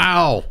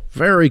 Wow.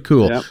 Very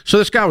cool. Yep. So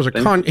this guy was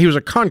he was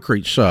a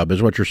concrete sub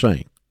is what you're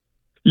saying.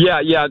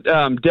 Yeah.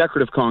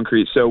 Decorative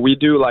concrete. So we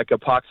do like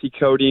epoxy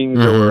coatings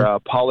or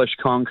polished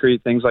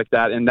concrete, things like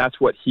that. And that's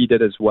what he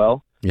did as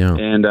well. Yeah.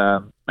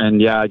 And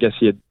yeah, I guess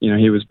he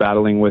was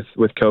battling with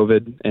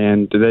COVID,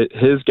 and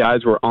his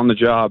guys were on the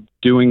job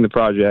doing the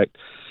project.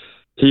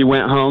 He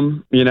went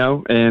home,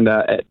 and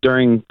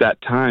during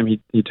that time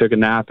he took a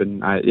nap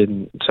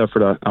and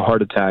suffered a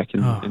heart attack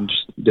and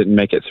just didn't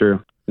make it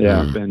through.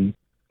 Yeah. And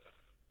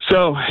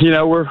so,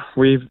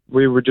 we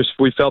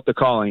felt the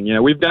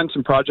calling. We've done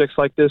some projects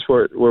like this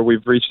where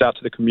we've reached out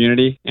to the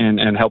community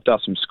and helped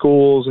out some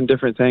schools and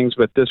different things.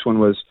 But this one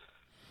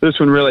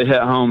really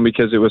hit home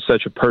because it was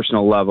such a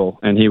personal level,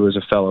 and he was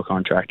a fellow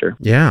contractor.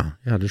 Yeah.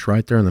 Just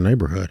right there in the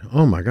neighborhood.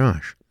 Oh my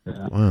gosh.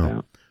 Yeah, wow.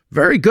 Yeah.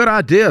 Very good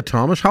idea,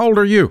 Thomas. How old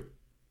are you?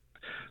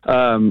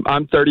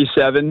 I'm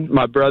 37.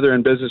 My brother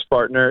and business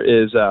partner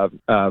is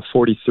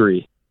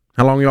 43.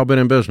 How long y'all been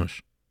in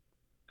business?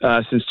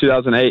 Since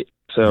 2008.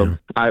 So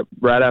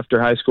right after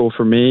high school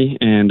for me,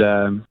 and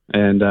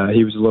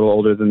he was a little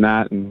older than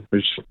that, and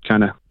we just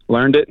kind of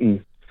learned it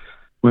and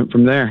went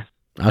from there.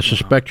 I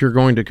suspect you're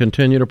going to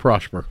continue to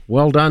prosper.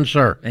 Well done,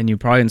 sir. And you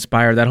probably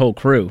inspired that whole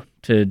crew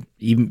to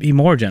even be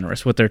more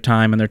generous with their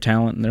time and their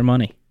talent and their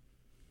money.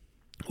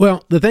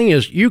 Well, the thing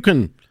is, you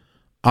can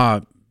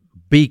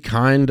be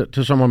kind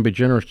to someone, be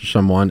generous to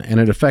someone, and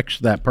it affects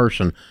that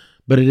person.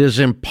 But it is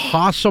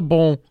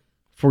impossible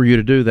for you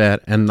to do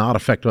that and not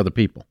affect other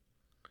people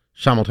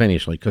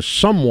simultaneously, because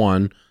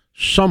someone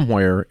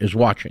somewhere is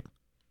watching,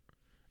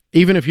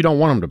 even if you don't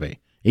want them to be,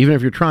 even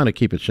if you're trying to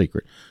keep it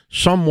secret.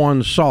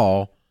 Someone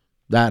saw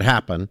that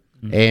happen,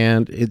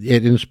 and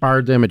it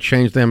inspired them, it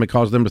changed them, it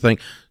caused them to think,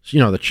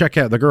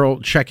 the girl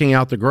checking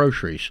out the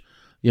groceries,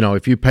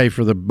 if you pay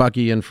for the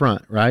buggy in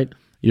front, right,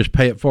 you just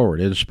pay it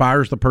forward. It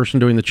inspires the person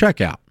doing the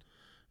checkout.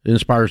 It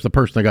inspires the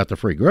person that got the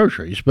free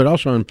groceries, but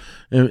also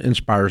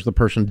inspires the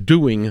person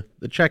doing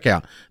the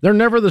checkout. They're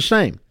never the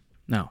same.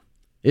 No.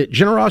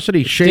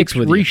 Generosity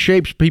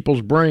reshapes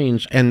people's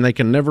brains, and they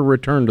can never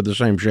return to the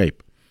same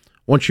shape.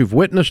 Once you've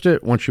witnessed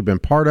it, once you've been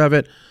part of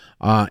it,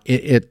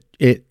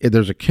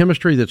 there's a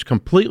chemistry that's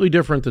completely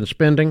different than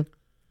spending,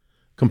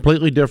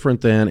 completely different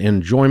than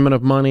enjoyment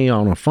of money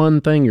on a fun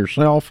thing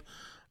yourself,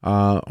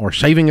 or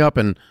saving up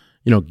and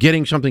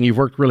getting something you've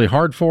worked really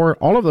hard for.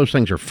 All of those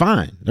things are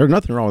fine. There's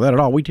nothing wrong with that at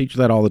all. We teach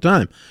that all the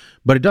time,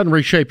 but it doesn't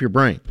reshape your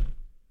brain.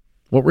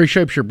 What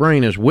reshapes your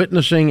brain is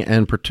witnessing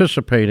and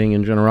participating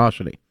in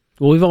generosity.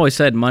 Well, we've always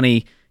said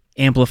money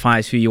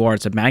amplifies who you are.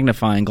 It's a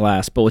magnifying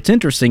glass. But what's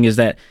interesting is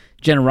that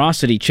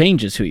generosity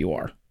changes who you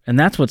are. And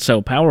that's what's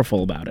so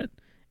powerful about it.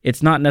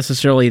 It's not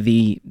necessarily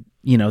the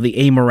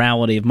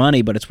amorality of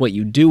money, but it's what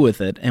you do with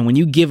it. And when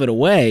you give it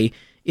away,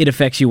 it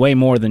affects you way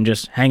more than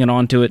just hanging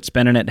on to it,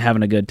 spending it,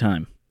 having a good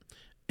time.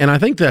 And I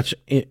think that's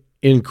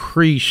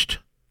increased.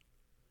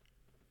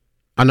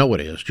 I know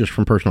it is, just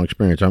from personal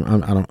experience. I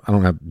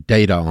don't have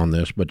data on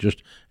this, but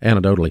just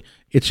anecdotally,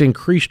 it's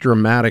increased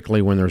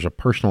dramatically when there's a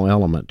personal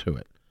element to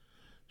it.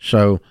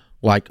 So,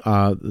 like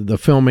the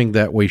filming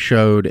that we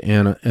showed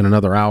in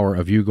another hour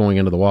of you going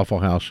into the Waffle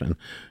House and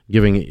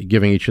giving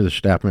each of the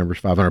staff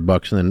members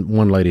 $500, and then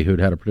one lady who'd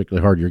had a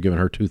particularly hard year, giving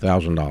her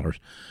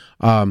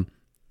 $2,000.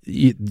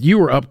 You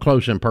were up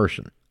close in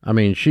person. I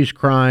mean, she's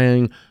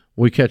crying.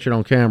 We catch it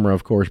on camera,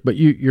 of course, but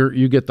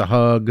you get the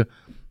hug.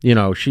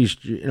 She's,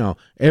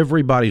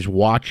 everybody's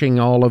watching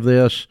all of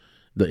this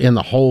in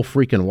the whole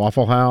freaking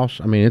Waffle House.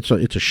 I mean, it's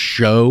a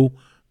show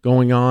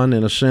going on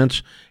in a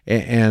sense.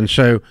 And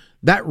so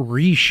that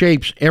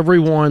reshapes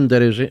everyone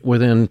that is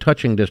within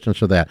touching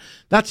distance of that.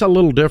 That's a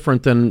little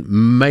different than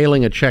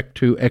mailing a check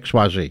to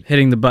XYZ.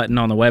 Hitting the button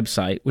on the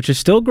website, which is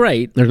still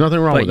great. There's nothing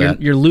wrong with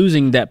that. You're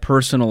losing that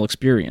personal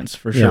experience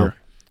for sure.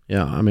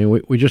 Yeah, I mean,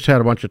 we just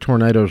had a bunch of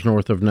tornadoes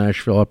north of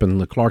Nashville, up in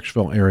the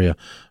Clarksville area,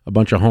 a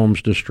bunch of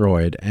homes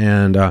destroyed.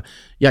 And,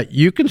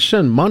 you can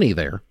send money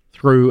there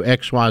through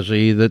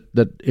XYZ,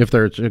 that if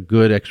there's a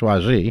good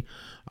XYZ.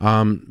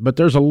 But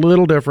there's a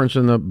little difference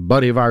in the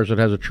buddy of ours that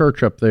has a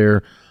church up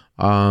there,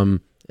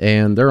 and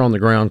they're on the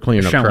ground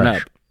cleaning up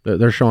trash.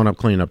 They're showing up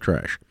cleaning up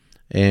trash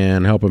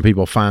and helping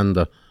people find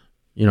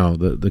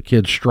the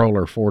kid's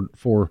stroller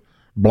four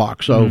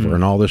blocks over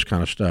and all this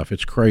kind of stuff.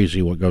 It's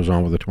crazy what goes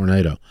on with a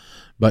tornado.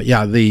 But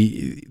yeah,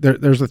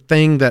 there's a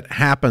thing that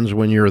happens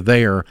when you're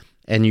there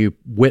and you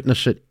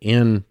witness it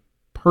in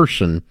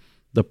person,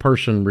 the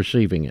person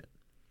receiving it,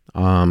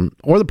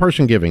 or the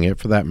person giving it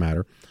for that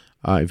matter.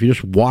 If you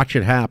just watch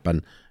it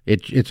happen,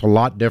 it's a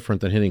lot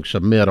different than hitting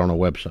submit on a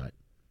website.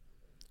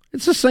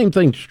 It's the same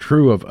thing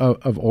true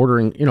of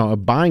ordering,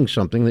 of buying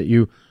something that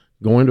you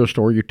go into a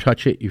store, you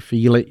touch it, you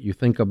feel it, you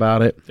think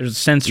about it. There's a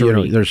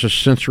sensory. There's a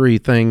sensory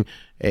thing,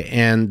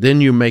 and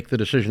then you make the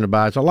decision to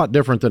buy. It's a lot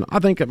different than, I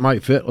think it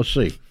might fit, let's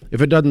see.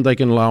 If it doesn't, they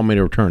can allow me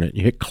to return it.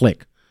 You hit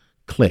click,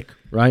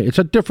 right? It's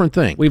a different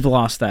thing. We've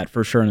lost that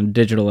for sure in a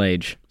digital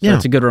age. So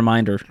it's a good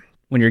reminder.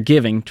 when you're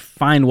giving,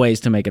 find ways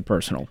to make it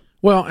personal.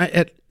 Well,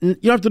 you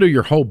don't have to do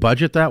your whole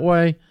budget that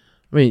way.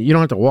 I mean, you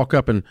don't have to walk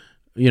up and,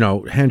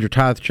 hand your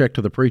tithe check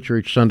to the preacher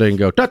each Sunday and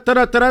go,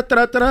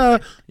 da-da-da-da-da-da-da.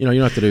 You don't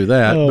have to do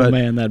that. Oh, but,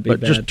 man, that'd be But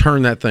bad. just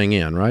turn that thing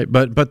in, right?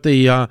 But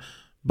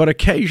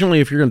occasionally,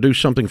 if you're going to do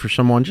something for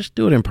someone, just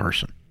do it in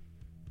person.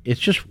 It's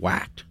just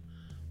whacked.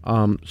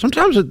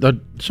 Sometimes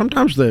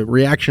the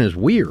reaction is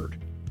weird.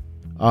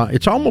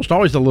 It's almost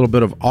always a little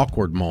bit of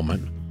awkward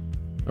moment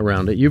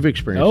around it. You've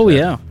experienced that.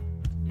 Yeah.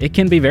 It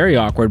can be very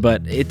awkward,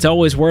 but it's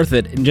always worth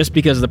it. And just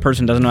because the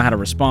person doesn't know how to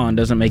respond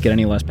doesn't make it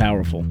any less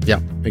powerful. Yeah,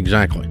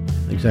 exactly.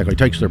 It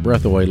takes their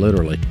breath away,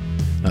 literally.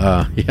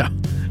 Yeah,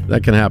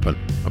 that can happen.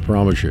 I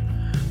promise you.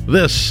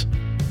 This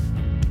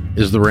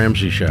is The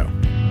Ramsey Show.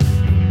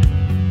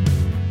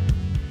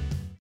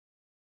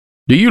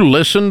 Do you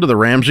listen to The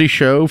Ramsey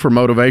Show for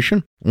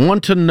motivation?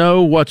 Want to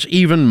know what's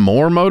even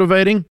more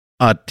motivating?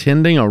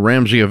 Attending a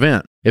Ramsey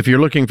event. If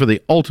you're looking for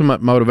the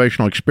ultimate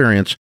motivational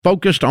experience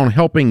focused on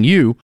helping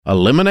you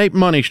eliminate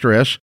money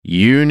stress,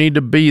 you need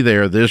to be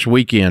there this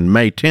weekend,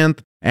 May 10th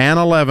and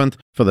 11th,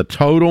 for the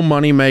Total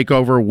Money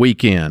Makeover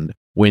Weekend.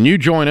 When you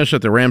join us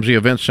at the Ramsey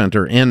Event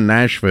Center in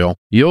Nashville,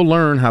 you'll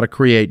learn how to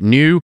create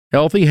new,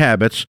 healthy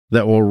habits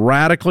that will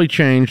radically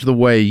change the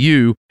way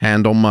you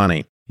handle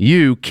money.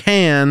 You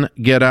can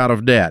get out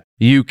of debt.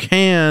 You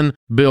can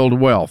build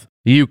wealth.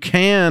 You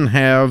can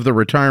have the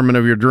retirement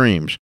of your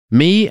dreams.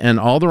 Me and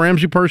all the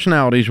Ramsey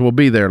personalities will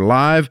be there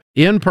live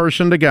in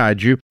person to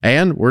guide you,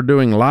 and we're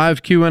doing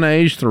live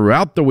Q&As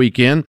throughout the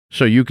weekend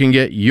so you can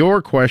get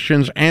your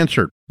questions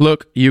answered.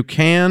 Look, you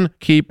can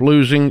keep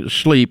losing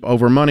sleep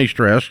over money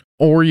stress,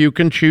 or you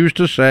can choose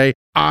to say,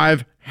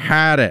 I've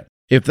had it.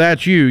 If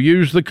that's you,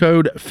 use the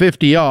code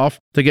 50OFF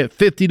to get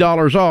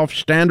 $50 off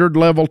standard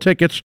level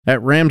tickets at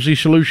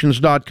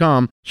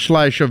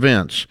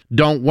RamseySolutions.com/events.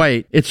 Don't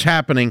wait. It's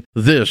happening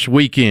this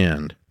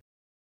weekend.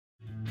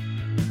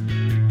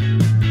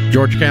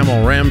 George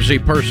Kamel, Ramsey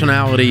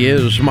Personality,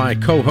 is my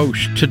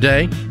co-host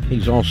today.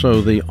 He's also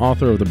the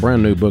author of the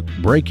brand new book,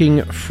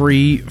 Breaking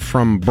Free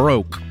from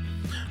Broke.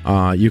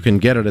 You can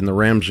get it in the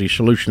Ramsey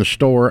Solutions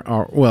store,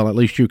 or, well, at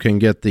least you can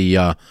get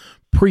the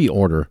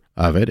pre-order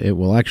of it. It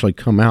will actually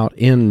come out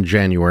in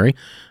January.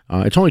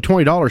 It's only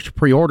 $20 to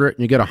pre-order it,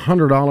 and you get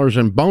 $100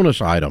 in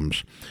bonus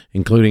items,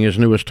 including his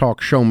newest talk,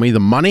 Show Me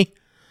the Money.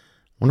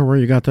 Wonder where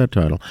you got that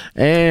title.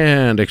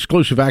 And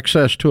exclusive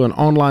access to an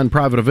online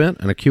private event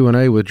and a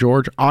Q&A with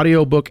George,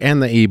 audiobook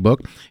and the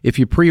ebook. If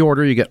you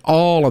pre-order, you get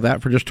all of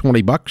that for just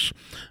 $20.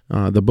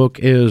 The book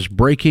is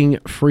Breaking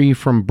Free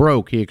from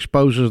Broke. He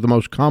exposes the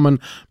most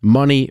common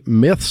money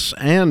myths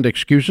and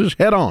excuses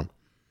head on,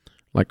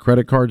 like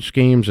credit card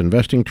schemes,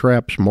 investing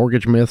traps,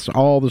 mortgage myths,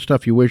 all the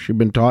stuff you wish you'd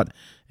been taught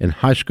in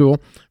high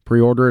school.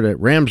 Pre-order it at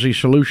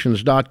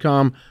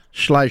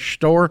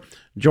RamseySolutions.com/store.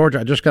 George,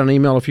 I just got an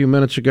email a few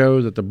minutes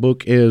ago that the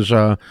book is,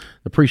 the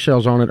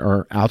pre-sales on it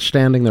are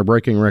outstanding. They're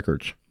breaking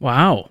records.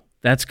 Wow.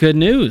 That's good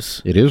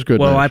news. It is good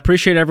news. Well, I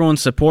appreciate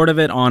everyone's support of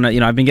it.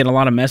 I've been getting a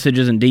lot of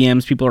messages and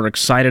DMs. People are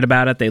excited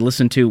about it.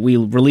 We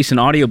release an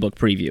audiobook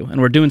preview, and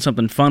we're doing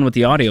something fun with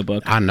the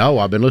audiobook. I know.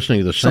 I've been listening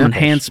to the some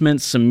samples.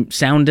 enhancements, some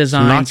sound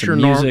design,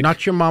 some music.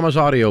 Not your mama's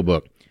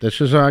audiobook.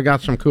 This is got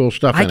some cool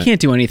stuff in it. I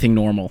can't do anything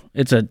normal.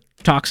 It's a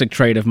toxic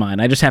trait of mine.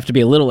 I just have to be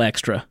a little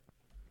extra.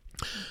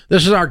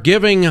 This is our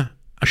giving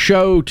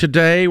show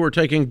today. We're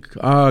taking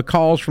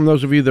calls from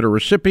those of you that are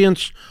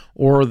recipients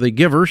or the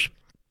givers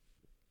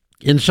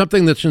in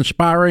something that's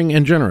inspiring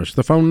and generous.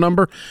 The phone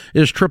number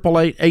is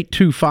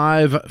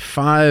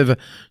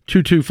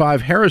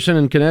 888-825-5225. Harrison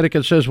in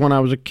Connecticut says, when I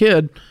was a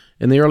kid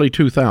in the early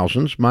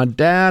 2000s, my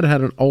dad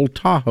had an old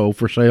Tahoe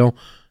for sale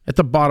at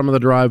the bottom of the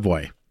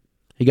driveway.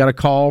 He got a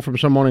call from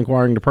someone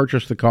inquiring to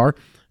purchase the car.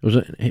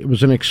 It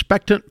was an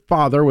expectant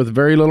father with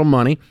very little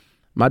money.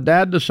 My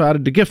dad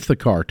decided to gift the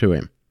car to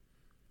him.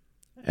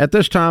 At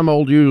this time,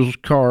 old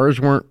used cars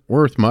weren't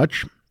worth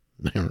much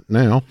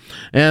now,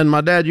 and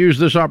my dad used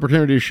this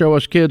opportunity to show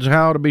us kids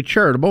how to be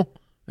charitable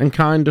and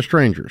kind to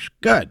strangers.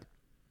 Good.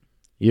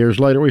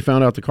 Years later, we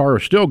found out the car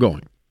was still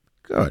going.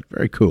 Good.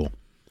 Very cool.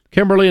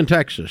 Kimberly in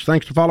Texas.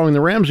 Thanks to following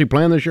the Ramsey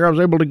plan this year, I was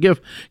able to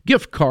give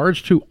gift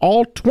cards to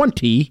all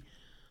 20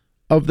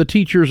 of the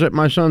teachers at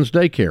my son's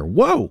daycare.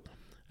 Whoa!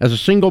 As a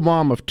single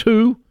mom of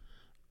 2,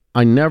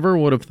 I never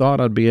would have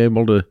thought I'd be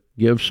able to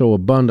give so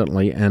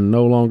abundantly and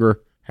no longer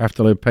have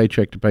to live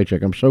paycheck to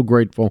paycheck. I'm so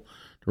grateful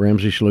to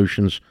Ramsey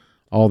Solutions,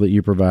 all that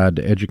you provide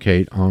to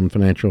educate on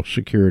financial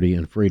security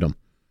and freedom.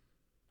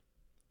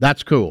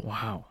 That's cool.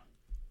 Wow.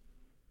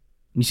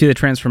 You see the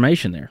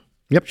transformation there.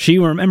 Yep. She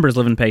remembers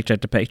living paycheck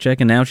to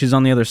paycheck, and now she's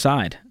on the other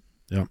side.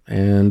 Yep.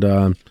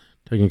 And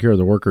taking care of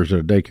the workers at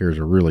a daycare is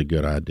a really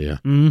good idea.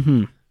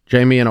 Mm-hmm.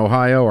 Jamie in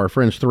Ohio, our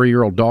friend's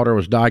 3-year-old daughter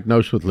was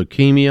diagnosed with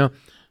leukemia.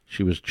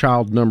 She was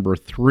child number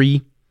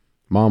 3.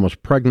 Mom was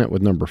pregnant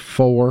with number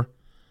 4.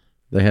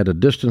 They had to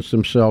distance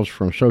themselves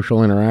from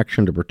social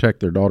interaction to protect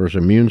their daughter's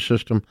immune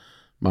system.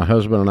 My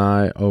husband and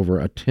I, over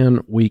a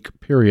 10-week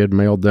period,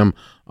 mailed them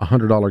a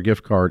 $100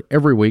 gift card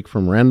every week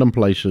from random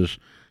places,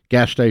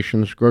 gas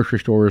stations, grocery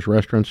stores,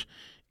 restaurants.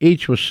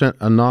 Each was sent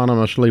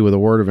anonymously with a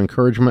word of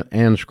encouragement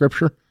and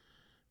scripture.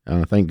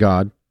 Thank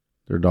God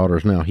their daughter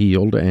is now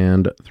healed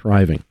and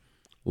thriving.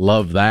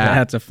 Love that.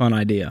 That's a fun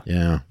idea.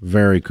 Yeah,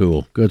 very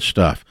cool. Good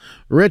stuff.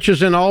 Rich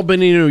is in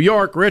Albany, New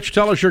York. Rich,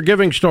 tell us your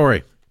giving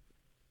story.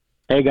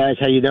 Hey, guys.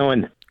 How you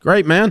doing?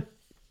 Great, man.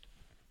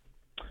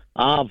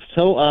 I've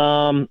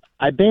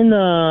been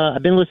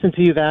listening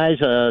to you guys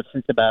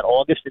since about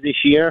August of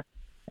this year,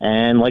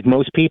 and like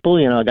most people,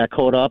 I got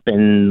caught up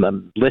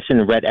and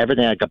listened and read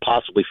everything I could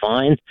possibly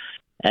find.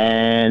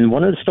 And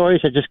one of the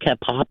stories that just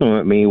kept popping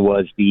with me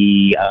was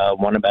the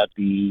one about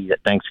the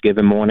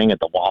Thanksgiving morning at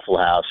the Waffle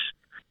House.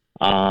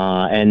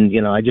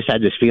 And I just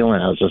had this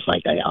feeling. I was just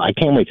like, I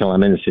can't wait till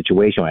I'm in a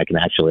situation where I can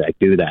actually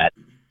do that.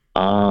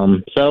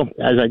 So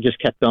as I just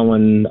kept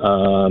going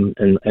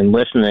and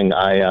listening,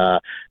 I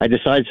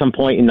decided some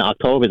point in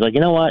October, it's like,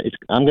 you know what,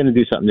 I'm going to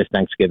do something this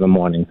Thanksgiving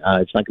morning.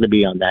 It's not going to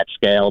be on that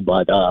scale,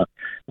 but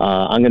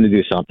I'm going to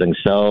do something.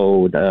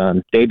 So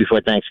day before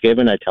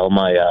Thanksgiving, I tell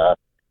my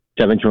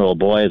 7-year-old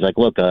boy, I was like,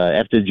 look,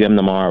 after the gym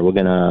tomorrow, we're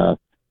gonna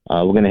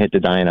hit the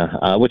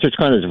diner, which was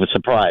kind of a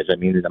surprise. I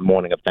mean, the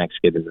morning of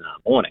Thanksgiving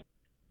morning.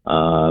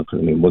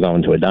 We're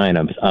going to a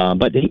diner,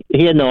 but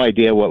he had no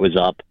idea what was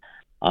up.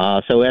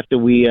 So after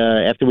we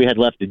had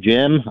left the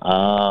gym,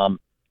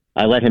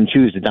 I let him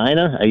choose the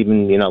diner. I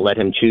even let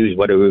him choose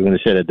whether we were going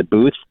to sit at the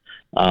booth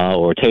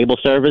or table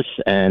service.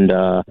 And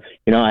I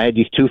had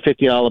these two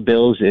 $50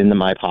 bills in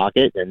my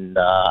pocket, and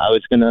I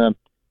was gonna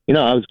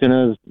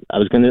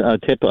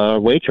tip a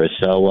waitress.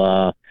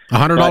 So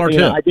 $100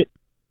 tip. I did.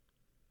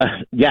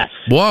 Yes.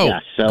 Whoa.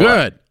 Yes. So,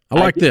 good. I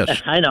like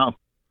this. I know.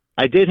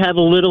 I did have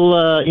a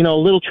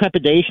little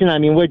trepidation. I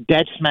mean, we're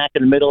dead smack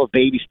in the middle of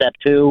baby step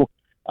 2.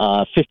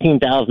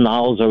 $15,000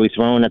 already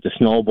thrown at the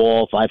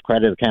snowball. 5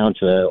 credit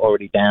accounts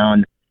already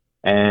down.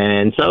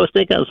 And so I was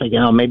like,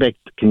 maybe I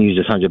can use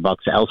this $100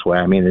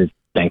 elsewhere. I mean, it's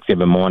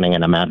Thanksgiving morning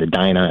and I'm at the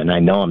diner and I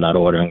know I'm not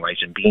ordering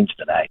rice and beans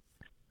today.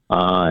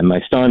 And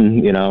my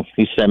son,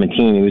 he's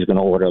 17. He was going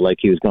to order like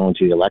he was going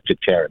to the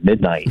electric chair at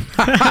midnight.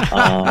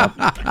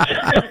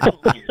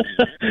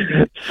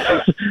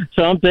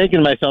 So I'm thinking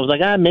to myself, like,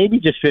 maybe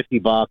just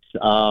 $50.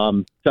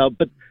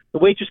 But the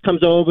waitress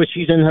comes over.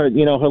 She's in her,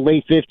 her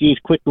late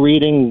 50s, quick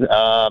reading,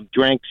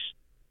 drinks.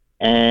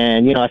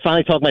 And, I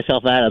finally talked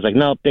myself out. I was like,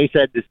 no, they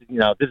said this,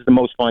 this is the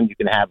most fun you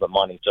can have with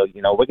money. So,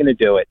 we're going to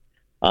do it.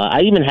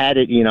 I even had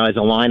it, as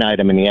a line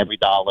item in the Every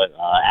Dollar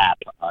app.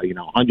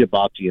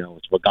 $100,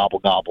 it's for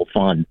gobble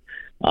fun.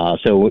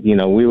 So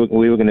we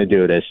were going to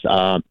do this.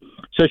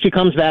 So she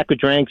comes back with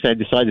drinks. I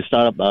decided to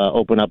start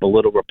open up a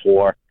little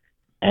rapport.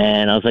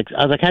 And I was like,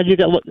 how'd you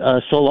get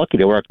so lucky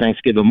to work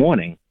Thanksgiving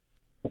morning?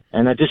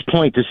 And at this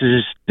point, this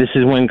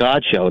is when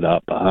God showed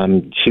up.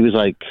 She was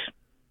like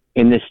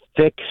in this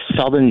thick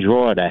southern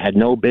drawer that had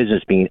no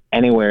business being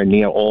anywhere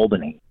near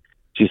Albany.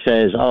 She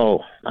says,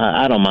 "Oh,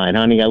 I don't mind,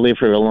 honey. I live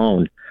here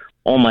alone.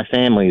 All my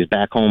family is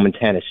back home in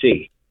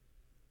Tennessee."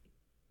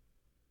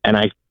 And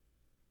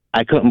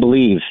I couldn't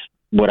believe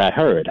what I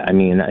heard. I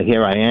mean,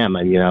 here I am.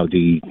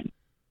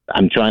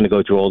 I'm trying to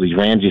go through all these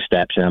Ramsey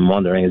steps, and I'm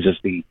wondering, is this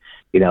the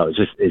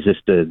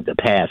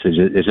path?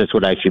 Is this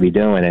what I should be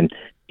doing? And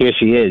here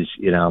she is,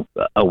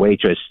 a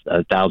waitress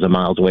 1,000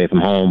 miles away from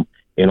home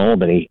in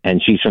Albany,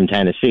 and she's from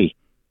Tennessee.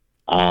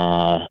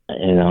 The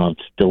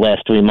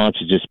last 3 months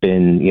has just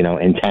been,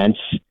 intense,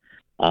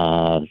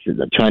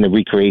 trying to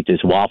recreate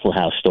this Waffle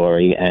House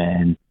story.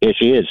 And here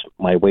she is,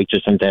 my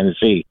waitress from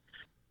Tennessee.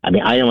 I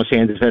mean, I almost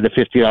handed her the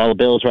 $50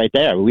 bills right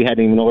there. We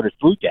hadn't even ordered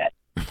food yet.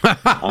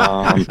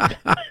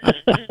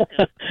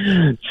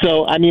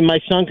 So, I mean, my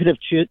son could have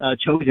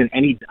chosen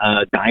any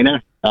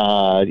diner.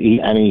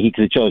 He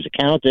could have chosen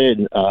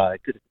Accountant.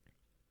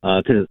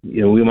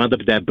 We wound up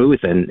at that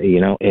booth, and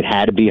it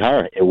had to be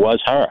her. It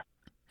was her.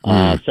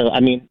 So, I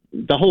mean,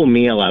 the whole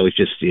meal, I was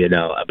just,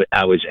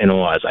 I was in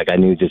awe. I was like, I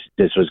knew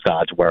this was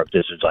God's work.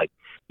 This was like,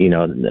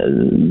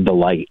 the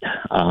light.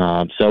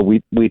 So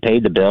we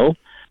paid the bill.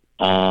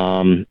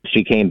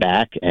 She came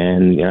back,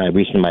 and I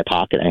reached in my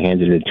pocket. I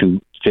handed her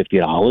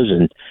 $50,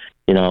 and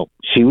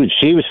she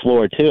was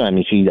floored too. I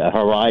mean,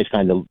 her eyes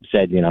kind of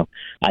said,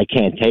 I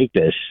can't take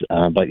this.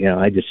 But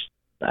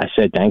I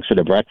said thanks for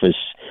the breakfast.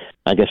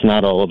 I guess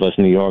not all of us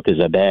New Yorkers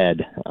are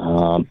bad.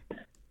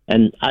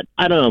 And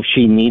I don't know if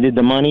she needed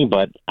the money,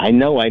 but I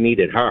know I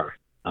needed her.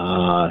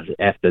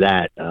 After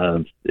that,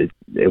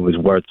 it was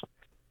worth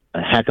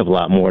a heck of a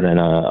lot more than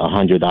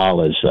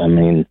 $100. I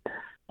mean,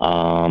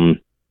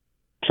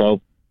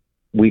 so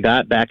we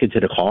got back into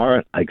the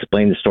car. I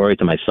explained the story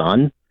to my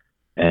son,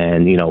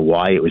 and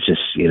why it was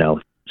just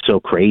so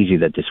crazy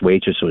that this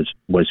waitress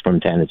was from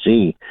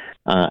Tennessee.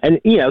 And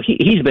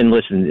he's been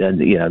listening.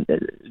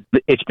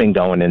 It's been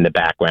going in the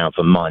background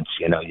for months.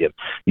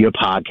 Your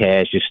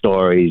podcast, your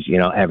stories,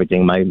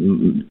 everything.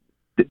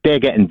 They're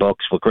getting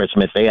books for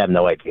Christmas. They have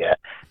no idea.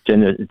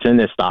 It's in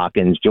their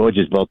stockings.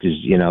 George's book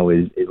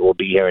it will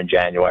be here in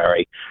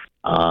January.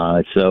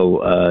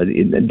 So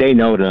they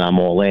know that I'm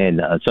all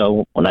in.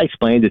 So when I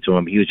explained it to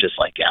him, he was just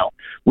like,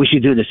 we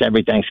should do this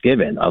every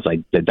Thanksgiving. I was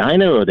like, the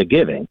diner or the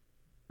giving?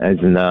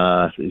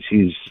 And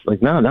she's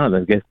like, no,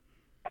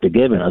 they're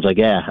giving. I was like,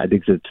 yeah, I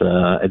think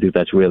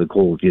that's really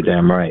cool. You're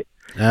damn right.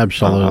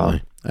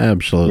 Absolutely.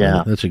 Absolutely.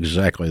 Yeah. That's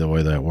exactly the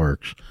way that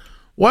works.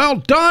 Well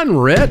done,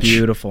 Rich.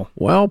 Beautiful.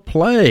 Well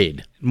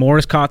played. More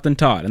is caught than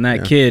taught. And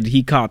that kid,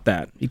 he caught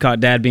that. He caught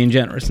Dad being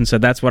generous and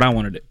said, that's what I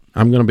want to do.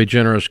 I'm going to be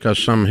generous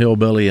because some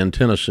hillbilly in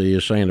Tennessee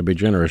is saying to be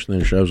generous, and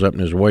then shows up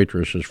and his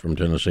waitress is from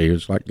Tennessee.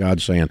 It's like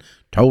God saying,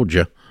 told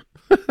you.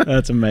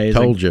 That's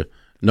amazing. Told you.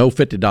 No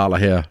 $50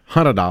 here,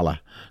 $100.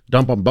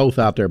 Dump them both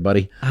out there,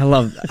 buddy.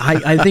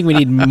 I think we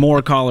need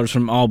more callers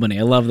from Albany.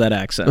 I love that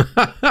accent.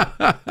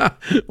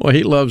 Well,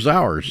 he loves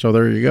ours, so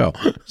there you go.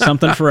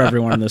 Something for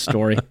everyone in this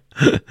story.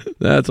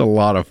 That's a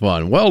lot of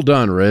fun. Well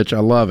done, Rich. I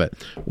love it.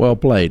 Well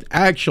played.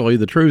 Actually,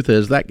 the truth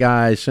is that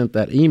guy sent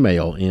that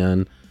email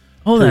in.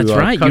 Oh, that's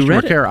right. You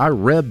read care. I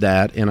read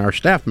that in our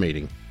staff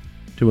meeting.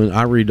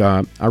 I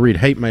read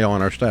hate mail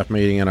in our staff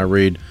meeting, and I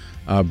read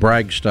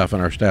brag stuff in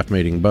our staff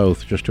meeting,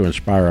 both, just to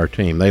inspire our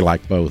team. They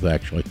like both,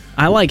 actually.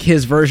 I like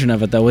his version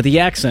of it, though, with the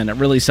accent. It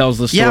really sells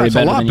the story better. Yeah, it's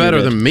a lot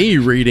better than than me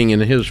reading in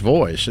his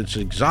voice. It's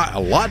a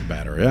lot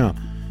better, yeah.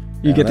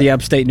 You get the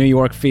upstate New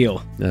York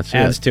feel. That's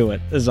Adds it. to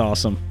it. This is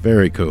awesome.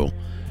 Very cool.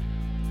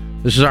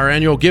 This is our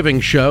annual giving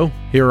show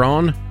here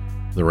on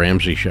The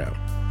Ramsey Show.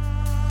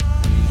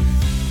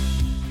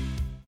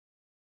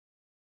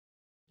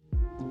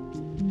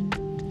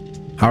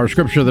 Our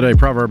scripture of the day,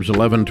 Proverbs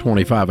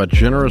 11:25. A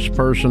generous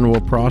person will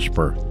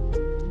prosper.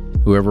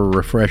 Whoever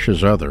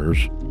refreshes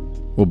others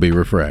will be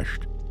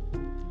refreshed.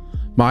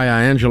 Maya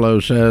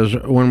Angelou says,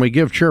 when we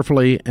give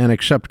cheerfully and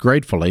accept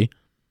gratefully,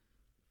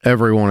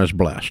 everyone is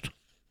blessed.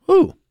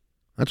 Ooh,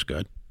 that's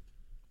good.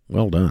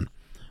 Well done.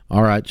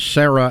 All right,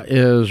 Sarah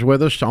is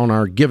with us on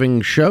our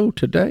giving show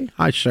today.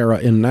 Hi, Sarah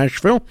in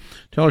Nashville.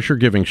 Tell us your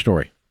giving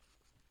story.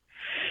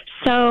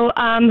 So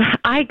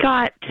I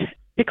got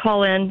to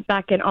call in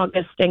back in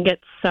August and get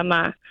some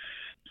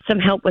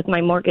help with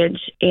my mortgage,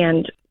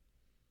 and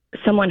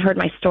someone heard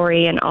my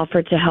story and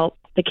offered to help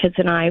the kids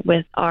and I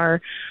with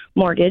our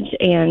mortgage,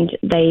 and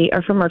they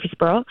are from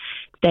Murfreesboro.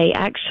 They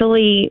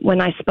actually, when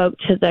I spoke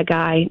to the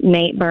guy,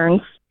 Nate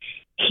Burns,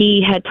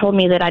 he had told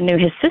me that I knew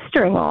his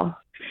sister-in-law,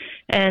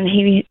 and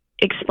he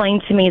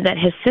explained to me that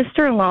his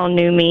sister-in-law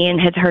knew me and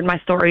had heard my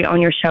story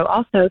on your show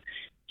also.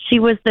 She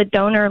was the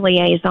donor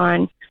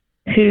liaison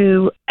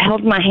who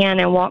held my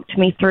hand and walked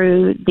me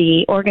through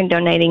the organ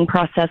donating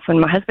process when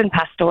my husband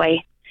passed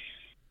away.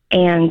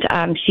 And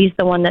she's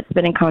the one that's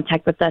been in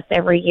contact with us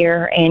every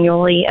year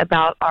annually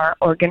about our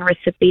organ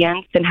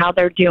recipients and how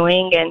they're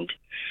doing and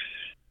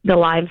the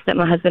lives that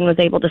my husband was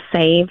able to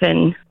save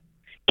and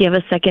give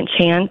a second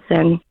chance.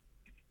 And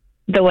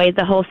the way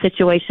the whole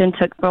situation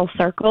took full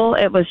circle,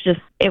 it was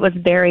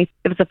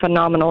a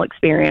phenomenal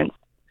experience.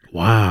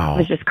 Wow. It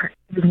was just crazy.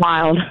 It was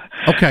wild.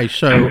 Okay,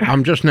 so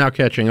I'm just now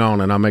catching on,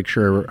 and I'll make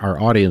sure our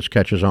audience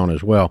catches on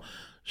as well.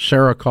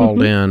 Sarah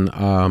called in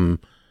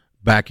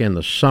back in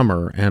the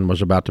summer and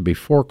was about to be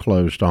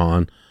foreclosed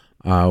on.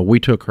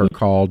 We took her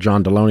call.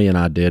 John Deloney and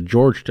I did.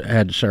 George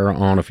had Sarah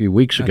on a few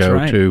weeks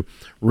ago to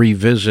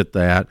revisit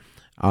that.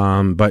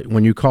 But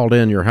when you called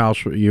in, your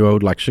house, you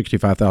owed like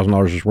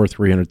 $65,000. It's worth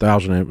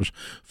 $300,000, and it was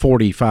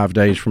 45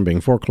 days from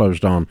being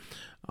foreclosed on.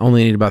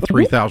 Only need about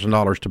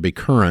 $3,000 to be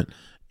current.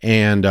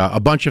 And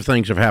a bunch of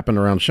things have happened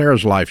around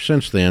Sarah's life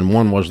since then.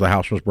 One was the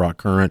house was brought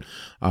current.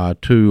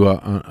 Two,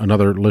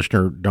 another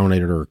listener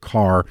donated her a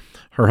car.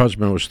 Her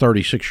husband was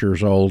 36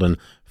 years old and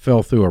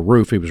fell through a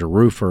roof. He was a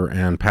roofer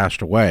and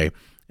passed away.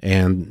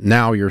 And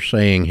now you're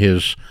saying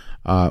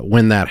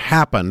when that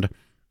happened,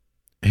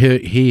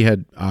 he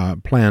had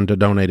planned to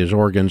donate his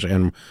organs,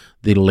 and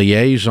the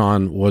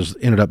liaison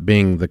ended up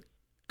being the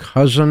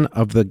cousin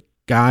of the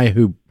guy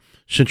who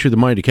sent you the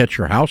money to catch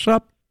your house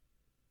up?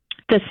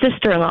 The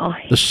sister-in-law.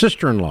 The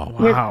sister-in-law.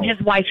 Wow.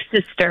 His wife's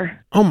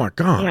sister. Oh, my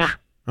gosh.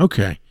 Yeah.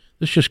 Okay.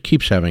 This just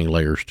keeps having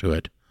layers to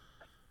it.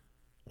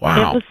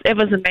 Wow. It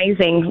was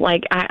amazing.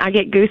 Like, I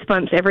get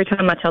goosebumps every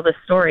time I tell this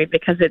story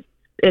because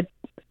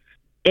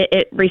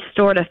it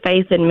restored a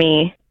faith in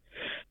me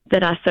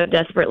that I so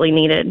desperately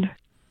needed.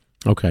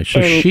 Okay. So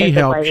she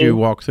helped you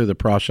walk through the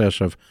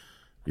process of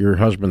your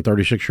husband,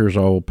 36 years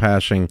old,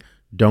 passing,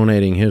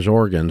 donating his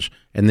organs,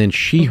 and then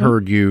she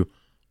heard you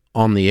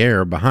on the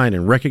air behind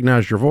and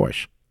recognized your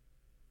voice.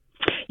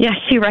 Yeah,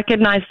 she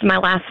recognized my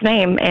last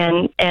name,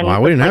 and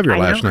wow, we didn't have your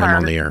last name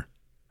on the air.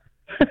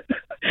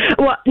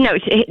 Well, no.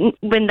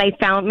 When they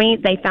found me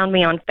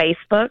on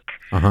Facebook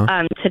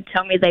to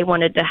tell me they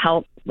wanted to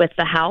help with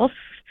the house,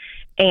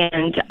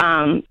 and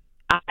I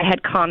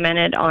had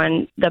commented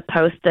on the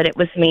post that it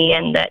was me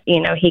and that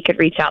he could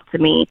reach out to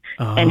me,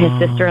 and his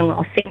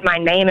sister-in-law seen my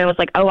name and was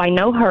like, "Oh, I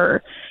know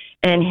her."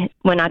 And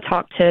when I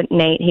talked to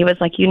Nate, he was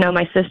like, "You know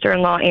my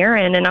sister-in-law,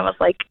 Erin?" And I was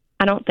like,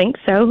 "I don't think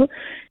so."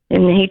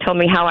 And he told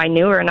me how I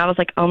knew her, and I was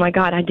like, "Oh my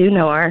God, I do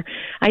know her.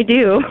 I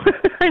do.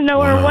 I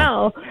know her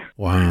well."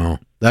 Wow.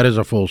 That is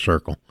a full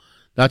circle.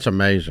 That's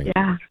amazing.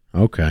 Yeah.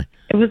 Okay.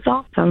 It was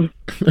awesome.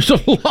 There's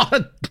a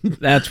lot.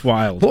 That's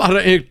wild. A lot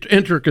of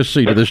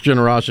intricacy to this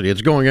generosity.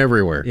 It's going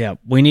everywhere. Yeah.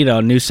 We need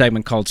a new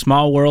segment called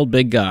Small World,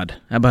 Big God.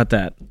 How about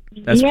that?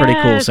 That's pretty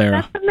cool,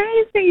 Sarah. That's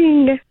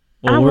amazing.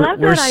 I love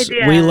that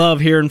idea. We love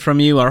hearing from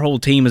you. Our whole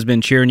team has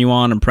been cheering you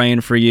on and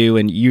praying for you,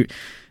 and you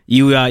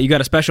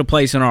got a special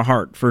place in our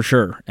heart for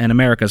sure, and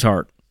America's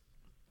heart.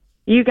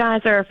 You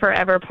guys are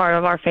forever part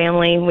of our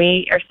family.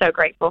 We are so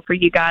grateful for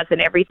you guys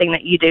and everything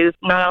that you do,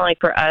 not only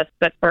for us,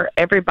 but for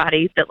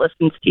everybody that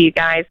listens to you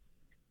guys.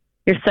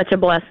 You're such a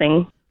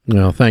blessing.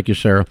 Well, thank you,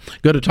 Sarah.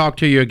 Good to talk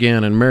to you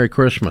again, and Merry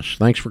Christmas.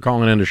 Thanks for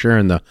calling in to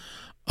sharing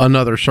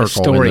another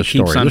circle in this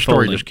story. This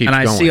story just keeps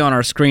going. And I see on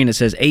our screen it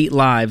says 8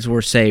 lives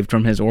were saved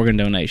from his organ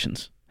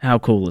donations. How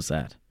cool is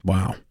that?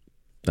 Wow.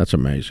 That's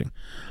amazing.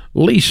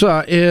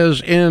 Lisa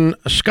is in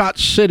Scott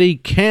City,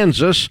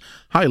 Kansas.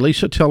 Hi,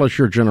 Lisa. Tell us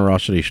your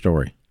generosity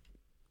story.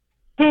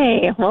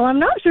 Hey, well, I'm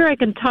not sure I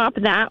can top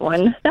that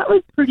one. That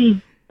was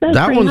pretty.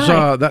 That one's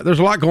there's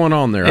a lot going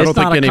on there. I don't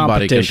think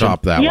anybody can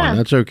top that one.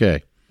 That's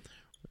okay.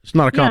 It's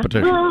not a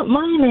competition. Well,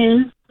 mine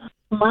is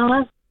my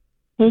last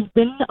has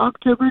been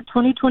October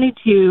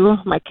 2022.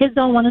 My kids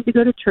all wanted to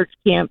go to church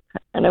camp,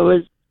 and it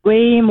was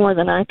way more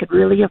than I could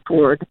really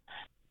afford.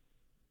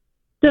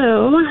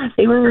 So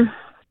they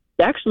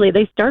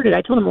started.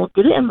 I told them, well,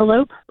 get an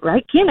envelope,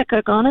 write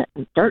Kanakuk on it,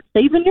 and start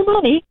saving your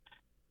money,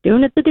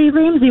 doing it the Dave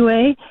Ramsey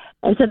way.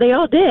 And so they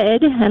all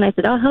did. And I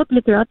said, I'll help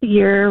you throughout the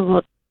year.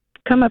 We'll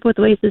come up with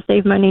ways to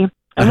save money.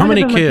 And how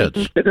many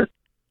kids? 3.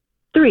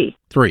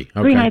 3. Okay.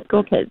 3 high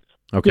school kids.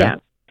 Okay. Yeah.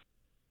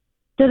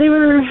 So they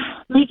were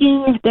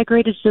making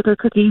decorated sugar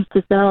cookies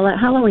to sell at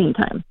Halloween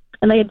time,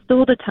 and they had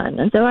sold a ton.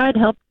 And so I had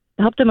helped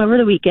them over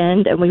the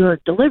weekend, and we were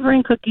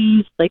delivering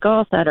cookies like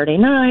all Saturday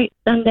night,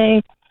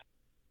 Sunday.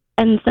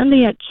 And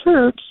Sunday at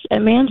church, a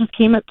man just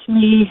came up to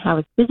me. I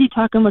was busy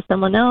talking with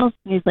someone else,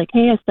 and he's like,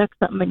 hey, I stuck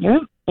something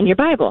in your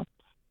Bible.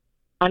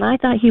 And I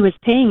thought he was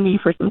paying me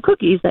for some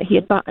cookies that he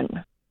had bought.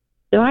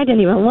 So I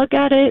didn't even look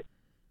at it,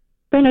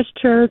 finished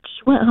church,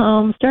 went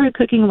home, started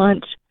cooking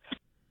lunch.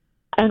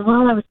 And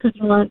while I was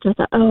cooking lunch, I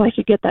thought, I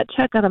should get that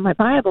check out of my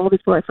Bible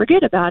before I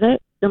forget about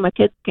it so my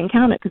kids can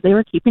count it, because they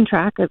were keeping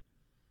track of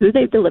who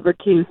they've delivered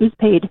to, who's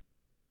paid.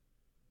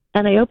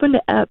 And I opened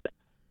it up,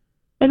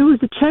 and it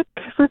was a check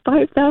for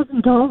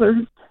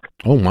 $5,000.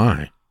 Oh,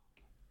 my.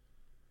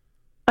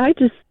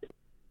 It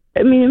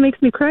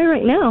makes me cry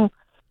right now.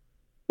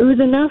 It was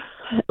enough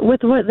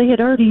with what they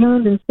had already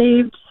earned and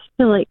saved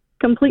to,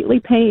 completely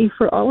pay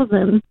for all of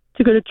them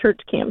to go to church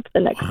camp the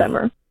next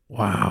summer.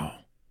 Wow.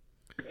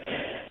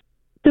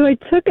 So I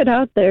took it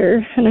out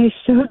there, and I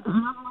showed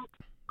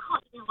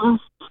them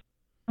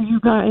for you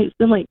guys,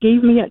 and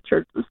gave me at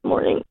church this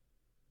morning.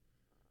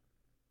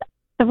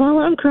 And while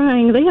I'm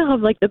crying, they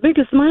have the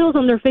biggest smiles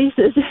on their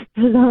faces,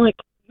 because I'm like,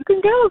 you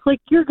can go,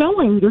 you're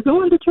going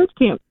to church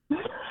camp.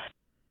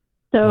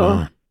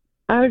 So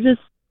I was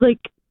just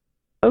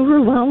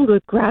overwhelmed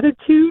with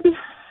gratitude,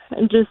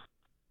 and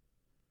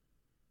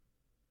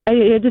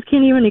I just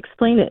can't even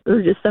explain it.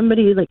 Or just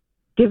somebody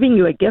giving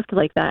you a gift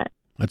like that.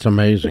 That's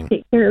amazing. To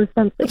take care of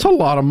something. That's a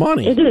lot of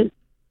money. It is.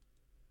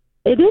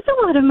 It is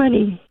a lot of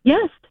money.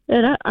 Yes,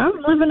 and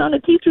I'm living on a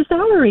teacher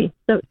salary,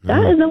 so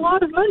that is a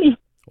lot of money.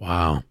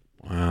 Wow.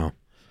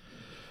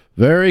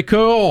 Very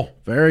cool.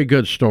 Very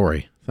good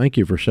story. Thank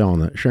you for sharing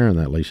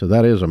that, Lisa.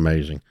 That is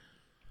amazing.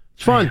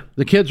 It's fun.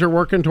 The kids are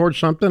working towards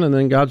something, and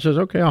then God says,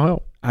 okay, I'll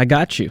help. I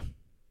got you.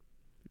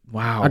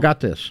 Wow. I got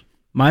this.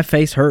 My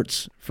face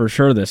hurts for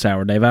sure this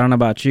hour, Dave. I don't know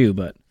about you,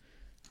 but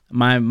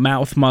my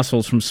mouth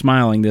muscles from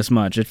smiling this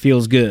much. It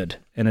feels good,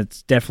 and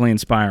it's definitely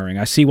inspiring.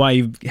 I see why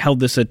you've held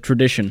this a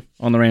tradition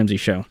on The Ramsey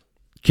Show.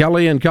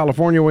 Kelly in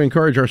California, we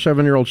encourage our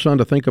 7-year-old son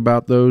to think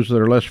about those that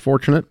are less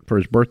fortunate. For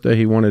his birthday,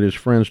 he wanted his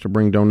friends to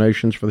bring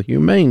donations for the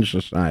Humane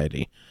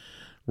Society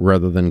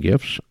rather than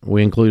gifts.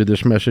 We included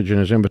this message in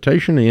his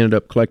invitation. He ended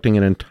up collecting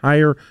an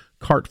entire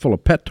cart full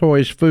of pet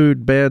toys,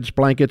 food, beds,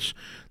 blankets.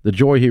 The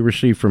joy he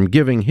received from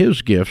giving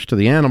his gifts to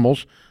the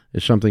animals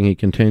is something he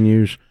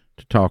continues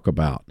to talk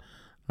about.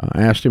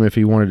 I asked him if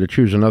he wanted to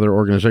choose another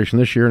organization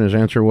this year, and his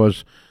answer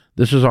was,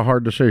 this is a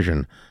hard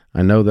decision.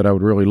 I know that I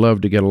would really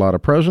love to get a lot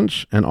of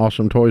presents and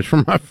awesome toys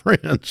from my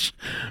friends,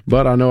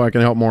 but I know I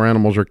can help more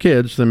animals or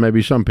kids than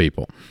maybe some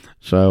people.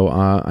 So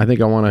I think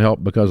I want to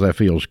help because that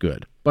feels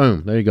good.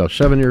 Boom. There you go.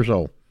 7 years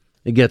old.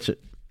 He gets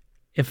it.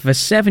 If a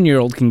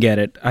 7-year-old can get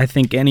it, I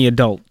think any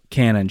adult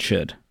can and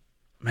should.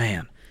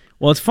 Man.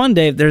 Well, it's fun,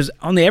 Dave. There's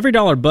on the every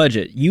dollar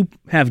budget, you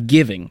have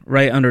giving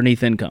right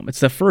underneath income. It's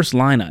the first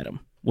line item.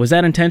 Was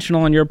that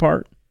intentional on your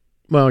part?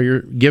 Well,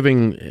 you're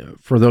giving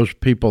for those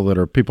people that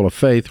are people of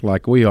faith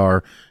like we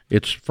are,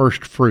 it's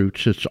first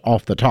fruits. It's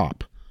off the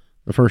top.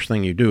 The first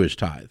thing you do is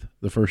tithe.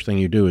 The first thing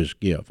you do is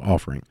give,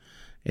 offering.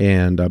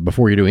 And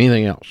before you do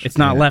anything else. It's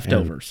not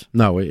leftovers.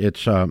 No,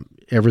 it's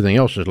everything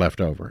else is left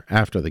over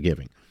after the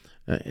giving.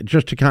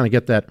 Just to kind of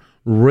get that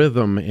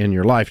rhythm in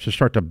your life, to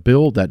start to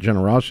build that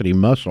generosity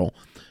muscle.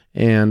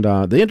 And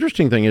the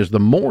interesting thing is the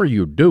more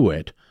you do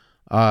it,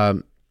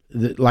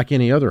 like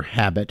any other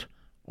habit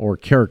or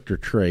character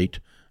trait,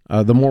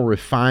 the more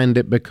refined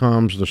it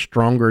becomes, the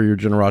stronger your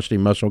generosity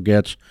muscle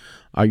gets.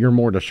 You're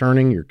more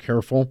discerning, you're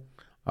careful,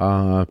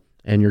 and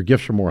your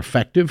gifts are more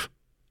effective.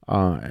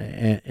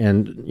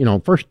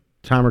 And first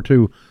time or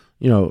two,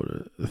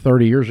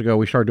 30 years ago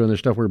we started doing this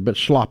stuff, we were a bit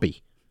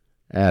sloppy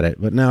at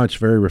it, but now it's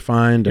very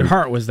refined. Your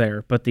heart was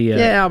there, but the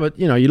but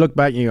you look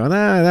back and you go,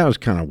 that was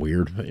kind of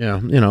weird.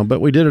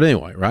 But we did it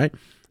anyway, right?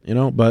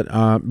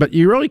 But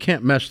you really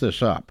can't mess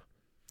this up.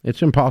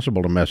 It's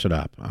impossible to mess it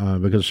up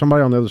because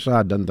somebody on the other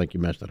side doesn't think you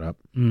messed it up.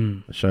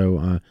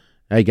 So,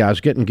 hey guys,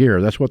 get in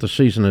gear. That's what the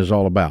season is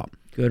all about.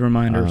 Good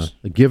reminders.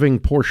 The giving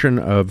portion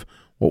of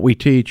what we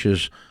teach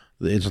is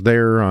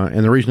there,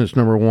 and the reason it's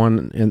number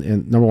one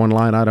and number one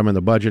line item in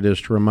the budget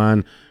is to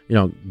remind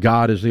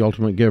God is the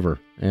ultimate giver,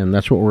 and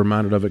that's what we're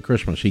reminded of at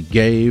Christmas. He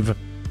gave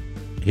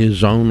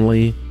His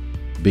only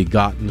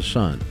begotten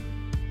Son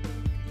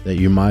that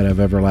you might have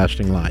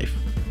everlasting life.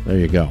 There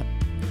you go.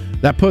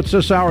 That puts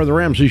this hour of the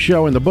Ramsey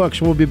Show in the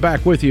books. We'll be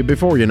back with you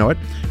before you know it.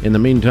 In the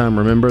meantime,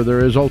 remember,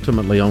 there is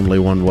ultimately only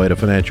one way to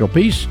financial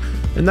peace,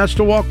 and that's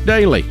to walk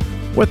daily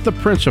with the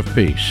Prince of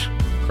Peace,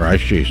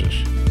 Christ Jesus.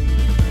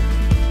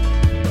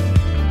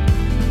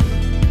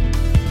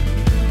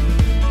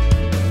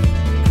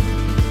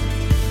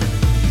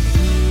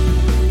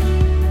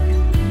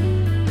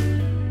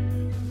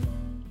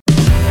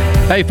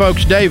 Hey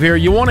folks, Dave here.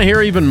 You want to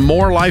hear even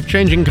more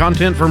life-changing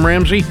content from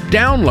Ramsey?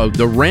 Download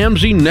the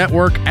Ramsey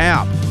Network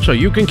app so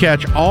you can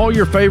catch all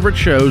your favorite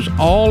shows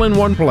all in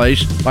one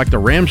place, like The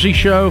Ramsey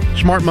Show,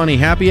 Smart Money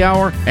Happy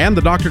Hour, and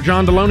The Dr.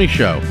 John Deloney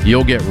Show.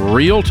 You'll get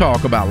real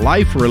talk about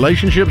life,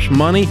 relationships,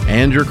 money,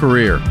 and your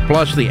career.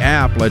 Plus, the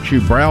app lets you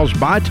browse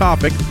by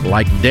topic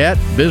like debt,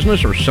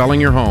 business, or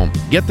selling your home.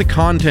 Get the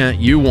content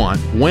you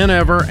want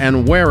whenever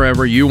and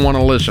wherever you want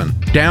to listen.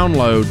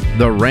 Download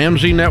the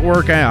Ramsey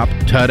Network app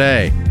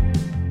today.